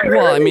me.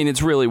 Well,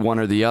 it's really one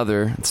or the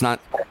other. It's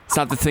not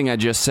the thing I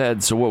just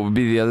said, so what would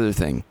be the other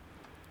thing?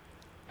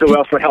 Who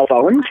else would help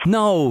Owens?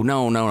 No.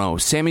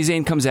 Sami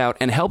Zayn comes out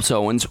and helps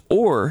Owens,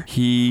 or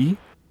he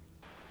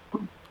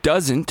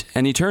doesn't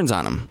and he turns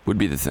on him, would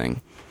be the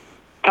thing.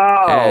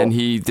 Oh. And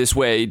this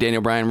way,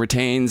 Daniel Bryan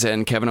retains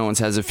and Kevin Owens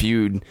has a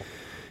feud,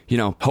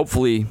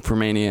 hopefully for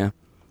Mania,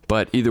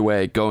 but either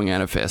way, going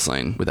out of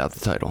Fastlane without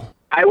the title.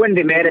 I wouldn't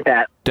be mad at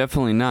that.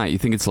 Definitely not. You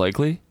think it's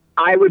likely?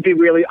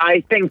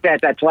 I think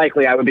that's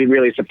likely. I would be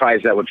really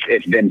surprised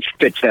if Vince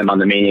fits them on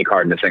the Mania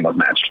card in the singles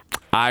match.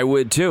 I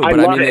would too,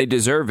 but they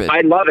deserve it.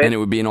 I'd love it. And it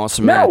would be an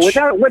awesome match.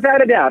 No,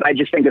 without a doubt. I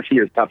just think this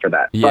year's tough for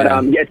that. Yeah.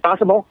 But it's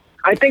possible.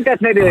 I think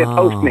that's maybe a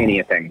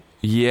post-Mania thing.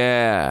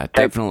 Yeah,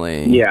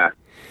 definitely. Yeah.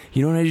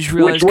 You know what I just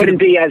realized? Which wouldn't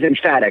be as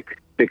emphatic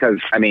because,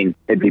 I mean,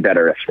 it'd be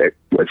better if it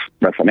was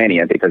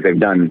WrestleMania because they've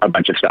done a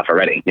bunch of stuff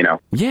already, you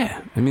know?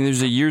 Yeah. I mean,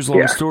 there's a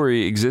years-long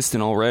story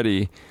existing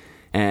already.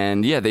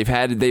 And yeah, they've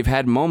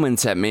had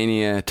moments at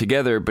Mania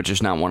together, but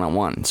just not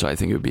one-on-one. So I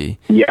think it'd be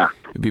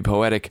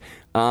poetic.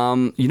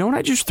 You know what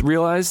I just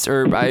realized,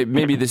 or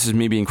maybe this is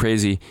me being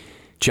crazy.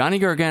 Johnny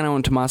Gargano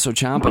and Tommaso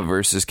Ciampa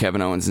versus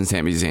Kevin Owens and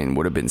Sami Zayn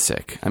would have been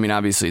sick. I mean,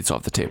 obviously it's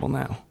off the table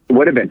now. It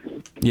would have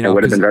been. You know, it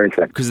would have been very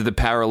sick because of the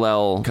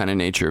parallel kind of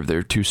nature of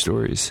their two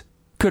stories.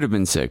 Could have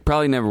been sick.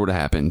 Probably never would have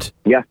happened.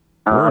 Yeah.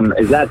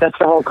 That's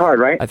the whole card,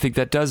 right? I think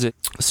that does it.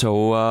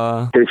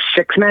 So there's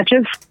 6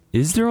 matches.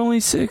 Is there only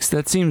 6?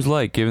 That seems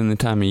like, given the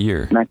time of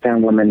year.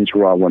 SmackDown Women's,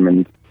 Raw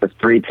Women's, the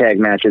 3 tag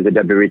matches, the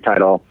WWE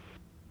title,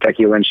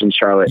 Becky Lynch and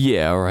Charlotte.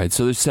 Yeah, all right.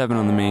 So there's 7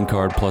 on the main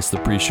card plus the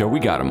pre-show. We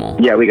got them all.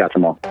 Yeah, we got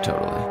them all.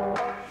 Totally.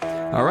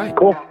 All right.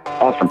 Cool.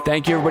 Awesome.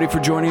 Thank you, everybody,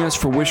 for joining us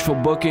for Wishful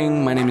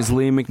Booking. My name is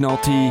Liam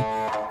McNulty.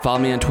 Follow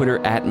me on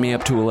Twitter at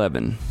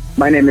MeUp211.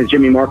 My name is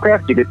Jimmy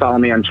Morecraft. You can follow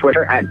me on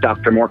Twitter at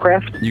Dr.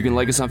 Morecraft. You can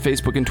like us on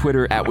Facebook and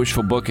Twitter at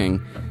Wishful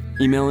Booking.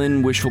 Email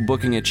in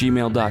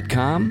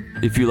wishfulbooking@gmail.com.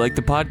 If you like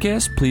the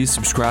podcast, please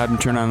subscribe and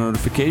turn on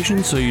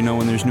notifications so you know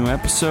when there's new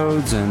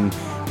episodes, and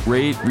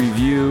rate,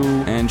 review,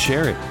 and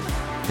share it.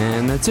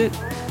 And that's it.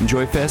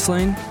 Enjoy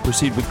Fastlane.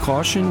 Proceed with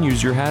caution.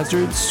 Use your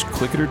hazards.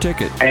 Click it or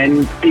ticket.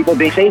 And people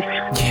be safe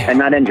and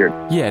not injured.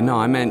 Yeah, no,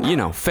 I meant,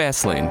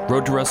 Fastlane.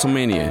 Road to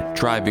WrestleMania.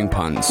 Driving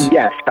puns.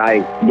 Yes,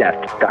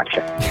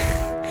 gotcha.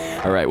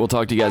 All right, we'll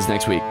talk to you guys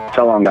next week.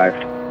 So long, guys.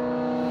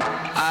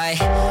 I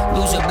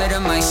lose a bit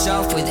of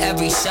myself with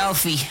every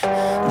selfie.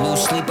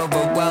 Lose sleep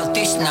over wealth,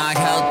 it's not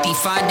healthy.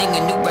 Finding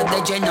a new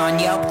religion on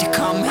Yelp to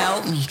come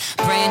help me.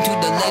 Praying to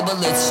the label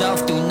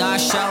itself, do not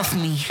shelf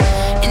me.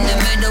 In the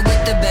middle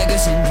with the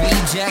beggars and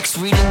rejects.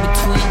 Reading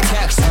between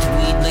texts,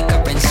 weed,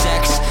 liquor, and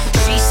sex.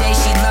 She say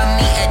she love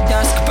me at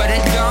dusk, but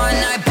at dawn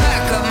I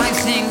pack up my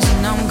things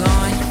and I'm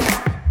gone.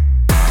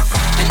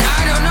 And I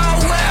don't know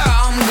where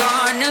I'm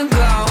gonna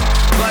go,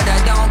 but I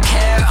don't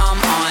care, I'm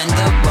on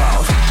the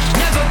road.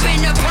 Never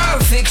been a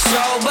perfect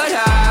soul, but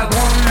I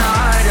will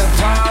not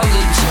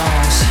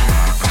apologize.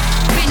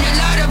 Been a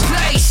lot of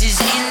places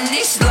in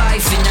this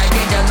life, and I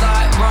did a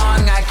lot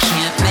wrong I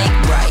can't make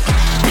right.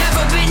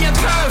 Never been a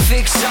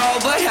perfect soul,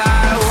 but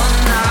I will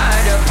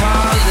not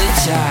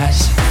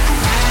apologize.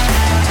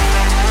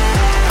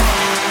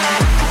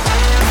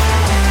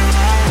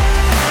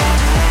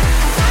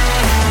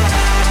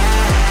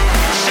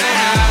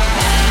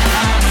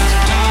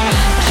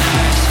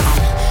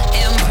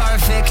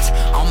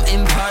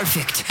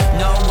 Imperfect,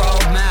 no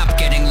roadmap,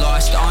 getting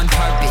lost on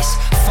purpose.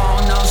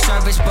 Phone no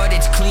service, but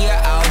it's clear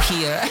out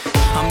here.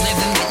 I'm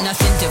living